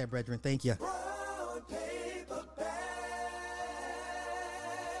Cash App, brethren. Thank you.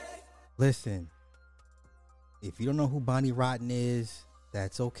 Listen, if you don't know who Bonnie Rotten is,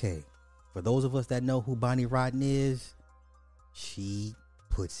 that's okay. For those of us that know who Bonnie Rotten is, she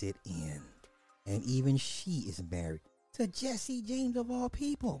puts it in. And even she is married to Jesse James of all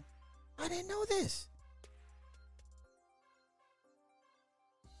people. I didn't know this.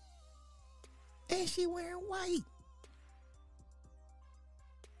 And she wearing white.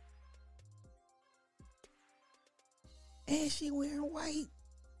 And she wearing white.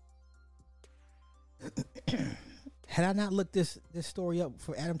 Had I not looked this story up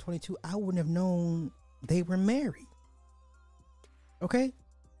for Adam 22, I wouldn't have known they were married. Okay?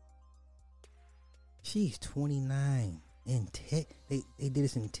 She's 29 in they did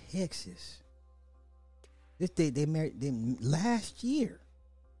this in Texas. They married them last year.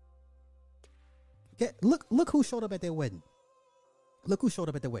 Look who showed up at their wedding. Look who showed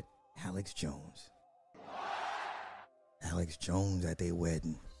up at their wedding. Alex Jones. Alex Jones at their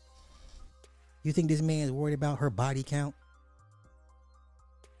wedding. You think this man is worried about her body count?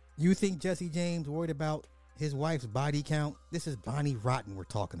 You think Jesse James worried about his wife's body count? This is Bonnie Rotten we're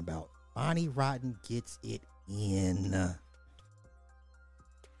talking about. Bonnie Rotten gets it in.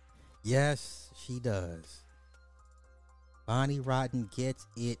 Yes, she does. Bonnie Rotten gets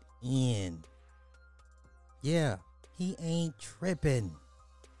it in. Yeah, he ain't tripping.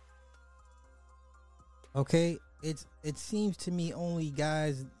 Okay, it seems to me only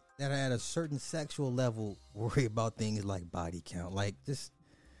guys that are at a certain sexual level worry about things like body count. Like, let's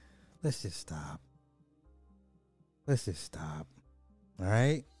just stop. Let's just stop. All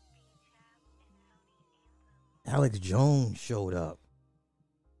right? Alex Jones showed up.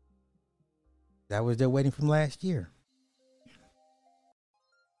 That was their wedding from last year.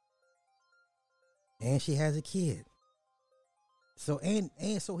 And she has a kid. So he being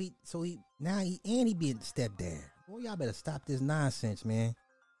stepdad. Boy, y'all better stop this nonsense, man.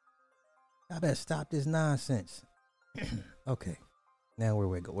 Y'all better stop this nonsense. Okay. Now where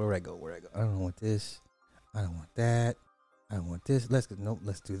do I go? I don't want this. I don't want that. I don't want this. Let's do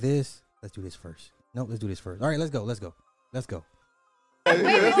this. Let's do this first. Nope, let's do this first. All right, let's go. Wait, is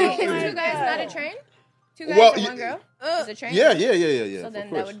two guys not a train? Two guys and one girl is a train? Yeah. So then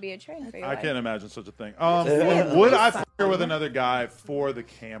that would be a train for you. I can't imagine such a thing. Would I flirt with another guy for the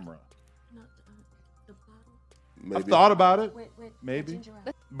camera? Maybe. I've thought about it. Maybe.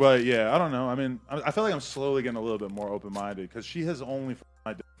 But yeah, I don't know. I mean, I feel like I'm slowly getting a little bit more open-minded because she has only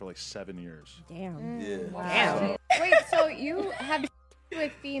my dick for like 7 years. Damn. Yeah. Wow. Wait, so you have sex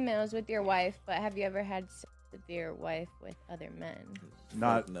with females with your wife, but have you ever had sex with your wife with other men?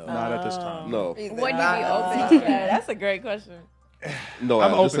 Not at this time. No. Would you be open to that? That's a great question. No,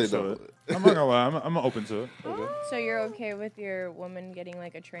 I'm open to it. I'm not gonna lie. I'm open to it. Okay. So you're okay with your woman getting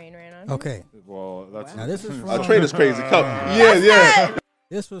like a train ran on her? Okay. Well, that's now this is from a train is crazy. Come, yeah.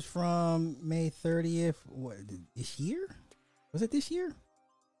 This was from May 30th. What, this year? Was it this year?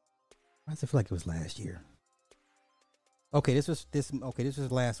 I feel like it was last year. Okay, this was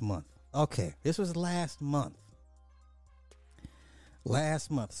last month. Okay, this was last month.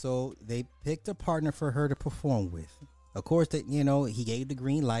 So they picked a partner for her to perform with. Of course, he gave the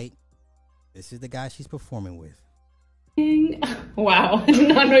green light. This is the guy she's performing with. Wow, I did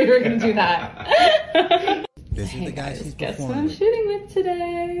not know you were going to do that. This is the guy she's Guess what performing I'm with. shooting with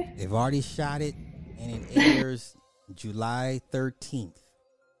today. They've already shot it, and it airs July 13th.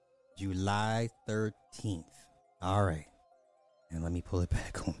 July 13th. All right. And let me pull it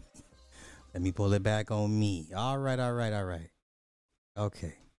back on me. All right.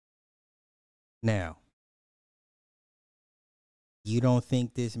 Okay. Now, you don't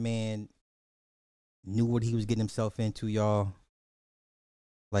think this man knew what he was getting himself into, y'all?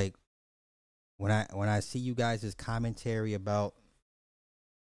 Like when I see you guys' commentary about,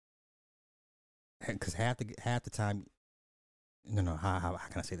 because half the time, no, how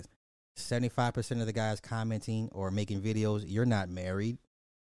can I say this? 75% of the guys commenting or making videos, you're not married,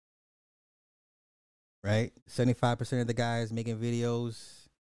 right? 75% of the guys making videos,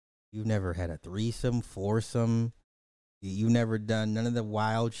 you've never had a threesome, foursome. You've never done none of the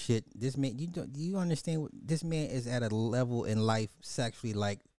wild shit. This man, do you understand? This man is at a level in life sexually,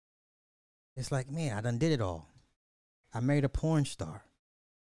 like, it's like, man, I done did it all. I married a porn star.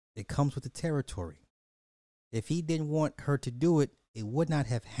 It comes with the territory. If he didn't want her to do it, it would not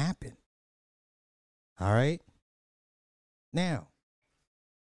have happened. All right? Now,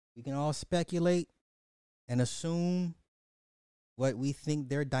 we can all speculate and assume what we think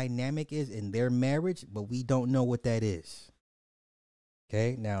their dynamic is in their marriage, but we don't know what that is.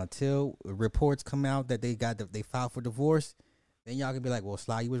 Okay? Now, until reports come out that they filed for divorce, then y'all can be like, well,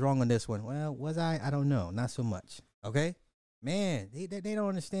 Sly, you was wrong on this one. Well, was I? I don't know. Not so much. Okay? Man, they don't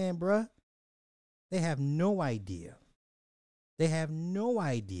understand, bruh. They have no idea. They have no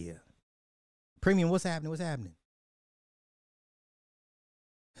idea. Premium, what's happening? What's happening?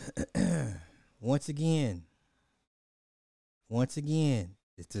 Once again,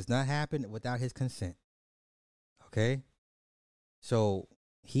 this does not happen without his consent. Okay? So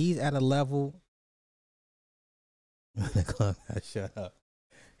he's at a level. The club, shut up.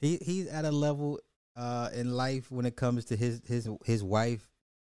 He's at a level in life when it comes to his wife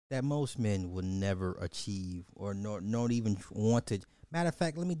that most men will never achieve or not even want to. Matter of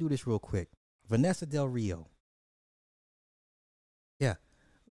fact, let me do this real quick. Vanessa Del Rio. Yeah.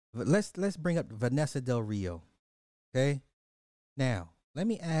 Let's bring up Vanessa Del Rio. Okay? Now, let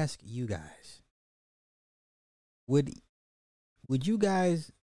me ask you guys. Would you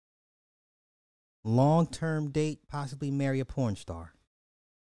guys long-term date, possibly marry a porn star?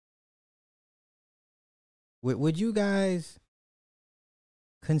 Would you guys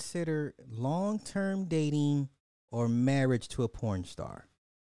consider long-term dating or marriage to a porn star?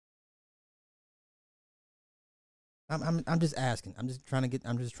 I'm just asking. I'm just trying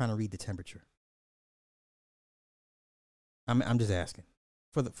to read the temperature. I'm just asking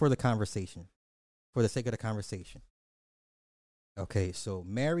for the conversation, for the sake of the conversation. Okay, so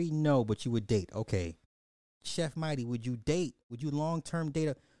marry, no, but you would date. Okay, Chef Mighty, would you date? Would you long-term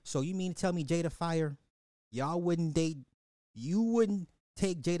date? So you mean to tell me Jada Fire, y'all wouldn't date? You wouldn't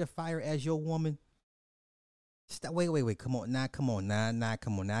take Jada Fire as your woman? Stop, wait, come on, come on. Now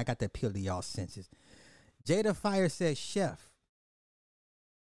I got to appeal to y'all senses. Jada Fire says, Chef,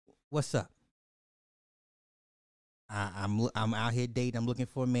 what's up? I'm out here dating. I'm looking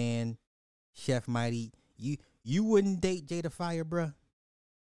for a man. Chef Mighty, you wouldn't date Jada Fire, bruh?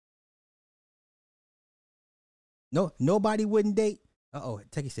 No, nobody wouldn't date.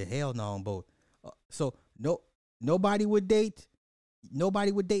 Techie said, hell no on both. So nobody would date.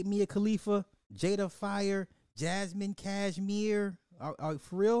 Nobody would date Mia Khalifa, Jada Fire, Jasmine Cashmere. Are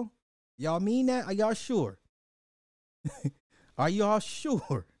for real? Y'all mean that? Are y'all sure? Are y'all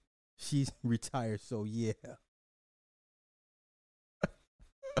sure? She's retired, so yeah.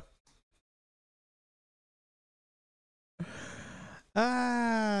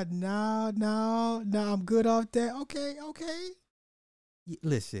 No, I'm good off that. Okay.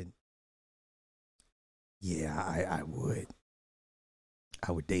 Listen. Yeah, I would.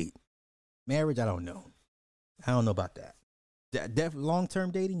 I would date. Marriage, I don't know. I don't know about that. Definitely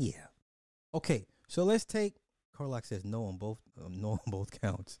long-term dating, yeah. Okay, so let's take. Carlock says no on both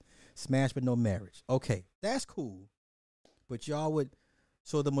counts. Smash, but no marriage. Okay, that's cool. But y'all would.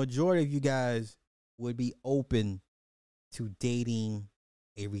 So the majority of you guys would be open to dating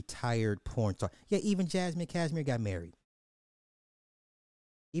a retired porn star. Yeah, even Jasmine Cashmere got married.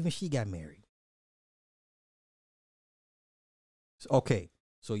 Even she got married. So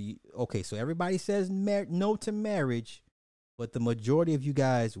everybody says no to marriage, but the majority of you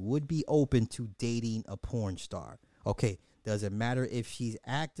guys would be open to dating a porn star. Okay, does it matter if she's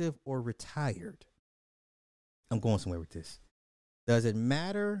active or retired? I'm going somewhere with this. Does it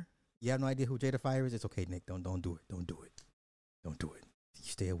matter? You have no idea who Jada Fire is? It's okay, Nick. Don't do it. Don't do it.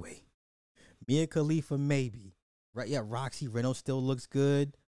 You stay away. Mia Khalifa, maybe. Right? Yeah, Roxy Reynolds still looks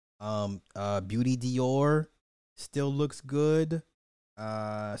good. Beauty Dior still looks good.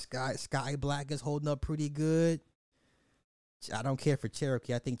 Sky Black is holding up pretty good. I don't care for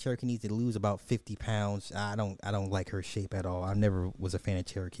Cherokee. I think Cherokee needs to lose about 50 pounds. I don't like her shape at all. I never was a fan of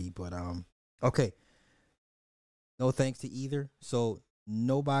Cherokee, but okay. No thanks to either. So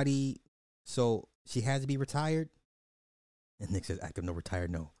nobody. So she has to be retired. And Nick says active, no,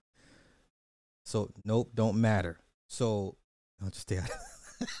 retired, no. So nope, don't matter. So I'll just stay out.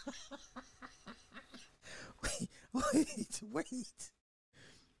 wait.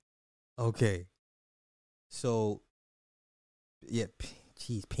 Okay. So, yeah,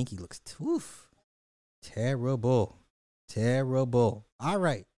 geez, Pinky looks terrible. All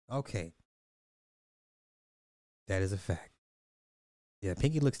right. Okay. That is a fact. Yeah,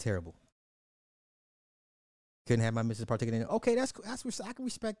 Pinky looks terrible. Couldn't have my missus partaking in it. Okay, that's I can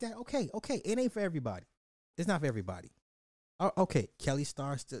respect that. Okay. It ain't for everybody. It's not for everybody. Okay, Kelly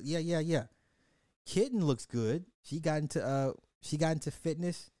Starr still. Yeah. Kitten looks good. She got into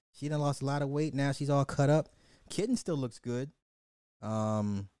fitness. She done lost a lot of weight. Now she's all cut up. Kitten still looks good.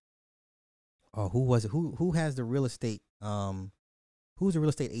 Oh, who was it? Who has the real estate? Who's the real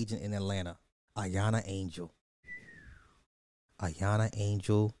estate agent in Atlanta? Ayana Angel. Ayana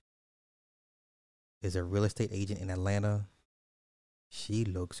Angel is a real estate agent in Atlanta. She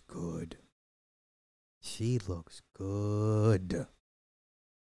looks good.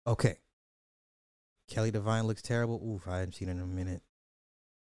 Okay. Kelly Devine looks terrible. Oof, I haven't seen her in a minute.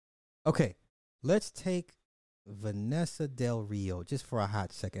 Okay, let's take Vanessa Del Rio just for a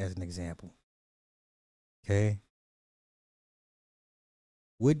hot second as an example. Okay.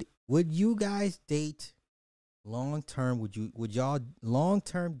 Would you guys date long term? Would y'all long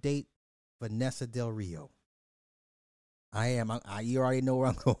term date Vanessa Del Rio? I am. You already know where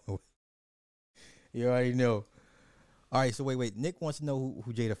I'm going with. You already know. All right, so wait. Nick wants to know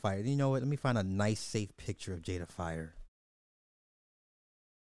who Jada Fire. You know what? Let me find a nice, safe picture of Jada Fire.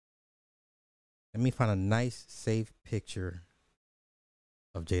 Let me find a nice, safe picture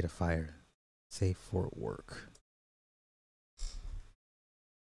of Jada Fire. Safe for work.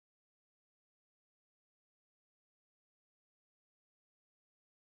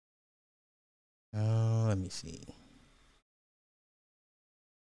 Let me see.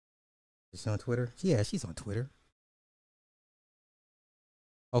 Is she on Twitter? Yeah, she's on Twitter.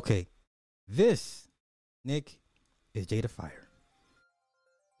 Okay. This, Nick, is Jada Fire.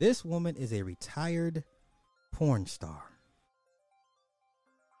 This woman is a retired porn star.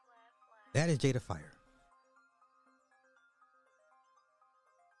 That is Jada Fire.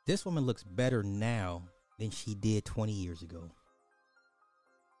 This woman looks better now than she did 20 years ago.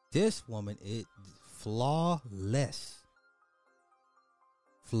 This woman is flawless.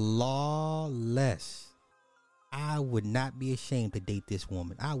 Flawless. I would not be ashamed to date this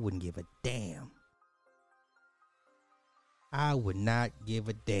woman. I wouldn't give a damn. I would not give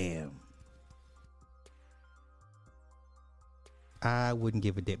a damn. I wouldn't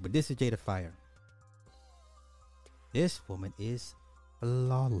give a damn. But this is Jada Fire. This woman is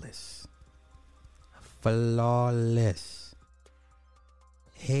flawless. Flawless.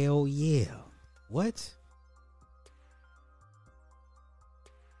 Hell yeah. What?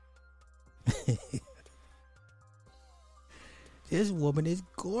 This woman is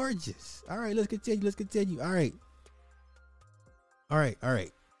gorgeous. All right, let's continue. All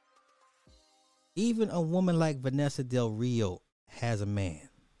right. Even a woman like Vanessa Del Rio has a man.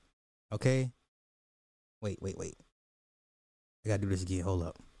 Okay? Wait. I gotta do this again. Hold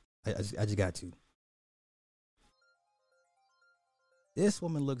up. I just got to. This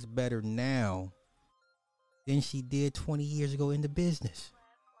woman looks better now than she did 20 years ago in the business.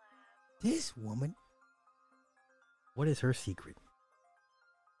 This woman. What is her secret?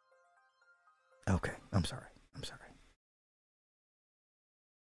 Okay, I'm sorry.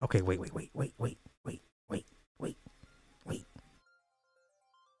 Okay, wait.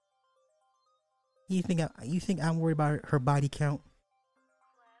 You think I'm worried about her body count?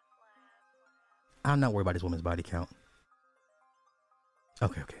 I'm not worried about this woman's body count.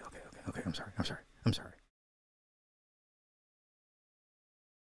 Okay. I'm sorry.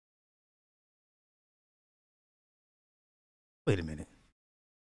 Wait a minute.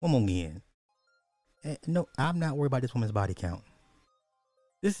 One more again. No, I'm not worried about this woman's body count.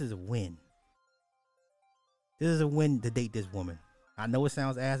 This is a win. This is a win to date this woman. I know it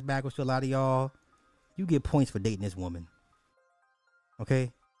sounds ass backwards to a lot of y'all. You get points for dating this woman.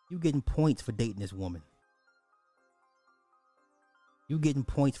 Okay? You getting points for dating this woman. You getting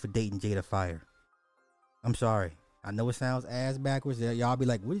points for dating Jada Fire. I'm sorry. I know it sounds ass backwards. Y'all be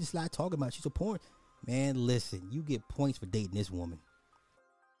like, what is this guy talking about? She's a porn. Man, listen. You get points for dating this woman.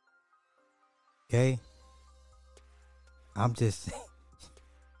 Okay? I'm just saying.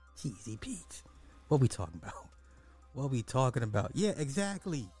 Cheesy Pete. What we talking about? Yeah,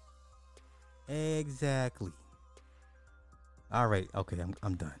 exactly. All right. Okay,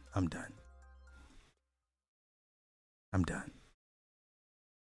 I'm done.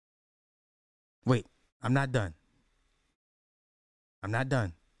 Wait, I'm not done.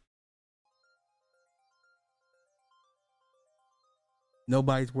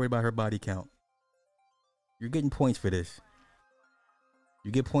 Nobody's worried about her body count. You're getting points for this.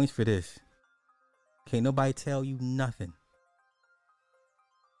 You get points for this. Can't nobody tell you nothing.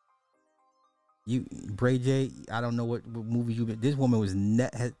 You, Bray J, I don't know what movies you. This woman was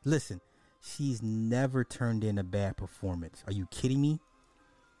listen. She's never turned in a bad performance. Are you kidding me?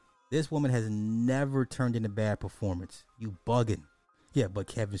 This woman has never turned in a bad performance. You bugging? Yeah, but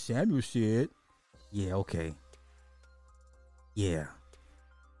Kevin Samuels said. Yeah, okay. Yeah.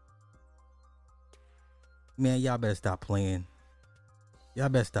 Man, y'all better stop playing. Y'all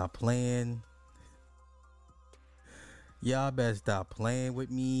better stop playing. Y'all better stop playing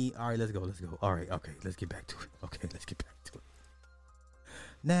with me. All right, let's go. All right, okay, let's get back to it.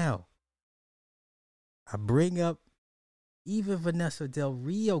 Now, I bring up even Vanessa Del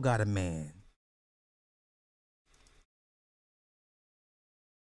Rio got a man.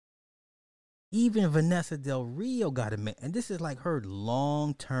 Even Vanessa Del Rio got a man. And this is like her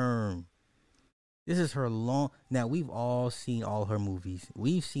long term. This is her long. Now, we've all seen all her movies.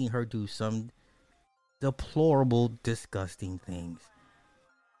 We've seen her do some deplorable, disgusting things.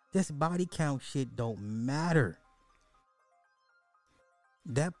 This body count shit don't matter.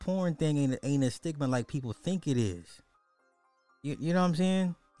 That porn thing ain't a stigma like people think it is. You know what I'm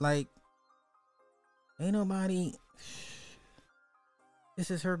saying? Like, ain't nobody.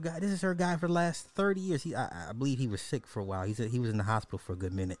 This is her guy. This is her guy for the last 30 years. I believe he was sick for a while. He was in the hospital for a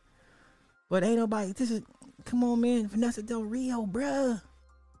good minute. But ain't nobody. Come on, man. Vanessa Del Rio, bruh.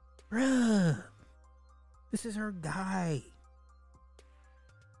 This is her guy.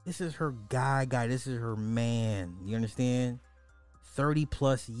 This is her guy. This is her man. You understand? 30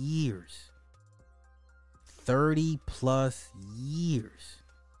 plus years. 30 plus years.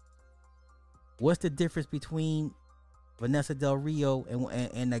 What's the difference between Vanessa Del Rio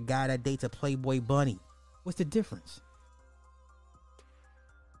and the guy that dates a Playboy bunny? What's the difference?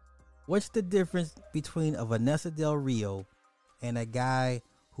 What's the difference between a Vanessa Del Rio and a guy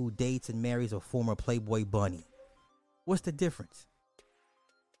who dates and marries a former Playboy bunny? What's the difference?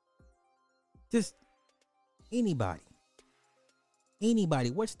 Just anybody.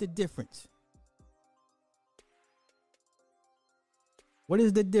 What's the difference? What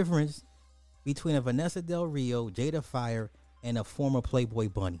is the difference between a Vanessa Del Rio, Jada Fire, and a former Playboy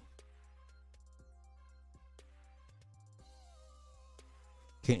bunny?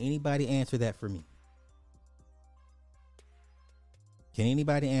 Can anybody answer that for me? Can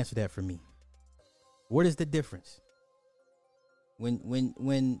anybody answer that for me? What is the difference?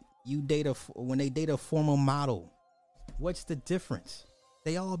 When they date a former model, what's the difference?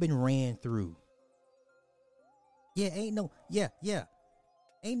 They all been ran through. Ain't no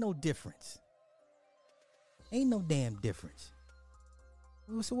difference. Ain't no damn difference.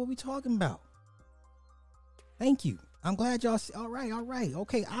 So what we talking about? Thank you. I'm glad y'all see. All right.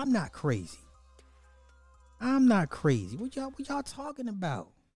 Okay, I'm not crazy. What y'all talking about?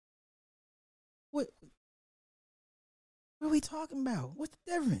 What are we talking about? What's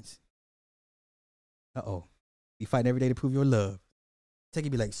the difference? You fight every day to prove your love. Take it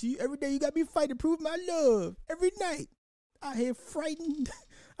be like, see, every day you got me fight to prove my love. Every night. I have frightened.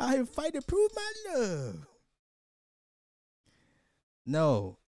 I have fight to prove my love.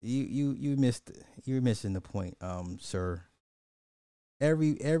 No, you missed. You're missing the point, sir.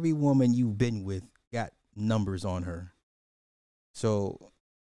 Every woman you've been with got numbers on her. So,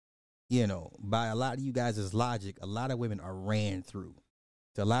 by a lot of you guys' logic, a lot of women are ran through.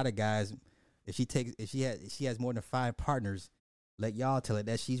 So a lot of guys, if she has more than 5 partners, let y'all tell it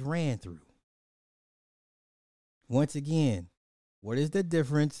that she's ran through. Once again, what is the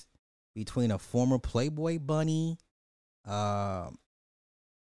difference between a former Playboy bunny, a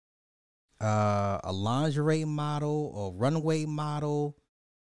lingerie model, or runway model,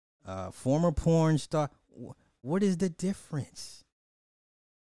 former porn star? What is the difference?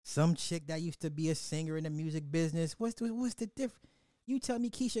 Some chick that used to be a singer in the music business. What's the difference? You tell me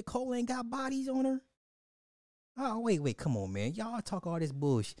Keisha Cole ain't got bodies on her? Oh, wait, come on, man. Y'all talk all this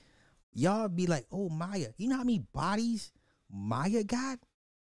bullshit. Y'all be like, oh, Maya. You know how many bodies Maya got?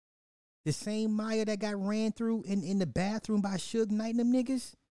 The same Maya that got ran through in the bathroom by Suge Knight and them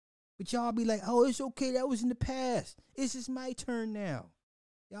niggas? But y'all be like, oh, it's okay. That was in the past. It's just my turn now.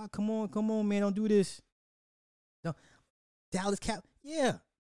 Y'all, come on, man. Don't do this. No, Dallas Cap. Yeah.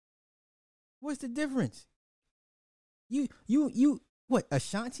 What's the difference? You, what?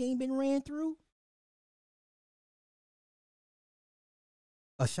 Ashanti ain't been ran through?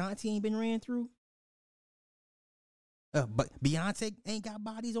 Ashanti ain't been ran through? But Beyonce ain't got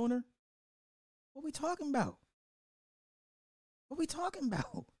bodies on her? What we talking about? What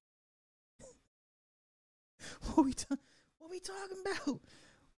we we talking about?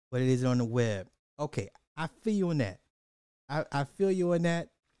 But it is on the web. Okay, I feel you on that. I feel you on that.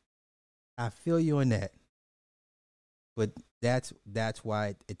 I feel you on that. But that's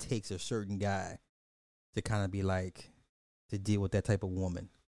why it takes a certain guy to kind of be like to deal with that type of woman,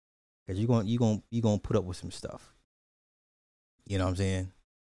 because you gonna put up with some stuff. You know what I'm saying?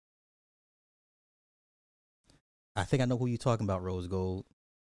 I think I know who you're talking about, Rose Gold.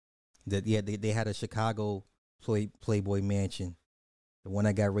 That they had a Chicago Playboy mansion, the one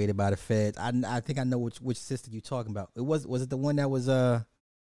that got raided by the feds. I think I know which sister you're talking about. Was it the one that was not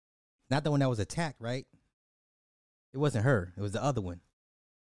the one that was attacked, right? It wasn't her. It was the other one.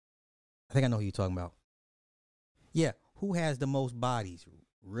 I think I know who you're talking about. Yeah, who has the most bodies?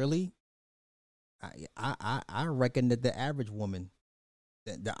 Really? I reckon that the average woman,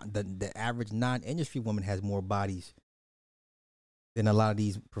 the average non-industry woman has more bodies than a lot of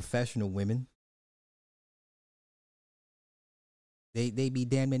these professional women. They be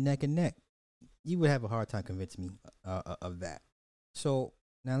damn near neck and neck. You would have a hard time convincing me of that. So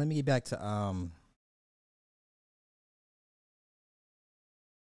now let me get back to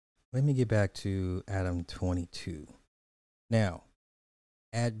Let me get back to Adam 22. Now,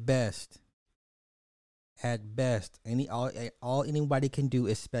 at best, all anybody can do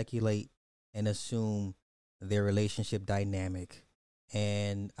is speculate and assume their relationship dynamic.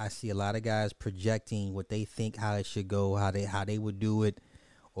 And I see a lot of guys projecting what they think how it should go, how they would do it,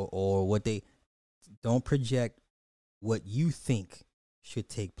 or what they don't project what you think should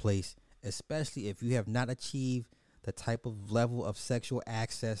take place, especially if you have not achieved the type of level of sexual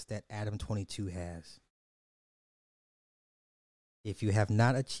access that Adam 22 has. If you have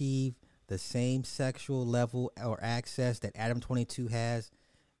not achieved the same sexual level or access that Adam 22 has,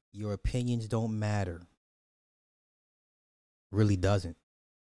 your opinions don't matter. Really doesn't.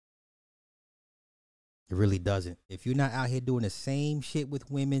 It really doesn't. If you're not out here doing the same shit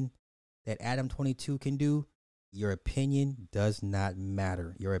with women that Adam 22 can do, your opinion does not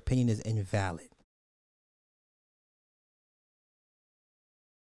matter. Your opinion is invalid.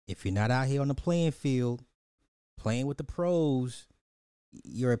 If you're not out here on the playing field, playing with the pros,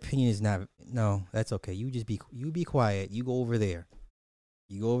 your opinion is not. No, that's okay. You be quiet. You go over there.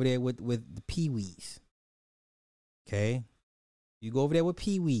 You go over there with the peewees. Okay? You go over there with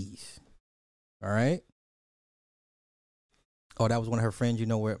peewees. All right? Oh, that was one of her friends. You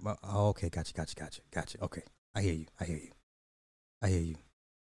know where? Oh, okay. Gotcha. Okay. I hear you.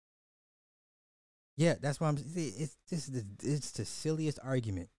 Yeah, that's why I'm. It's the silliest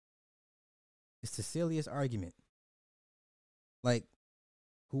argument. It's the silliest argument. Like,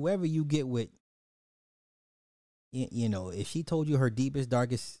 whoever you get with, you know, if she told you her deepest,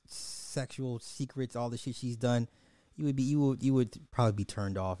 darkest sexual secrets, all the shit she's done, you would probably be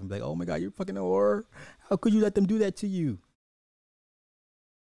turned off and be like, oh my God, you're fucking a whore. How could you let them do that to you?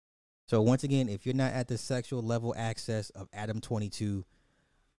 So once again, if you're not at the sexual level access of Adam 22,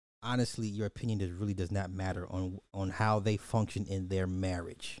 honestly, your opinion really does not matter on how they function in their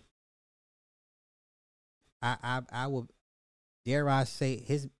marriage. I will, dare I say,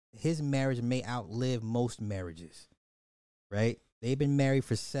 his marriage may outlive most marriages, right? They've been married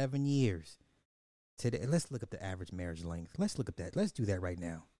for 7 years. Today, let's look up the average marriage length. Let's look at that. Let's do that right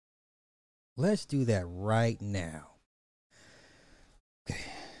now. Okay.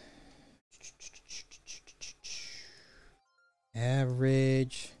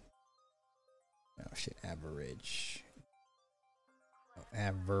 Average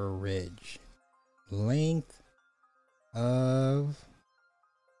length of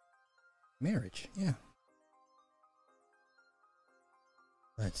marriage. Yeah.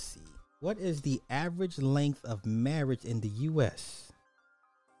 Let's see. What is the average length of marriage in the U.S.?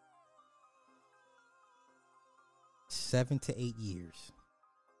 7 to 8 years.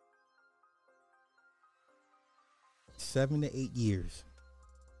 7 to 8 years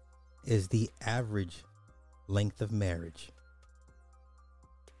is the average length of marriage.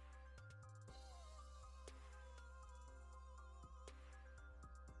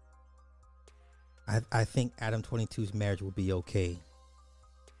 I think Adam 22's marriage will be okay.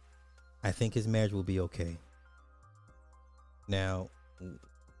 I think his marriage will be okay. Now,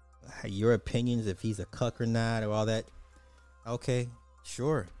 your opinions, if he's a cuck or not, or all that, okay,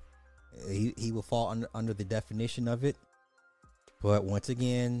 sure. He will fall under the definition of it. But once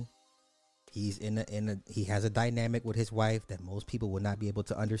again, he's he has a dynamic with his wife that most people will not be able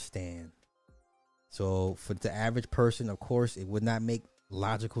to understand. So for the average person, of course, it would not make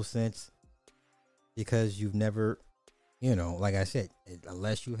logical sense, because you've never, you know, like I said,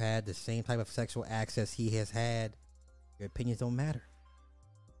 unless you had the same type of sexual access he has had, your opinions don't matter.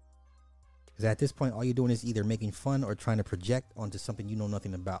 Because at this point, all you're doing is either making fun or trying to project onto something you know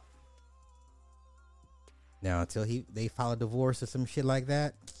nothing about. Now, until they file a divorce or some shit like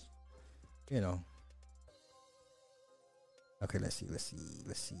that, you know. Okay, let's see.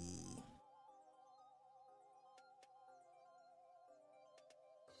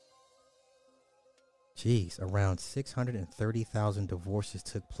 Jeez, around 630,000 divorces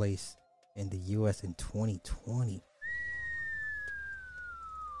took place in the U.S. in 2020.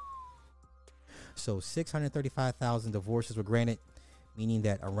 So 635,000 divorces were granted, meaning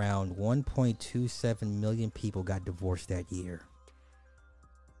that around 1.27 million people got divorced that year.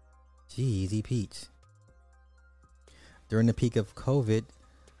 Jeezy Peach. During the peak of COVID,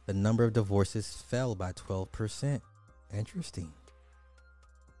 the number of divorces fell by 12%. Interesting.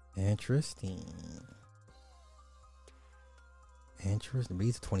 But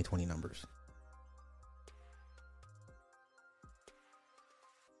these are 2020 numbers.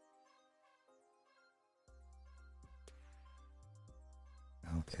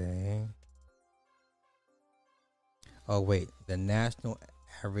 Okay. Oh, wait. The national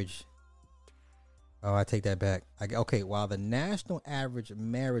average. Oh, I take that back. Okay, while the national average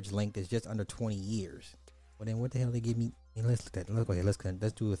marriage length is just under 20 years. Well, then what the hell they give me? Let's look at that.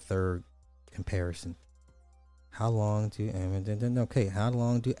 Let's do a third comparison. How long do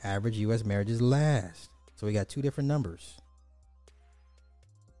average U.S. marriages last? So we got two different numbers.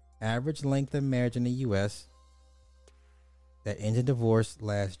 Average length of marriage in the U.S. that ends in divorce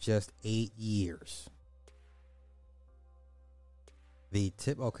lasts just 8 years.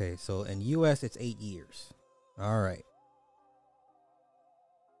 Okay, so in U.S. it's 8 years. All right.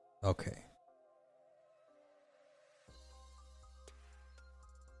 Okay.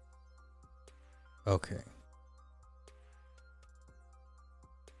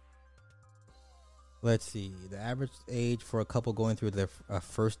 Let's see. The average age for a couple going through their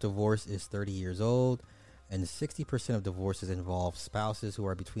first divorce is 30 years old, and 60% of divorces involve spouses who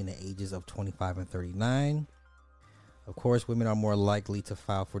are between the ages of 25 and 39. Of course, women are more likely to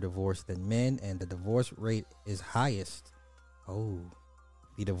file for divorce than men, and the divorce rate is highest.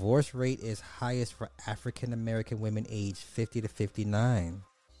 The divorce rate is highest for African American women aged 50 to 59.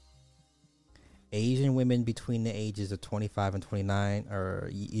 Asian women between the ages of 25 and 29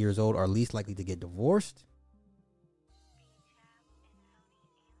 years old are least likely to get divorced.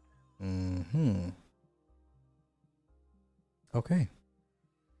 Okay.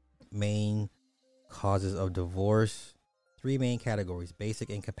 Main causes of divorce. 3 main categories: basic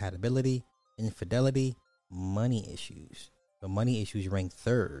incompatibility, infidelity, money issues. The money issues rank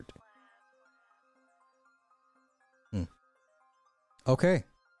third. Okay.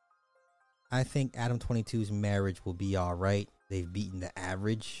 I think Adam 22's marriage will be all right. They've beaten the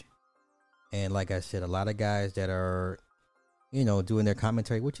average. And like I said, a lot of guys that are, doing their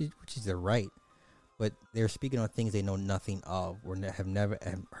commentary, which is their right, but they're speaking on things they know nothing of, or have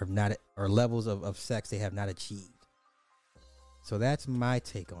not, or levels of sex they have not achieved. So that's my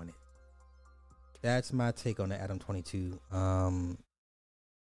take on it. That's my take on the Adam 22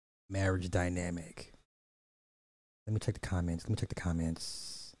 marriage dynamic. Let me check the comments.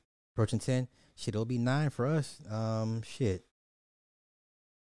 Approaching 10. Shit, it'll be 9 for us. Shit.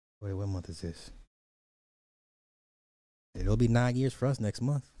 Wait, what month is this? It'll be 9 years for us next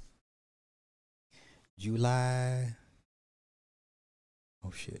month. July.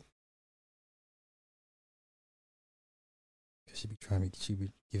 Oh shit. She be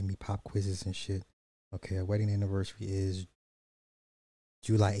giving me pop quizzes and shit. Okay, our wedding anniversary is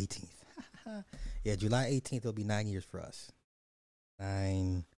July 18th. Yeah, July 18th, it'll be 9 years for us.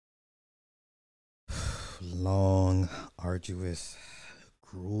 9 long, arduous,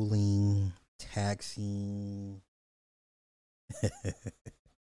 grueling, taxing.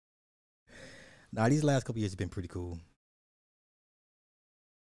 Nah, these last couple years have been pretty cool.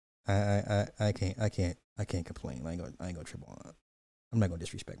 I can't complain. I ain't gonna trip on it. I'm not gonna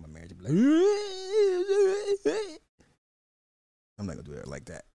disrespect my marriage. Be like, I'm not gonna do that like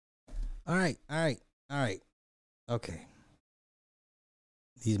that. All right. Okay.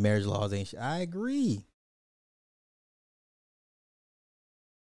 These marriage laws ain't shit. I agree.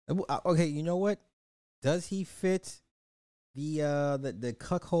 Okay, you know what? Does he fit the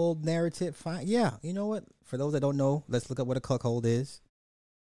cuckold narrative? Fine. Yeah, you know what? For those that don't know, let's look up what a cuckold is.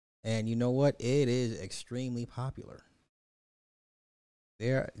 And you know what? It is extremely popular.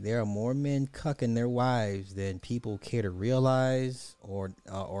 There are more men cucking their wives than people care to realize or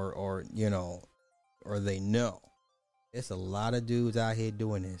they know. There's a lot of dudes out here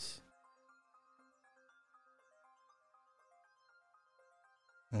doing this.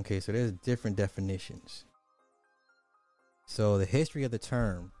 Okay, so there's different definitions. So the history of the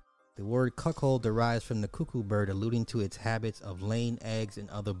term, The word cuckold derives from the cuckoo bird, alluding to its habits of laying eggs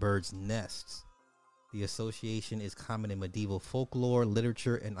in other birds' nests. The association is common in medieval folklore,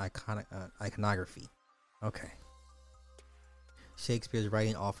 literature, and iconography. Okay. Shakespeare's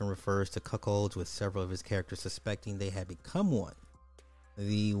writing often refers to cuckolds, with several of his characters suspecting they had become one.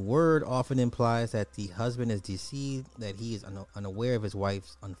 The word often implies that the husband is deceived, that he is unaware of his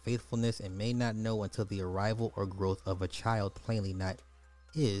wife's unfaithfulness, and may not know until the arrival or growth of a child, plainly not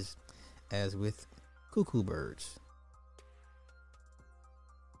his, as with cuckoo birds.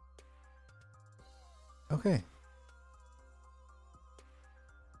 Okay.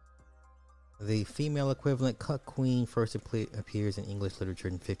 The female equivalent cuck queen first appears in English literature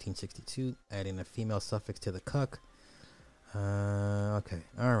in 1562, adding a female suffix to the cuck. Okay.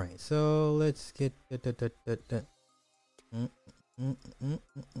 All right. So let's get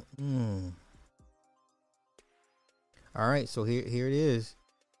All right. So here it is.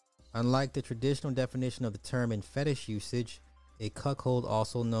 Unlike the traditional definition of the term in fetish usage, a cuckold,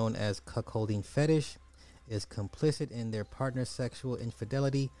 also known as cuckolding fetish, is complicit in their partner's sexual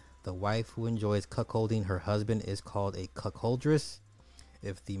infidelity. The wife who enjoys cuckolding her husband is called a cuckoldress.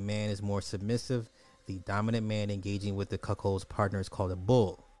 If the man is more submissive, the dominant man engaging with the cuckold's partner is called a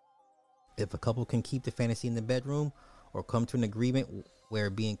bull. If a couple can keep the fantasy in the bedroom or come to an agreement where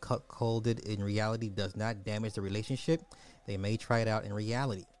being cuckolded in reality does not damage the relationship, they may try it out in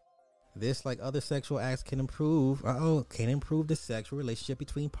reality. This, like other sexual acts, can improve the sexual relationship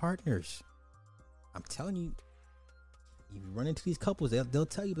between partners. I'm telling you, you run into these couples, they'll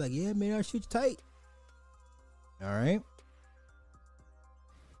tell you, like, yeah, man, our shit's tight. All right.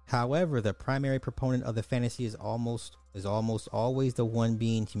 However, the primary proponent of the fantasy is almost always the one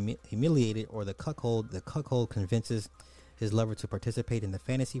being humiliated, or the cuckold. The cuckold convinces his lover to participate in the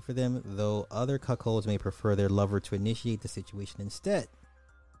fantasy for them, though other cuckolds may prefer their lover to initiate the situation instead.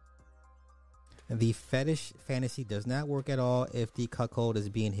 The fetish fantasy does not work at all if the cuckold is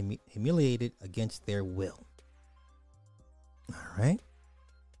being humiliated against their will. All right.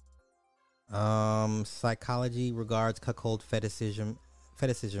 Psychology regards cuckold fetishism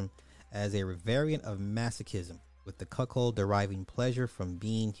as a variant of masochism, with the cuckold deriving pleasure from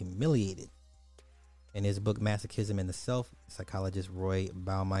being humiliated. In his book Masochism and the Self, psychologist Roy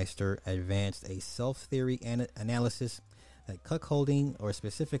Baumeister advanced a self-theory analysis that cuckolding, or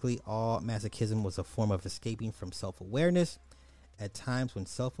specifically all masochism, was a form of escaping from self-awareness at times when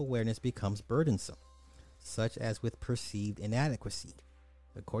self-awareness becomes burdensome, such as with perceived inadequacy.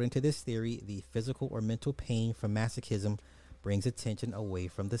 According to this theory, the physical or mental pain from masochism brings attention away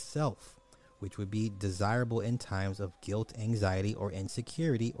from the self, which would be desirable in times of guilt, anxiety, or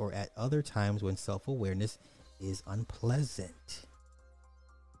insecurity, or at other times when self-awareness is unpleasant.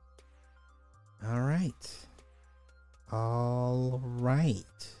 All right.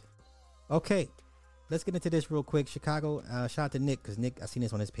 Okay, let's get into this real quick. Chicago, shout out to Nick, because Nick, I seen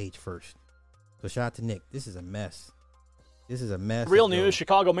this on his page first. So shout out to Nick. This is a mess. Real news,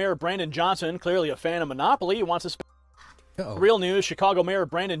 Chicago Mayor Brandon Johnson, clearly a fan of Monopoly, wants to spend... Real news, Chicago Mayor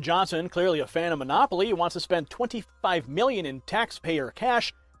Brandon Johnson, clearly a fan of Monopoly, wants to spend $25 million in taxpayer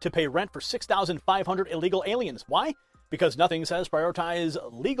cash to pay rent for 6,500 illegal aliens. Why? Because nothing says prioritize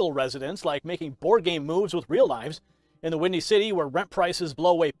legal residents like making board game moves with real lives. In the Windy City, where rent prices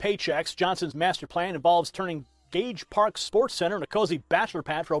blow away paychecks, Johnson's master plan involves turning Gage Park Sports Center into a cozy bachelor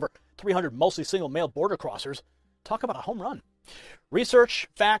pad for over 300 mostly single male border crossers. Talk about a home run. Research,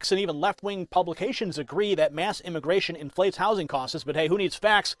 facts, and even left-wing publications agree that mass immigration inflates housing costs, but hey, who needs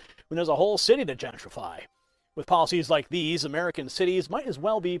facts when there's a whole city to gentrify? With policies like these, American cities might as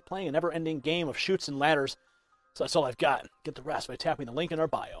well be playing a never-ending game of chutes and ladders. So that's all I've got. Get the rest by tapping the link in our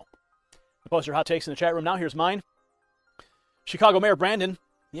bio. Post your hot takes in the chat room now. Here's mine. Chicago Mayor Brandon,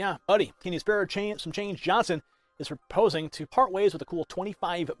 yeah, buddy, he needs some change. Johnson is proposing to part ways with a cool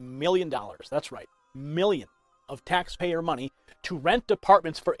 $25 million. That's right, million of taxpayer money to rent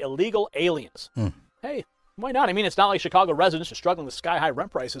apartments for illegal aliens. Hey, why not? I mean, it's not like Chicago residents are struggling with sky-high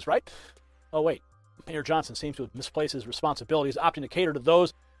rent prices, right? Oh, wait. Mayor Johnson seems to have misplaced his responsibilities, opting to cater to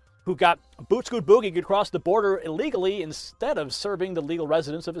those who got boot scoot boogie across the border illegally instead of serving the legal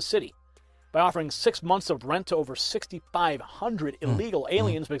residents of his city. By offering 6 months of rent to over 6,500 illegal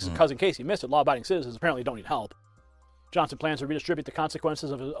aliens, because in case you missed it, law-abiding citizens apparently don't need help. Johnson plans to redistribute the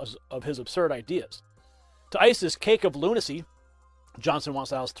consequences of his absurd ideas. To ice this cake of lunacy, Johnson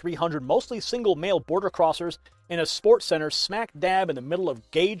wants to house 300 mostly single male border crossers in a sports center smack dab in the middle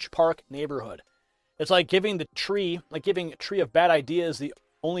of Gage Park neighborhood. It's like giving a tree of bad ideas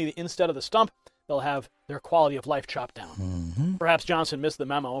instead of the stump, they'll have their quality of life chopped down. Perhaps Johnson missed the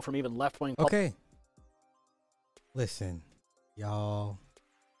memo from even left-wing... Okay. Listen, y'all.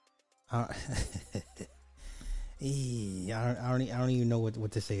 I don't even know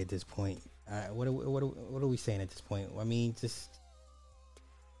what to say at this point. What are we saying at this point? I mean, just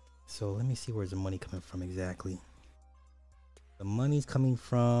so let me see where's the money coming from exactly. The money's coming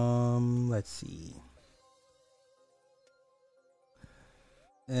from, let's see,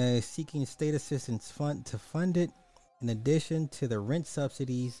 seeking state assistance fund to fund it. In addition to the rent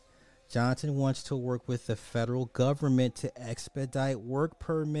subsidies, Johnson wants to work with the federal government to expedite work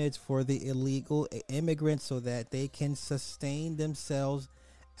permits for the illegal immigrants so that they can sustain themselves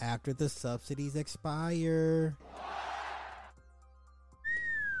after the subsidies expire.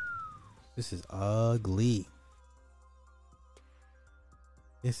 This is ugly.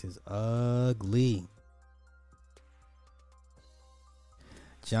 This is ugly.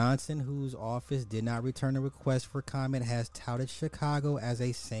 Johnson, whose office did not return a request for comment, has touted Chicago as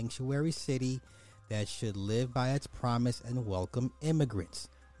a sanctuary city that should live by its promise and welcome immigrants,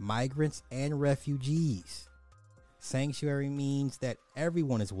 migrants, and refugees. Sanctuary means that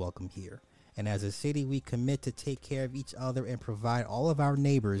everyone is welcome here, and as a city, we commit to take care of each other and provide all of our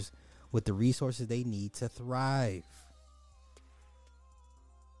neighbors with the resources they need to thrive.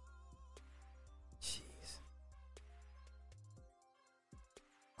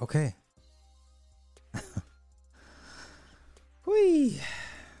 Okay. Whee.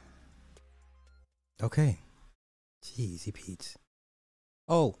 Okay. Jeezy Pete's.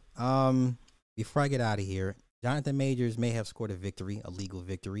 Oh, before I get out of here, Jonathan Majors may have scored a victory, a legal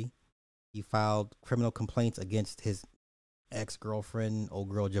victory. He filed criminal complaints against his ex-girlfriend, old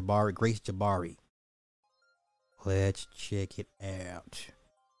girl Jabari, Grace Jabari. Let's check it out.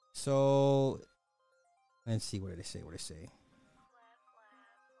 So, let's see, what did they say?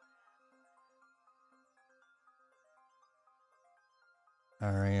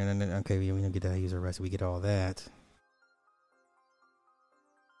 All right, okay, we don't get that user arrested. We get all that.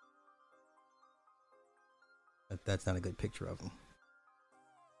 But that's not a good picture of him.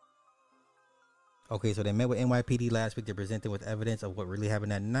 Okay, so they met with NYPD last week. They're presented with evidence of what really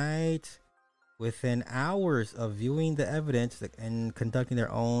happened that night. Within hours of viewing the evidence and conducting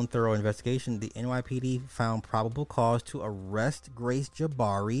their own thorough investigation, the NYPD found probable cause to arrest Grace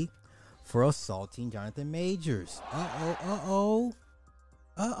Jabari for assaulting Jonathan Majors.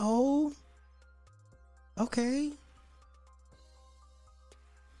 Okay.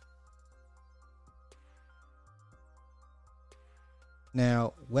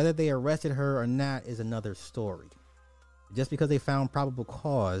 Now, whether they arrested her or not is another story. Just because they found probable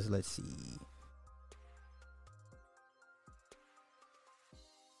cause, let's see.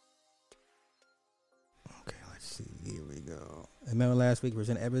 Okay, let's see. Here we go. Remember last week,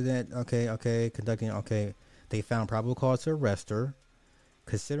 present evidence. Okay. They found probable cause to arrest her.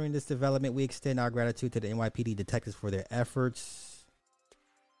 Considering this development, we extend our gratitude to the NYPD detectives for their efforts.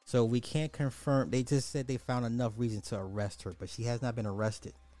 So we can't confirm. They just said they found enough reason to arrest her, but she has not been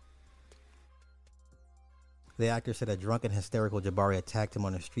arrested. The actor said a drunk and hysterical Jabari attacked him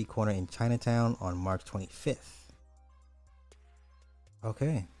on a street corner in Chinatown on March 25th.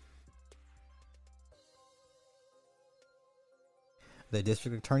 Okay. The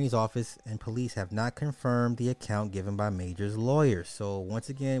district attorney's office and police have not confirmed the account given by Major's lawyers. So once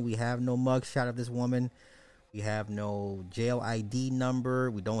again, we have no mugshot of this woman. We have no jail ID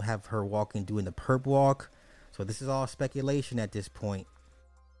number. We don't have her doing the perp walk. So this is all speculation at this point.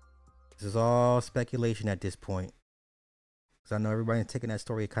 Because I know everybody's taking that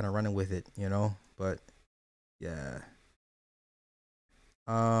story and kind of running with it, you know. But yeah.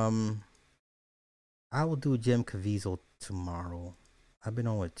 I will do Jim Caviezel tomorrow. I've been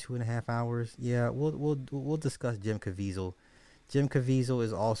on 2.5 hours. Yeah, we'll discuss Jim Caviezel. Jim Caviezel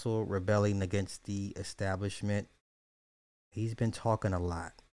is also rebelling against the establishment. He's been talking a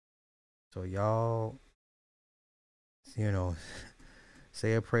lot. So y'all,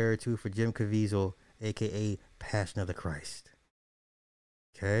 say a prayer or two for Jim Caviezel, aka Passion of the Christ.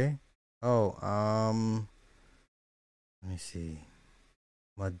 Okay? Oh, let me see.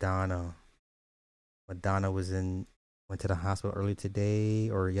 Madonna went to the hospital early today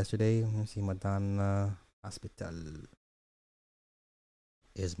or yesterday. Let me see. Madonna Hospital.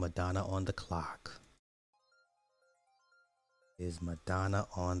 Is Madonna on the clock?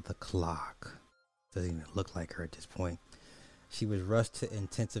 Doesn't even look like her at this point. She was rushed to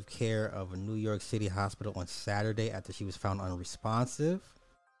intensive care of a New York City hospital on Saturday after she was found unresponsive.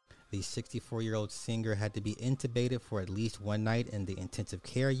 The 64-year-old singer had to be intubated for at least one night in the intensive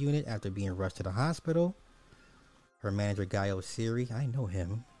care unit after being rushed to the hospital. Her manager, Guy Osiri, I know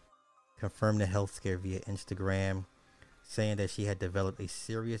him, confirmed the health scare via Instagram, saying that she had developed a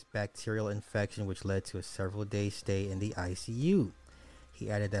serious bacterial infection which led to a several-day stay in the ICU. He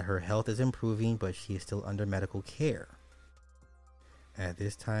added that her health is improving, but she is still under medical care. At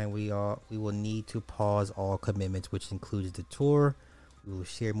this time, we will need to pause all commitments, which includes the tour. We will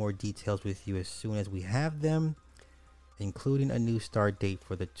share more details with you as soon as we have them, including a new start date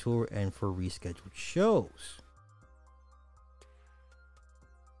for the tour and for rescheduled shows.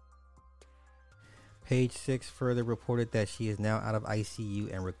 Page 6 further reported that she is now out of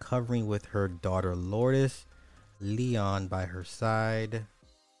ICU and recovering with her daughter Lourdes, Leon by her side.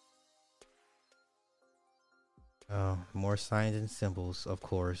 More signs and symbols, of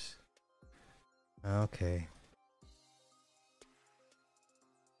course. Okay.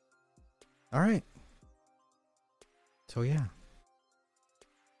 All right. So yeah.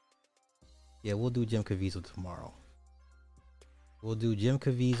 Yeah, we'll do Jim Caviezel tomorrow. We'll do Jim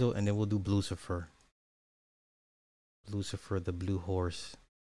Caviezel and then we'll do Lucifer. Lucifer, the blue horse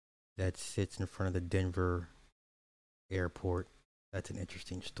that sits in front of the Denver airport. That's an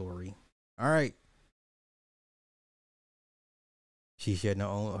interesting story. All right. She shedding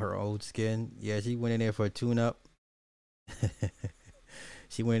her old skin. Yeah, she went in there for a tune-up.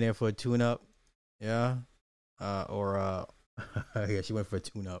 She went in there for a tune-up. Yeah. Yeah, she went for a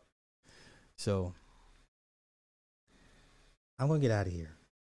tune-up. So, I'm going to get out of here.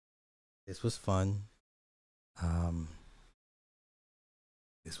 This was fun.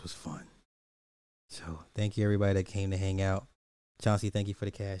 This was fun. So, thank you everybody that came to hang out. Chauncey, thank you for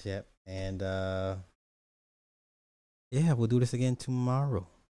the Cash App. And, yeah, we'll do this again tomorrow.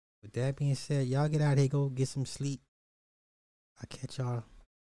 With that being said, y'all get out here, go get some sleep. I'll catch y'all.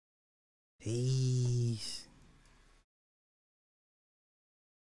 Hey.